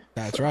shrinking.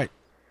 That's right.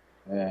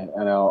 Yeah,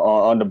 and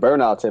on the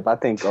burnout tip, I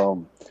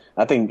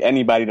think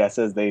anybody that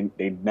says they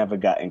never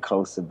gotten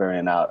close to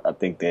burning out, I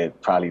think they're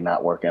probably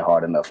not working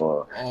hard enough,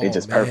 or they're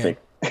just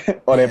perfect,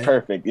 or they're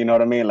perfect. You know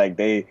what I mean? Like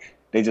they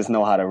just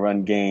know how to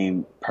run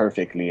game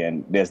perfectly,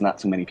 and there's not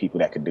too many people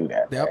that could do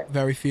that. Yep, right?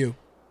 very few.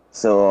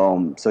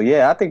 So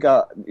yeah, I think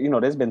you know,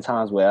 there's been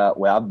times where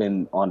I've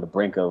been on the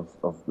brink of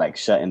like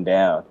shutting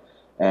down,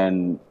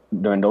 and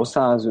during those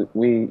times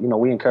we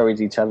encourage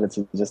each other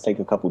to just take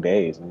a couple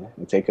days, man.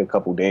 And take a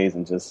couple days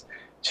and just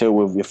chill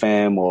with your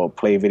fam or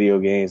play video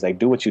games. Like,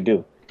 do what you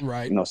do.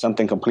 Right. You know,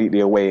 something completely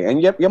away. And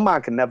your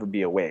mind can never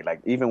be away. Like,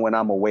 even when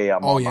I'm away,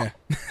 I'm on my,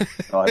 you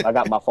know, if I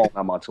got my phone,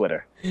 I'm on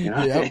Twitter. You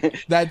know? Yep.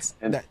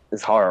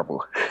 It's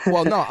horrible.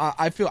 Well, no,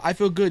 I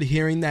feel good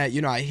hearing that.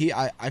 You know,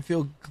 I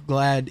feel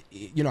glad.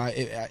 You know,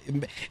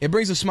 it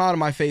brings a smile to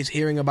my face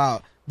hearing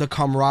about the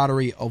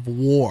camaraderie of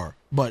war.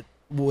 But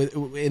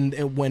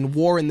when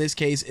war in this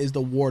case is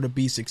the war to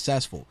be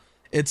successful,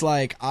 it's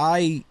like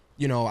I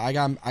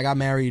got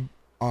married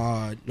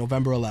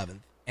November 11th,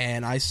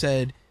 and I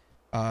said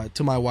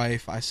to my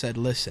wife, I said,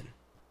 listen,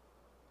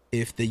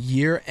 if the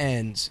year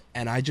ends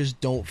and I just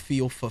don't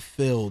feel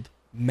fulfilled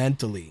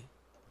mentally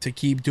to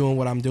keep doing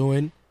what I'm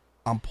doing,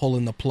 I'm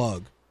pulling the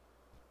plug.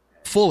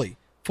 Fully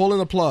pulling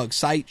the plug,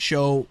 site,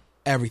 show,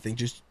 everything.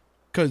 Just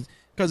because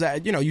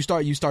you know, you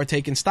start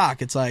taking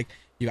stock. It's like,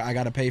 I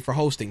got to pay for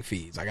hosting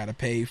fees. I got to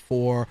pay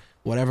for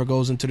whatever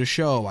goes into the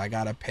show. I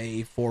got to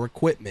pay for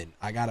equipment.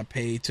 I got to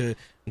pay to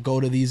go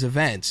to these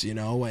events, you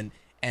know,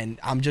 and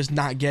I'm just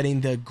not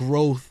getting the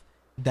growth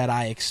that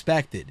I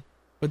expected.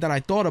 But then I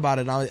thought about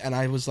it, and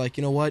I was like,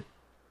 you know what?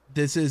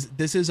 This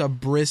is a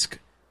brisk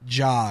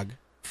jog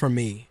for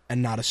me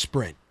and not a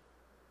sprint.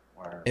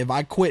 Word. If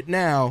I quit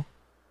now,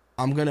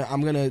 I'm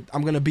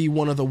gonna be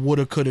one of the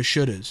woulda, coulda,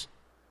 shouldas.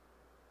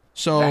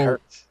 So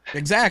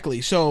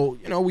exactly. So,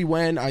 you know, we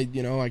went. I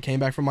came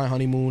back from my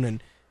honeymoon,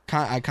 and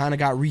I kind of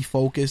got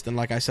refocused. And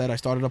like I said, I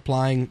started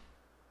applying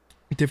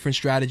different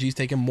strategies,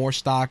 taking more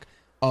stock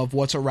of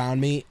what's around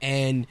me,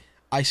 and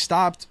I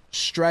stopped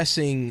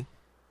stressing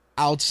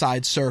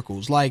outside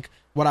circles, like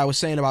what I was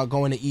saying about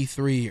going to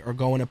E3 or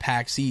going to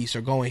PAX East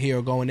or going here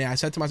or going there. I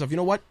said to myself, you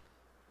know what?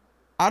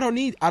 I don't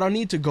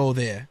need to go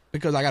there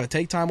because I got to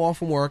take time off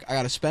from work. I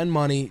got to spend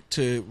money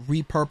to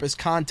repurpose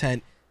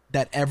content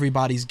that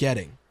everybody's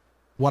getting.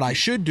 What I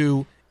should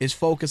do is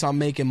focus on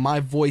making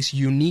my voice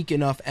unique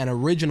enough and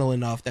original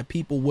enough that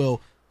people will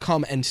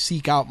come and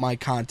seek out my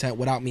content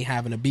without me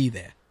having to be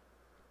there.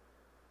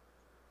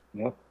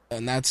 Yep.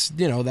 And that's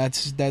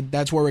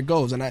where it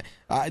goes. And I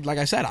like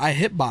I said, I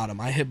hit bottom.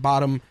 I hit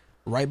bottom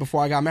right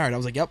before I got married. I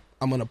was like, yep,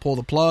 I'm going to pull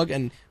the plug.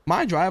 And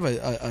mind you, I have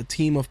a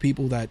team of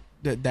people that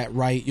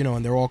write,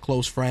 and they're all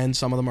close friends.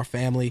 Some of them are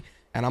family.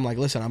 And I'm like,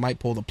 listen, I might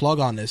pull the plug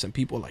on this. And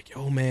people are like,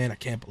 yo, man, I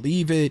can't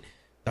believe it.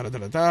 Da, da, da,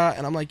 da, da.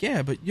 And I'm like,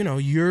 yeah, but you're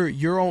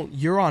on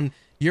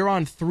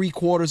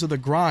 3/4 of the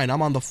grind.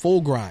 I'm on the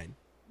full grind.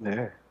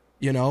 Yeah.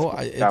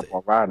 Got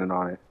more riding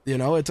on it.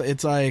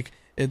 It's like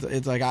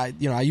I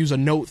use a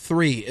Note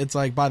 3. It's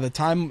like by the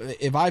time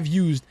if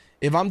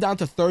I'm down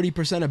to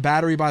 30% of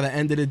battery by the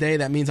end of the day,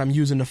 that means I'm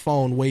using the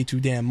phone way too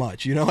damn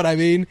much. You know what I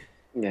mean?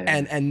 Yeah.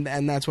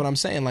 And that's what I'm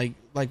saying.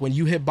 Like when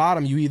you hit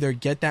bottom, you either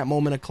get that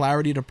moment of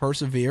clarity to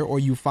persevere, or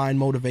you find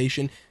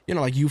motivation.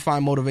 Like you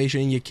find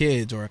motivation in your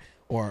kids, or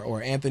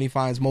Anthony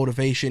finds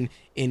motivation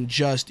in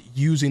just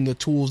using the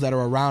tools that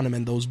are around him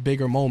in those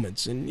bigger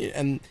moments.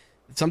 And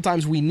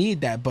sometimes we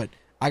need that, but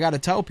I got to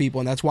tell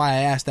people, and that's why I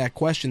asked that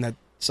question, that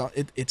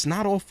it's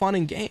not all fun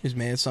and games,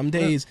 man. Some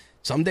days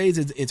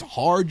it's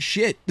hard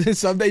shit.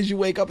 Some days you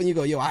wake up and you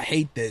go, yo, I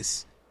hate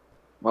this.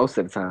 Most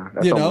of the time.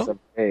 That's almost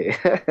every day.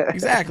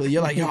 Exactly.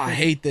 You're like, yo, I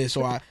hate this,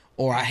 or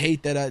I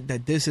hate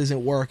that this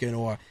isn't working,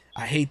 or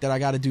I hate that I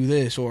got to do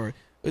this, or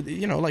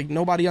like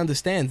nobody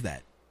understands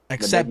that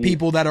except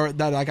people that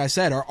like I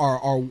said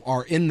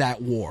are in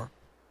that war.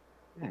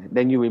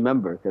 Then you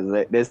remember,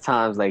 because there's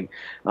times like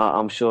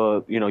I'm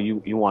sure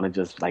you want to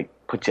just like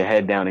put your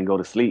head down and go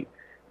to sleep,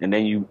 and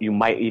then you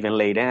might even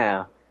lay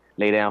down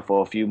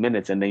for a few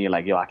minutes, and then you're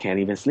like, yo, I can't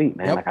even sleep,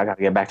 man. Yep. Like I got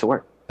to get back to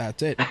work.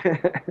 That's it.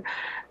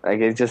 Like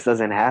it just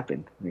doesn't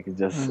happen. Like it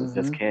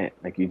just can't.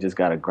 Like you just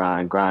gotta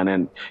grind,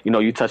 and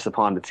you touched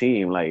upon the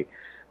team, like,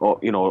 or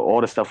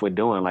all the stuff we're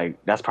doing. Like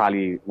that's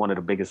probably one of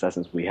the biggest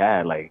lessons we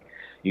had. Like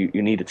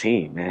you need a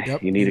team, man.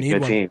 Yep, you need a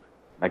good team.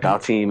 Like our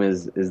team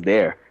is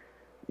there.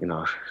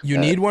 You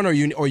need one, or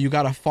you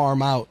gotta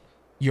farm out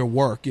your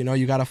work.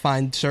 You gotta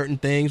find certain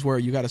things where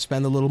you gotta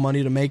spend a little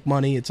money to make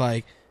money. It's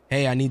like,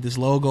 hey, I need this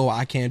logo.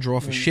 I can't draw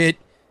for shit.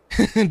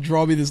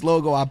 Draw me this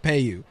logo. I'll pay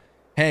you.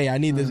 Hey, I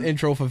need this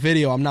intro for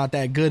video. I'm not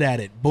that good at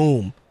it.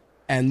 Boom.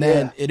 And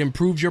then it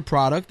improves your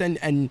product,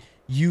 and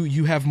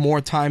you have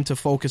more time to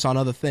focus on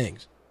other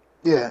things.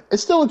 Yeah,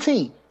 it's still a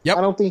team. Yep.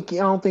 I don't think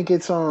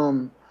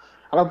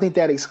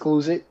that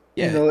excludes it.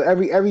 Yeah.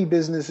 Every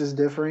business is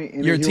different.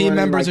 And your team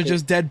members are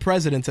just dead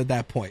presidents at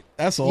that point.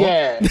 That's all.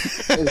 Yeah,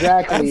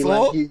 exactly. That's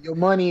all. Your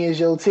money is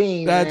your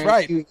team. That's man.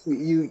 right.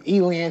 You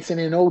e-lancing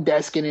and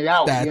O-desking it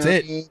out. That's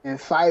it. I mean? And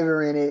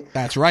Fiverr in it.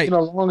 That's right.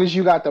 As long as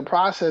you got the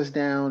process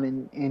down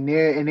and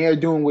they're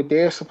doing what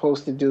they're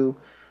supposed to do,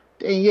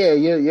 then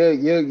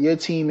your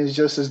team is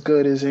just as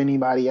good as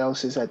anybody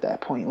else's at that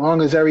point. As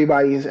long as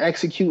everybody is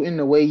executing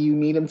the way you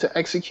need them to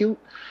execute,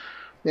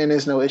 then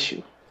there's no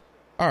issue.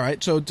 All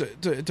right, so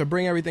to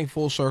bring everything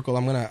full circle,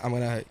 I'm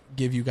gonna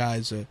give you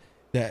guys a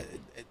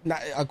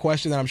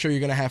question that I'm sure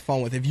you're gonna have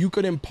fun with. If you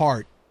could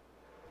impart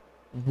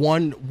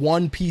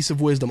one piece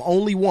of wisdom,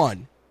 only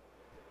one,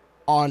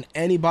 on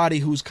anybody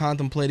who's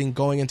contemplating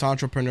going into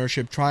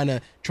entrepreneurship, trying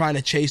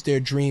to chase their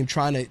dream,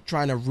 trying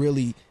to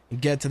really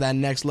get to that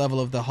next level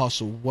of the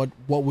hustle, what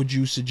would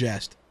you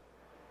suggest?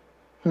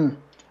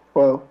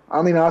 Well,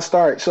 I'll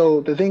start. So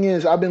the thing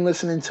is, I've been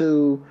listening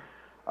to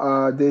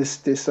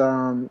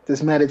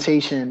this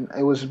meditation.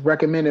 It was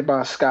recommended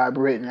by Scott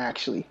Britton,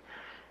 actually,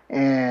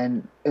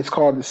 and it's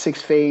called the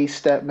 6-phase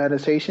step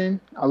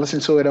meditation. I listen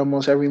to it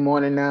almost every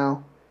morning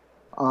now,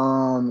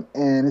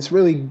 and it's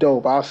really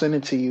dope. I'll send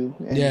it to you.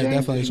 And yeah, James,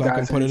 definitely, so I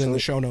can put it in the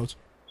show notes.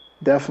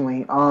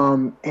 Definitely.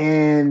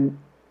 And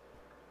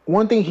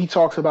one thing he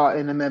talks about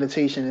in the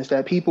meditation is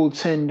that people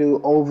tend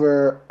to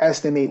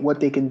overestimate what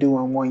they can do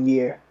in 1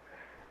 year,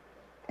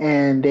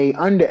 and they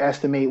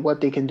underestimate what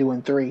they can do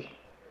in 3.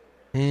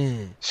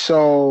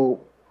 So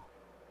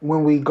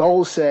when we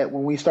goal set,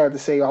 when we start to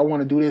say, I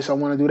want to do this, I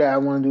want to do that, I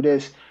want to do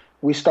this,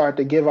 we start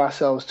to give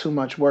ourselves too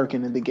much work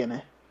in the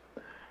beginning.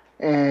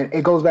 And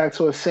it goes back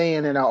to a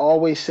saying that I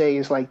always say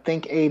is like,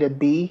 think A to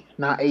B,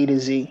 not A to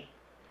Z.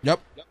 Yep.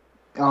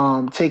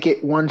 Take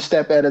it one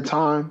step at a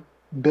time,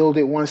 build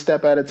it one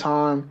step at a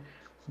time.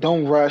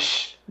 Don't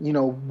rush,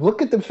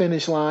 look at the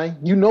finish line.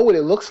 You know what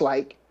it looks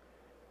like,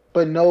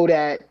 but know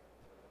that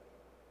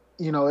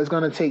it's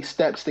going to take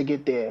steps to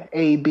get there.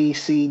 A, B,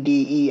 C,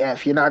 D, E,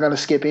 F. You're not going to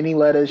skip any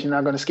letters. You're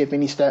not going to skip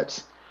any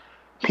steps.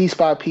 Piece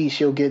by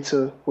piece, you'll get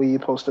to where you're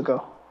supposed to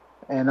go.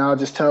 And I'll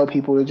just tell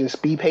people to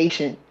just be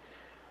patient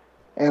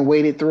and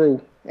wait it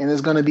through. And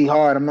it's going to be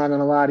hard. I'm not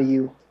going to lie to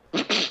you.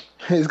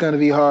 It's going to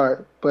be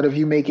hard. But if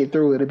you make it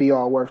through, it'll be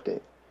all worth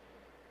it.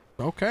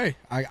 Okay.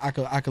 I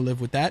could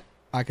live with that.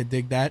 I could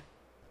dig that.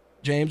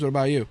 James, what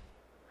about you?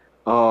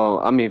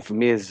 For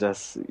me, it's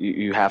just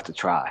you have to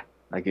try.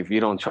 Like if you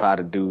don't try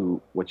to do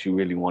what you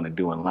really want to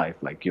do in life,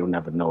 like you'll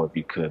never know if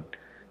you could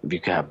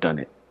have done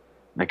it.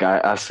 Like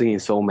I've seen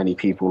so many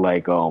people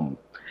like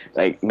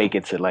make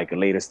it to like a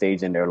later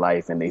stage in their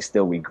life and they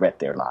still regret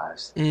their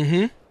lives.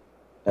 Mm-hmm.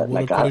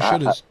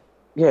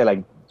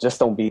 Like just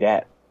don't be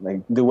that. Like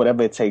do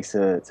whatever it takes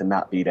to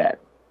not be that.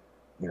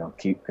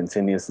 keep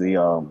continuously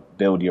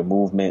build your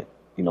movement.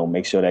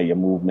 Make sure that your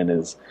movement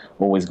is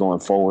always going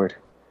forward,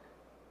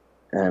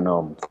 and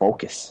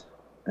focus.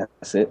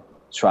 That's it.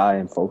 Try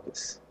and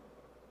focus.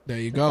 There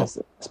you go.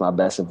 That's my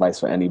best advice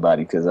for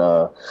anybody, because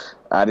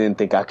I didn't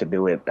think I could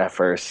do it at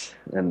first,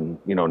 and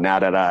now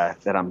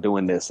that I'm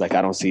doing this, like,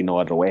 I don't see no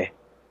other way.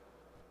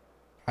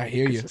 I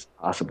hear you. It's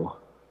possible.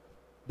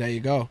 There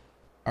you go.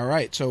 All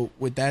right. So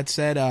with that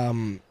said,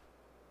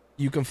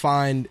 you can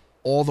find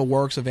all the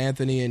works of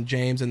Anthony and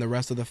James and the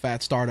rest of the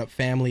Phat Startup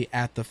family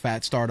at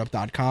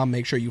thephatstartup.com.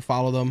 Make sure you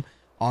follow them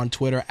on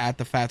Twitter at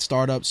the Phat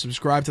Startup.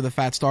 Subscribe to the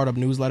Phat Startup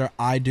newsletter.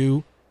 I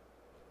do.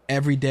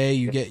 Every day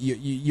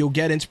you'll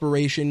get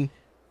inspiration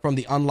from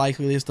the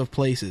unlikeliest of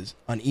places.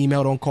 An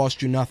email don't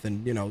cost you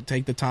nothing.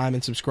 Take the time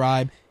and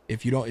subscribe.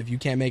 If you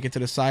can't make it to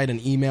the site,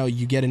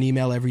 you get an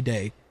email every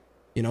day.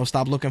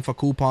 Stop looking for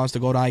coupons to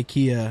go to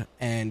IKEA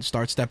and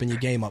start stepping your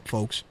game up,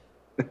 folks.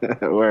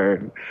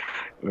 Word.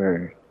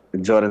 The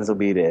Jordans will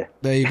be there.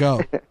 There you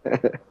go.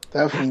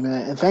 Definitely,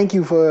 man. And thank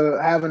you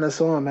for having us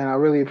on, man. I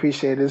really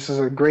appreciate it. This is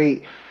a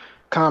great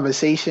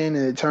conversation,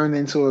 and it turned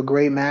into a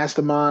great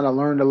mastermind. I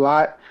learned a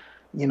lot,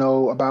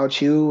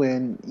 about you,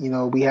 and,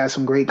 we had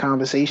some great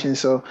conversations.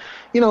 So,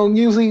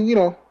 usually,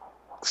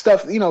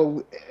 stuff,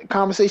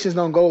 conversations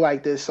don't go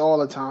like this all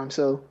the time.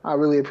 So I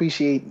really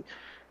appreciate,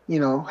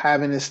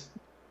 having this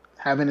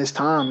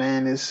time,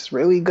 man. It's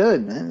really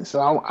good, man. So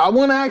I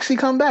want to actually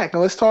come back. Now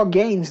let's talk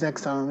games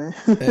next time, man.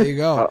 There you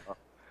go.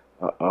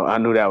 I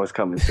knew that was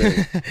coming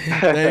soon.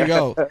 There you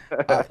go.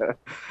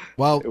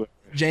 Well,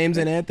 James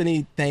and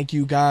Anthony, thank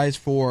you guys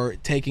for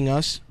taking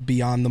us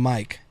beyond the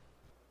mic.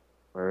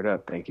 Word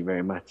up. Thank you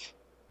very much.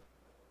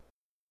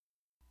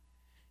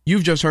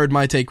 You've just heard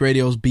My Take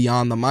Radio's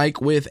Beyond the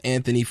Mic with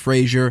Anthony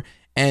Frazier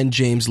and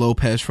James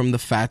Lopez from the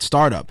Phat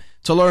Startup.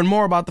 To learn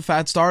more about the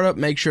Phat Startup,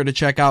 make sure to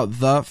check out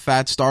the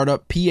Phat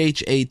Startup,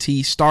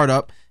 PHAT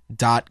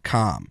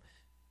Startup.com.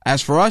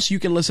 As for us, you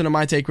can listen to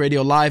My Take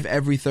Radio live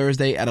every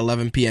Thursday at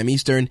 11 p.m.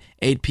 Eastern,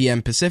 8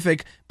 p.m.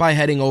 Pacific by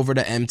heading over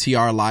to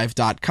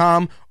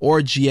mtrlive.com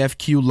or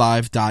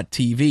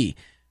gfqlive.tv.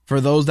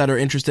 For those that are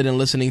interested in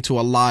listening to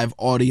a live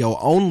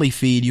audio-only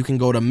feed, you can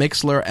go to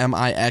Mixlr,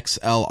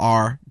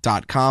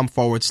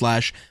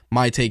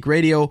 mixlr.com/My Take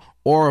Radio,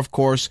 or, of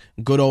course,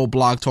 good old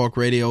Blog Talk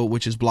Radio,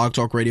 which is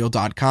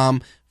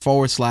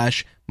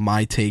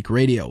blogtalkradio.com/My Take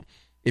Radio.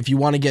 If you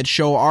want to get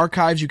show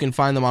archives, you can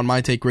find them on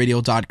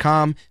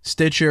mytakeradio.com,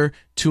 Stitcher,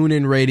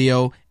 TuneIn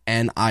Radio,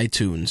 and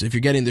iTunes. If you're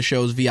getting the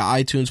shows via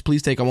iTunes,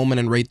 please take a moment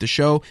and rate the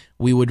show.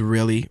 We would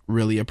really,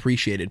 really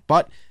appreciate it.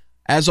 But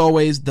as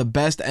always, the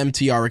best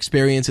MTR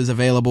experience is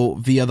available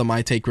via the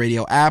My Take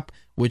Radio app,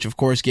 which of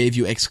course gave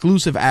you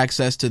exclusive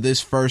access to this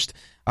first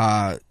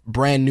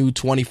brand new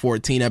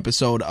 2014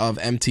 episode of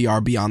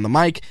MTR Beyond the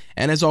Mic.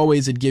 And as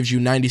always, it gives you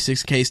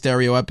 96K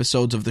stereo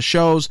episodes of the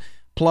shows,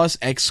 plus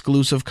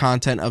exclusive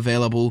content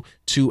available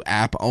to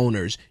app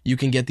owners. You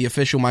can get the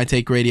official My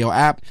Take Radio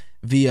app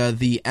via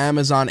the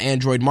Amazon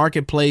Android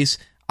Marketplace,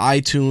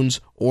 iTunes,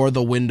 or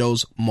the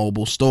Windows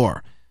Mobile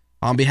Store.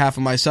 On behalf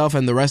of myself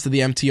and the rest of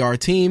the MTR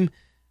team,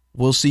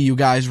 we'll see you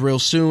guys real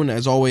soon.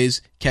 As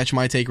always, catch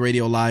My Take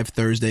Radio live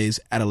Thursdays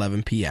at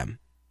 11 p.m.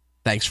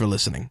 Thanks for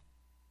listening.